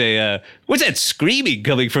 she would say, what's that screaming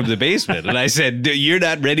coming from the basement? And I said, you're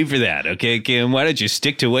not ready for that, okay, Kim? Why don't you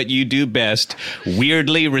stick to what you do best,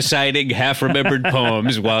 weirdly reciting half-remembered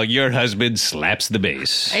poems while your husband slaps the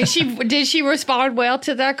bass? And did she respond well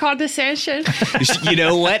to that condescension? You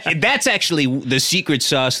know what? That's actually the secret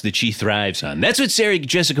sauce that she thrives on. That's what Sarah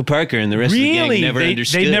Jessica Parker and the rest of the Really? gang never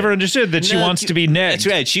understood. They never understood that she No, wants to be negged. That's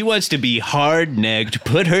right. She wants to be hard negged.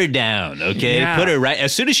 Put her down, okay? Yeah. Put her right.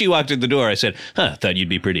 As soon as she walked in the door, I said, thought you'd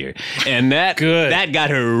be prettier. And that got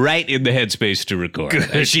her right in the headspace to record.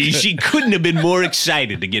 She couldn't have been more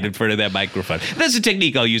excited to get in front of that microphone. That's a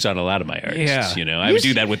technique I'll use on a lot of my artists. Yeah. You know, I would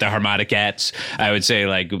do that with the harmonica cats. I would say,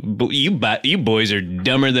 like, you boys are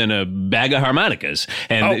dumber than a bag of harmonicas.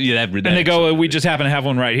 And, And they go, we just happen to have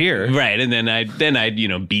one right here. Right, and then I'd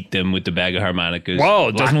beat them with the bag of harmonicas. Whoa,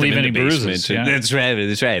 it lock doesn't them leave in any the basement. bruises, yeah. That's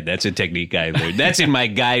right. That's a technique I learned. That's in my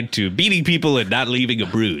guide to beating people and not leaving a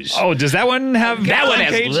bruise. Oh, does that one have That one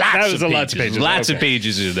has page? lots That was of a pages. lots of pages. Lots of Okay.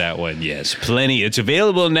 pages of that one, yes. Plenty. It's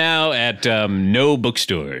available now at no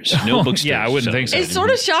bookstores. No bookstores. Yeah, I wouldn't think so. It's sort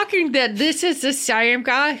of shocking that this is the same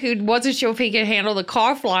guy who wasn't sure if he could handle the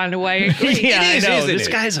car flying away. Yeah, It is, I know. isn't This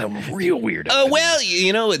it? guy's a real weirdo. Oh, well,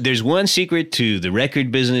 you know, there's one secret to the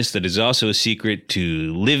record business that is also a secret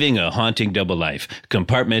to living a haunting double life: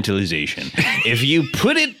 compartmentalization. If you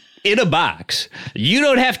put it in a box, you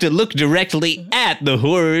don't have to look directly at the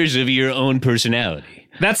horrors of your own personality.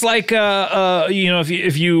 That's like,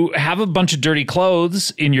 if you have a bunch of dirty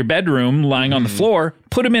clothes in your bedroom lying on the floor,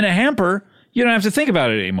 put them in a hamper. You don't have to think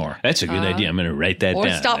about it anymore. That's a good idea. I'm going to write that Or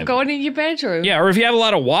down. stop going in your bedroom. Yeah, or if you have a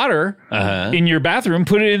lot of water in your bathroom,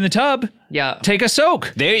 put it in the tub. Yeah. Take a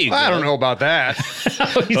soak. There you go. I don't know about that.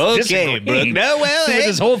 He's Okay, disagreeing Brooke. No, well, with hey,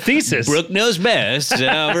 his whole thesis. Brooke knows best. So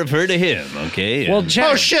I'll refer to him, okay? Well, Jack,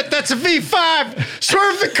 Oh shit, that's a V5!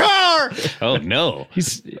 Swerve the car! Oh, no.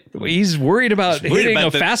 he's worried about Worried hitting about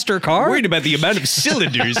a the- faster car. Worried about the amount of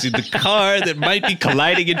cylinders in the car that might be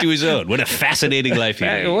colliding into his own. What a fascinating life he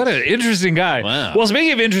Hey, leads. what an interesting guy. Wow. Well,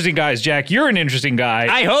 speaking of interesting guys, Jack, you're an interesting guy.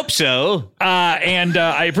 I hope so. And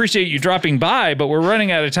I appreciate you dropping by, but we're running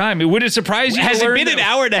out of time. Would it surprise you Has to it learn been an that-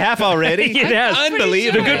 hour and a half already? It has.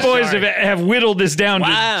 Unbelievable. The good boys have whittled this down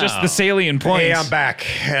Wow. to just the salient points. Hey, I'm back.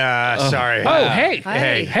 Sorry. Oh, hey.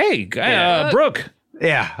 Hey. Brooke.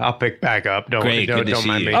 Yeah, I'll pick back up. Don't Great, good to don't see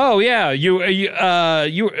mind you. me. Oh yeah,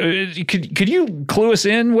 could you clue us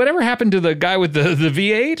in? Whatever happened to the guy with the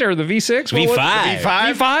V8 or the V6? What was it? V5.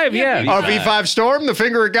 V5? V5, yeah. Oh, V5 Storm, the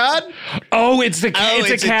finger of God? Oh, it's a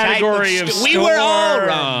it's a category type of We were all storm.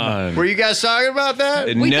 wrong. Were you guys talking about that?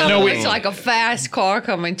 We thought No, it was like a fast car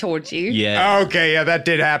coming towards you. Yeah. Okay, yeah, that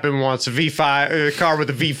did happen once. A V5, a car with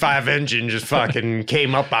a V5 engine just fucking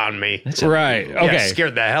came up on me. Right. Yeah, Okay.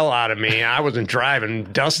 scared the hell out of me. I wasn't driving.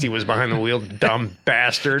 Dusty was behind the wheel, dumb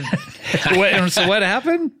bastard. So what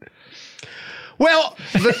happened? Well,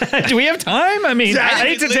 Do we have time? I mean, I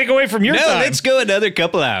hate to take away from your No, time. let's go another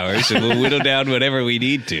couple hours and we'll whittle down whatever we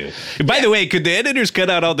need to. By the way, could the editors cut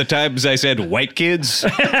out all the times I said white kids?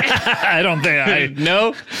 I don't think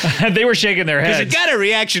No? they were shaking their Because heads. it got a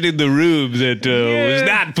reaction in the room that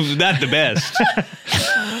was not the best.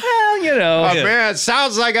 Well, you know. oh man, it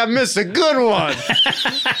sounds like I missed a good one.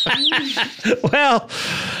 Well,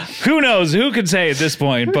 who knows? Who could say at this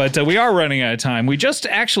point? But we are running out of time. We just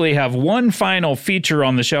actually have one final feature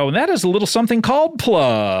on the show, and that is a little something called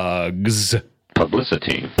plugs.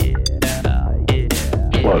 Publicity.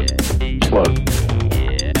 Plug.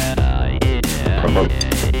 Promote.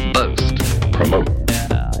 Boast. Promote.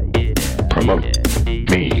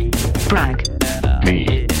 Me. Brag.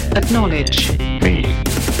 Me. Acknowledge. Me.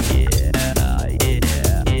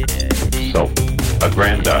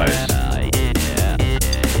 Self-aggrandize.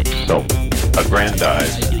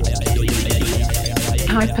 Self-aggrandize.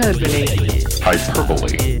 Hyperbole.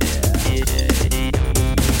 Hyperbole.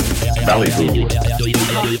 Ballyhoo.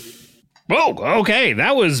 Whoa, okay,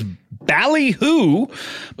 that was Ballyhoo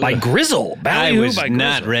by Grizzle. I Ballyhoo was by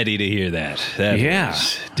not Grizzle. ready to hear that. That Yeah.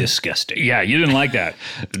 was disgusting. Yeah, you didn't like that.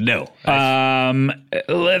 No.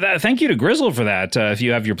 Thank you to Grizzle for that. If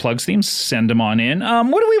you have your plugs themes, send them on in.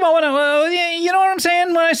 What do we want to, you know what I'm saying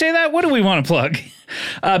when I say that? What do we want to plug?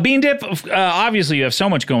 Bean Dip, obviously you have so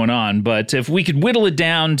much going on, but if we could whittle it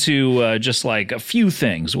down to just like a few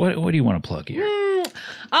things, what do you want to plug here?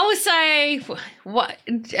 I would say what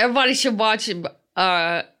everybody should watch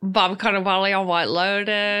Bobby Cannavale on White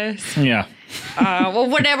Lotus. Yeah. Well,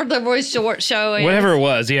 whatever the voice short show is. Whatever it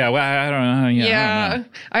was. Yeah. Well, I don't know. Yeah. I don't know.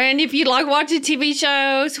 And if you like watching TV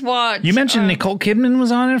shows, watch. You mentioned Nicole Kidman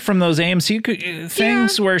was on it from those AMC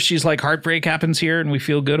things where she's like, heartbreak happens here and we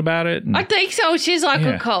feel good about it. And I think so. She's like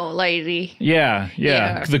Yeah. a cult lady. yeah.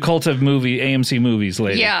 Yeah. The cult of AMC movies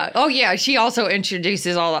lady. Yeah. Oh, yeah. She also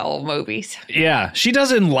introduces all the old movies. Yeah, she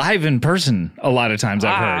does it live in person a lot of times.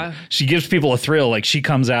 I've heard she gives people a thrill. Like she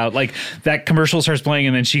comes out, like that commercial starts playing,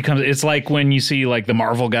 and then she comes. It's like when you see like the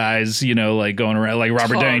Marvel guys, you know, like going around, like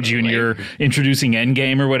Robert Downey Jr. introducing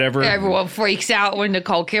Endgame or whatever. Everyone freaks out when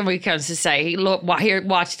Nicole Kidman comes to say, "Look, here,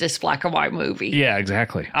 watch this black and white movie." Yeah,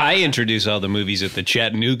 exactly. I introduce all the movies at the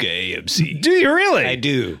Chattanooga AMC. Do you really? I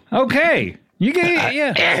do. Okay. You get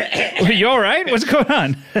yeah. You all right? What's going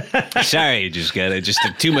on? Sorry, just got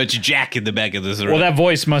too much Jack in the back of the throat. Well, that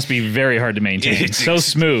voice must be very hard to maintain. It's so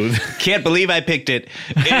smooth. Can't believe I picked it.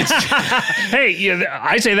 It's, Hey,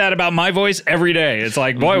 I say that about my voice every day. It's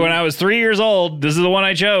like, boy, when I was 3 years old, this is the one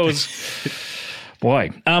I chose.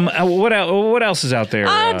 Boy, what else is out there?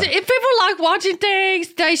 If people like watching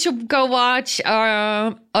things, they should go watch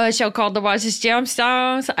a show called The Righteous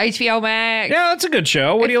Gemstones, HBO Max. Yeah, that's a good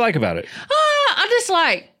show. What do you like about it? I just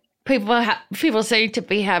like people seem to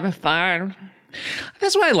be having fun.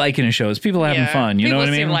 That's what I like in a show is people having fun. You know what I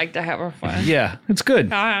People mean? seem like to have fun. Yeah, it's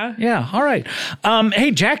good. Uh-huh. Yeah, all right.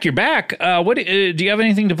 Hey, Jack, you're back. What do you have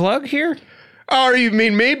anything to plug here? Oh, you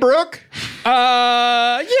mean me, Brooke?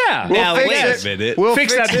 Yeah. now, fix wait it. a minute. We'll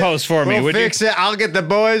Fix that it. post for me, We'll would you? fix it. I'll get the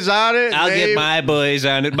boys on it. I'll They- get my boys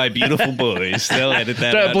on it, my beautiful boys. They'll edit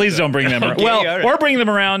that out. Please don't bring them around. Okay, Well, all right. or bring them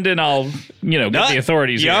around and I'll, get the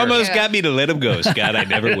authorities You here. almost got me to let them go, Scott. I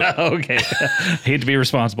never will. Okay. Hate to be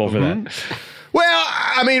responsible for that. Well,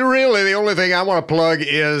 I mean, really, the only thing I want to plug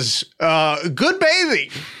is good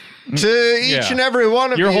bathing to each Yeah. and every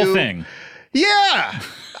one of Your you. whole thing. Yeah.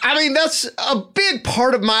 I mean, that's a big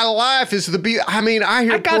part of my life is I mean, I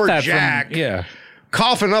hear I got poor that Jack from, yeah.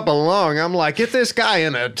 coughing up a lung. I'm like, get this guy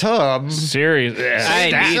in a tub. Serious. I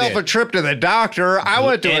Save need yourself it. a trip to the doctor. I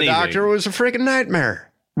went to Anything. a doctor. It was a freaking nightmare.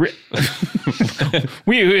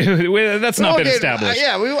 we that's not been established.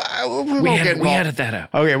 Yeah, we won't get we involved. edited that out.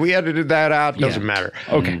 Okay, we edited that out. Doesn't matter.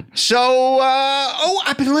 Okay. So,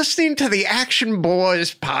 I've been listening to the Action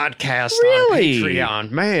Boys podcast Really? on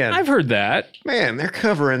Patreon. Man, I've heard that. man, they're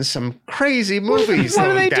covering some crazy movies. What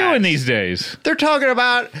are those they guys. doing these days? They're talking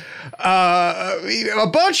about a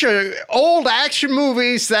bunch of old action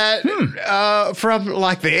movies that from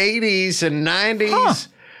like the 80s and 90s.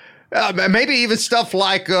 Maybe even stuff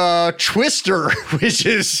like Twister, which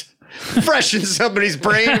is fresh in somebody's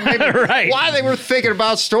brain. Maybe Right. why they were thinking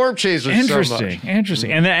about Storm Chasers so much.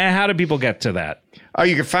 Interesting. And how do people get to that? Oh,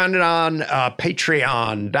 you can find it on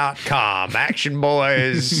patreon.com. Action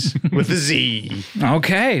Boys with a Z.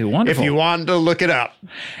 Okay, If wonderful. you want to look it up.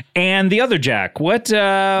 And the other Jack, what?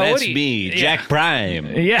 That's me, Jack Prime.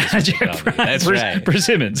 Yeah, Jack Prime. That's right.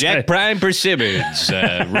 Persimmons. Jack Prime Persimmons.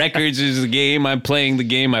 Records is the game. I'm playing the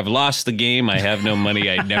game. I've lost the game. I have no money.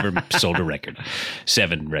 I never sold a record.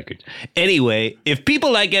 7 records. Anyway, if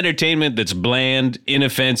people like entertainment that's bland,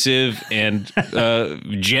 inoffensive, and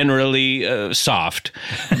generally soft,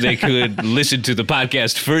 they could listen to the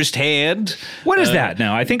podcast firsthand. What is that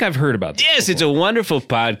now? I think I've heard about this. Yes, it's a wonderful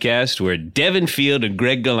podcast where Devin Field and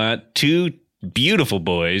Greg Gallant, 2 beautiful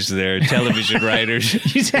boys, they're television writers.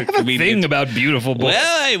 You have a thing about beautiful boys.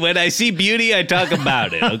 Well, when I see beauty, I talk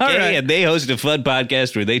about it, okay? right. And they host a fun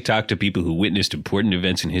podcast where they talk to people who witnessed important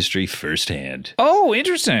events in history firsthand. Oh,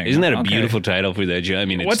 interesting. Isn't that a Okay. beautiful title for that show? I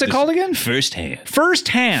mean, What's it called again? Firsthand.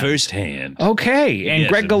 Firsthand. Firsthand. Okay, and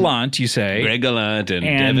Yes, Greg and- Gallant, you say. Greg Gallant and,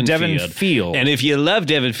 And Devin Devin Field. And if you love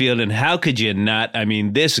Devin Field, and how could you not? I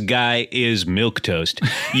mean, this guy is milquetoast.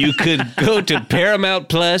 You could go to Paramount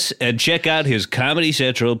Plus and check out his Comedy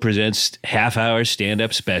Central Presents half-hour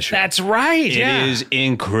stand-up special. That's right. It is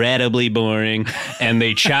incredibly boring, and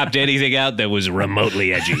they chopped anything out that was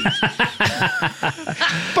remotely edgy.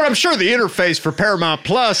 But I'm sure the interface for Paramount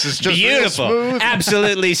Plus is just real Beautiful. smooth.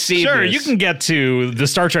 Absolutely seamless. Sure, you can get to the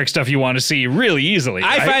Star Trek stuff you want to see really easily.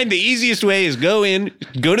 I right? find the easiest way is go to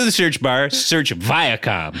the search bar, search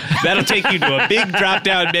Viacom. That'll take you to a big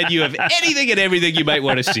drop-down menu of anything and everything you might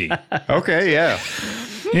want to see. Okay, yeah.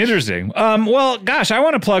 Interesting. Well, gosh, I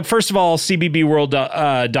want to plug, first of all,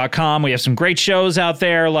 cbbworld.com. We have some great shows out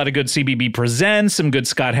there, a lot of good CBB Presents, some good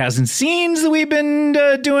Scott Hasn't Seens that we've been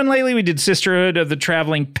doing lately. We did Sisterhood of the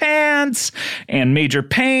Traveling Pants and Major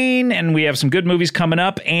Pain, and we have some good movies coming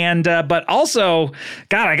up. And but also,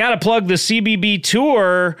 God, I got to plug the CBB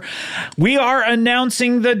Tour. We are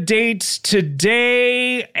announcing the dates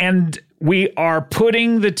today, and we are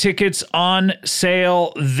putting the tickets on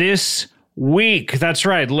sale this week. That's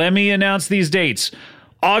right. Let me announce these dates.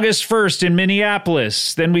 August 1st in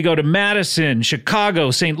Minneapolis. Then we go to Madison,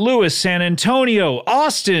 Chicago, St. Louis, San Antonio,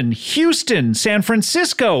 Austin, Houston, San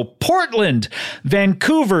Francisco, Portland,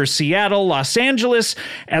 Vancouver, Seattle, Los Angeles,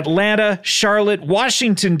 Atlanta, Charlotte,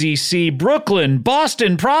 Washington, D.C., Brooklyn,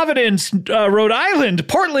 Boston, Providence, Rhode Island,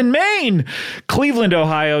 Portland, Maine, Cleveland,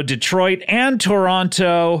 Ohio, Detroit, and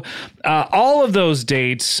Toronto. All of those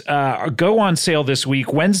dates go on sale this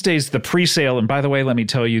week. Wednesday's the pre-sale. And by the way, let me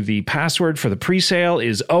tell you, the password for the pre-sale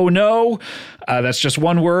is "Oh no." That's just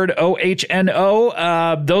one word,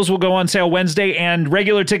 OHNO. Those will go on sale Wednesday, and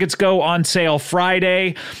regular tickets go on sale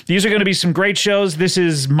Friday. These are going to be some great shows. This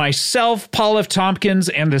is myself, Paul F. Tompkins,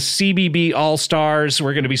 and the CBB All-Stars.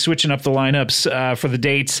 We're going to be switching up the lineups for the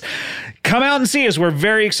dates. Come out and see us. We're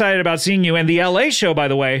very excited about seeing you. And the LA show, by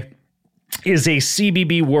the way, is a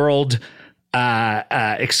CBB World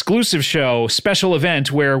exclusive show, special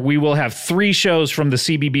event where we will have 3 shows from the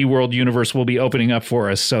CBB World universe will be opening up for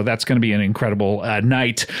us. So that's going to be an incredible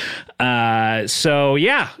night. So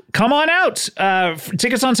yeah, come on out.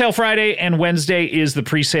 Tickets on sale Friday, and Wednesday is the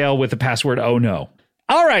pre-sale with the password "Oh no."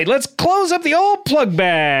 All right, let's close up the old plug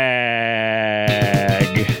bag.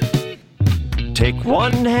 Take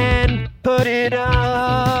one hand, put it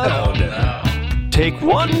up. Oh no. Take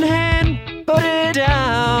one hand, put it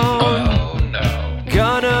down. Oh no.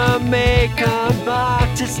 Gonna make a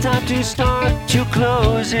box, it's time to start to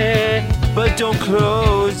close it. But don't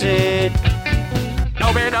close it.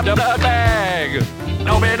 Open up the blood bag.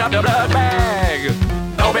 Open up the blood bag.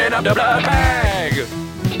 Open up the blood bag.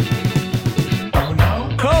 Oh no.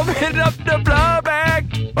 Open up the blood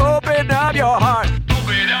bag. Open up your heart.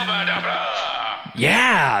 Open up the blood.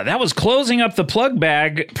 Yeah, that was closing up the plug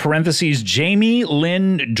bag, parentheses, Jamie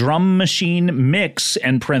Lynn Drum Machine Mix,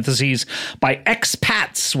 and parentheses, by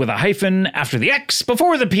Expats with a hyphen after the X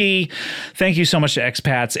before the P. Thank you so much to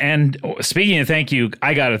Expats. And speaking of thank you,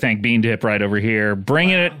 I got to thank Bean Dip right over here.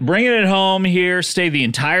 Bringing it home here. Stay the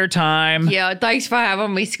entire time. Yeah, thanks for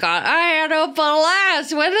having me, Scott. I had a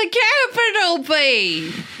blast with the capital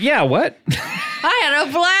P. Yeah, what? I had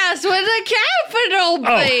a blast with the capital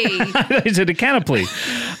P. Is it a canopy?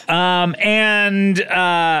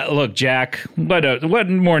 Look, Jack, what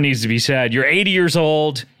more needs to be said? You're 80 years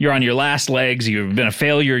old. You're on your last legs. You've been a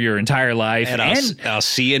failure your entire life. And I'll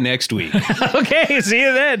see you next week. Okay, see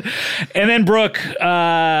you then. And then Brooke,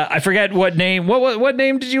 I forget what name. What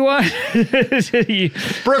name did you want?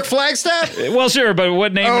 Brooke Flagstaff? Well, sure, but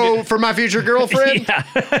what name? Oh, for my future girlfriend? Yeah,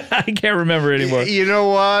 I can't remember anymore. You know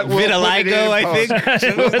what? Vitiligo, I think.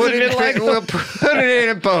 We'll put it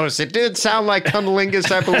in post. It did sound like cunnilingus,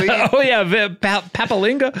 I believe. Oh yeah,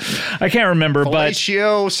 Papalinga. I can't remember,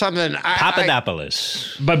 Fellatio, something.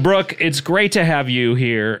 Papadopoulos. But Brooke, it's great to have you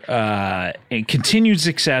here. And continued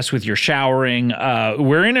success with your showering.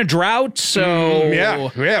 We're in a drought, so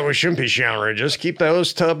yeah, we shouldn't be showering. Just keep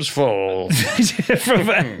those tubs full.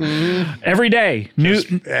 Every day,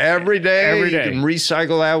 every day. You can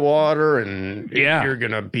recycle that water, and you're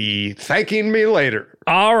gonna be thanking me later.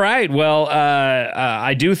 All right. Well,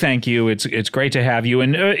 I do thank you. It's great to have you.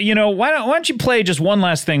 And why don't you play just one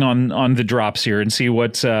last thing on the drops here and see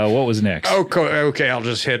what was next? Okay, I'll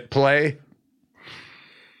just hit play.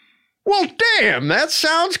 Well, damn, that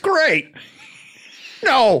sounds great.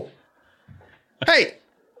 No. Hey,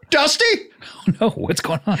 Dusty? Oh no, what's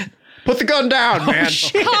going on? Put the gun down, man.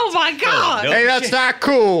 Oh my God. Hey, that's not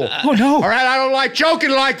cool. Oh no. All right, I don't like joking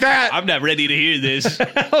like that. I'm not ready to hear this.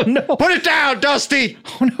 Oh no. Put it down, Dusty.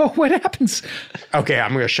 Oh no, what happens? Okay,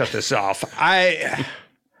 I'm going to shut this off.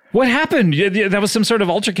 What happened? That was some sort of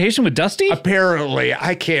altercation with Dusty? Apparently,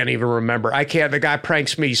 I can't even remember. I can't. The guy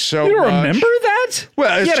pranks me so You don't much. remember that?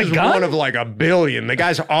 Well, it's He had a just gun? one of like a billion. The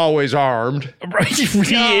guy's always armed.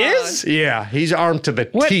 He is? Yeah, he's armed to the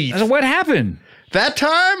teeth. What happened? That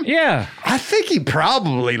time? Yeah. I think he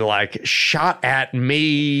probably like shot at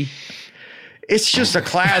me. It's just a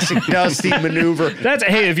classic Dusty maneuver.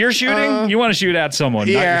 Hey, if you're shooting, you want to shoot at someone,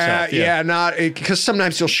 not yourself. Yeah, not because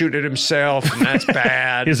sometimes he'll shoot at himself, and that's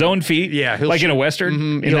bad. His own feet? Yeah, like in a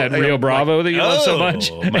Western? In that Rio Bravo that you love so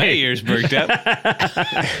much? My ears burnt up.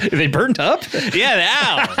 They burnt up? Yeah,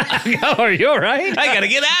 now. Oh, are you all right? I gotta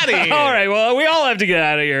get out of here. All right, well, we all have to get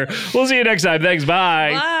out of here. We'll see you next time. Thanks,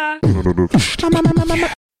 bye.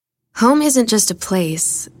 Home isn't just a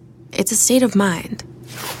place, it's a state of mind.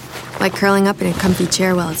 Like curling up in a comfy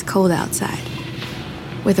chair while it's cold outside,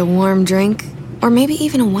 with a warm drink, or maybe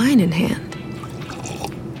even a wine in hand.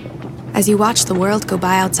 As you watch the world go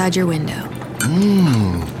by outside your window.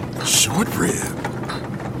 Short rib.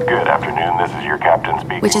 Good afternoon, this is your captain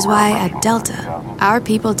speaking. Which is why at Delta, our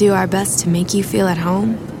people do our best to make you feel at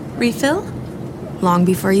home. Refill? Long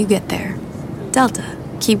before you get there. Delta,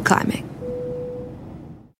 keep climbing.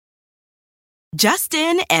 Just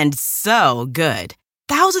in and so good.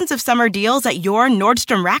 Thousands of summer deals at your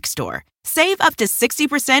Nordstrom Rack store. Save up to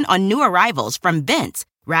 60% on new arrivals from Vince,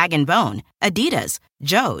 Rag & Bone, Adidas,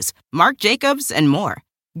 Joe's, Marc Jacobs, and more.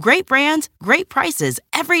 Great brands, great prices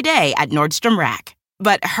every day at Nordstrom Rack.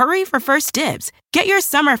 But hurry for first dibs. Get your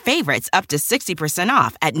summer favorites up to 60%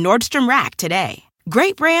 off at Nordstrom Rack today.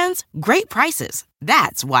 Great brands, great prices.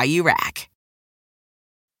 That's why you rack.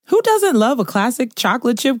 Who doesn't love a classic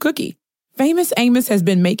chocolate chip cookie? Famous Amos has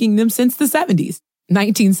been making them since the 70s.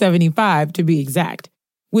 1975 to be exact.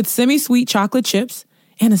 With semi-sweet chocolate chips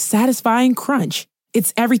and a satisfying crunch,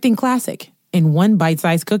 it's everything classic in one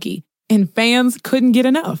bite-sized cookie, and fans couldn't get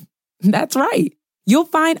enough. That's right. You'll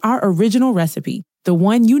find our original recipe, the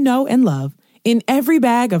one you know and love, in every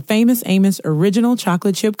bag of Famous Amos original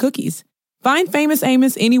chocolate chip cookies. Find Famous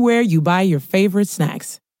Amos anywhere you buy your favorite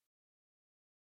snacks.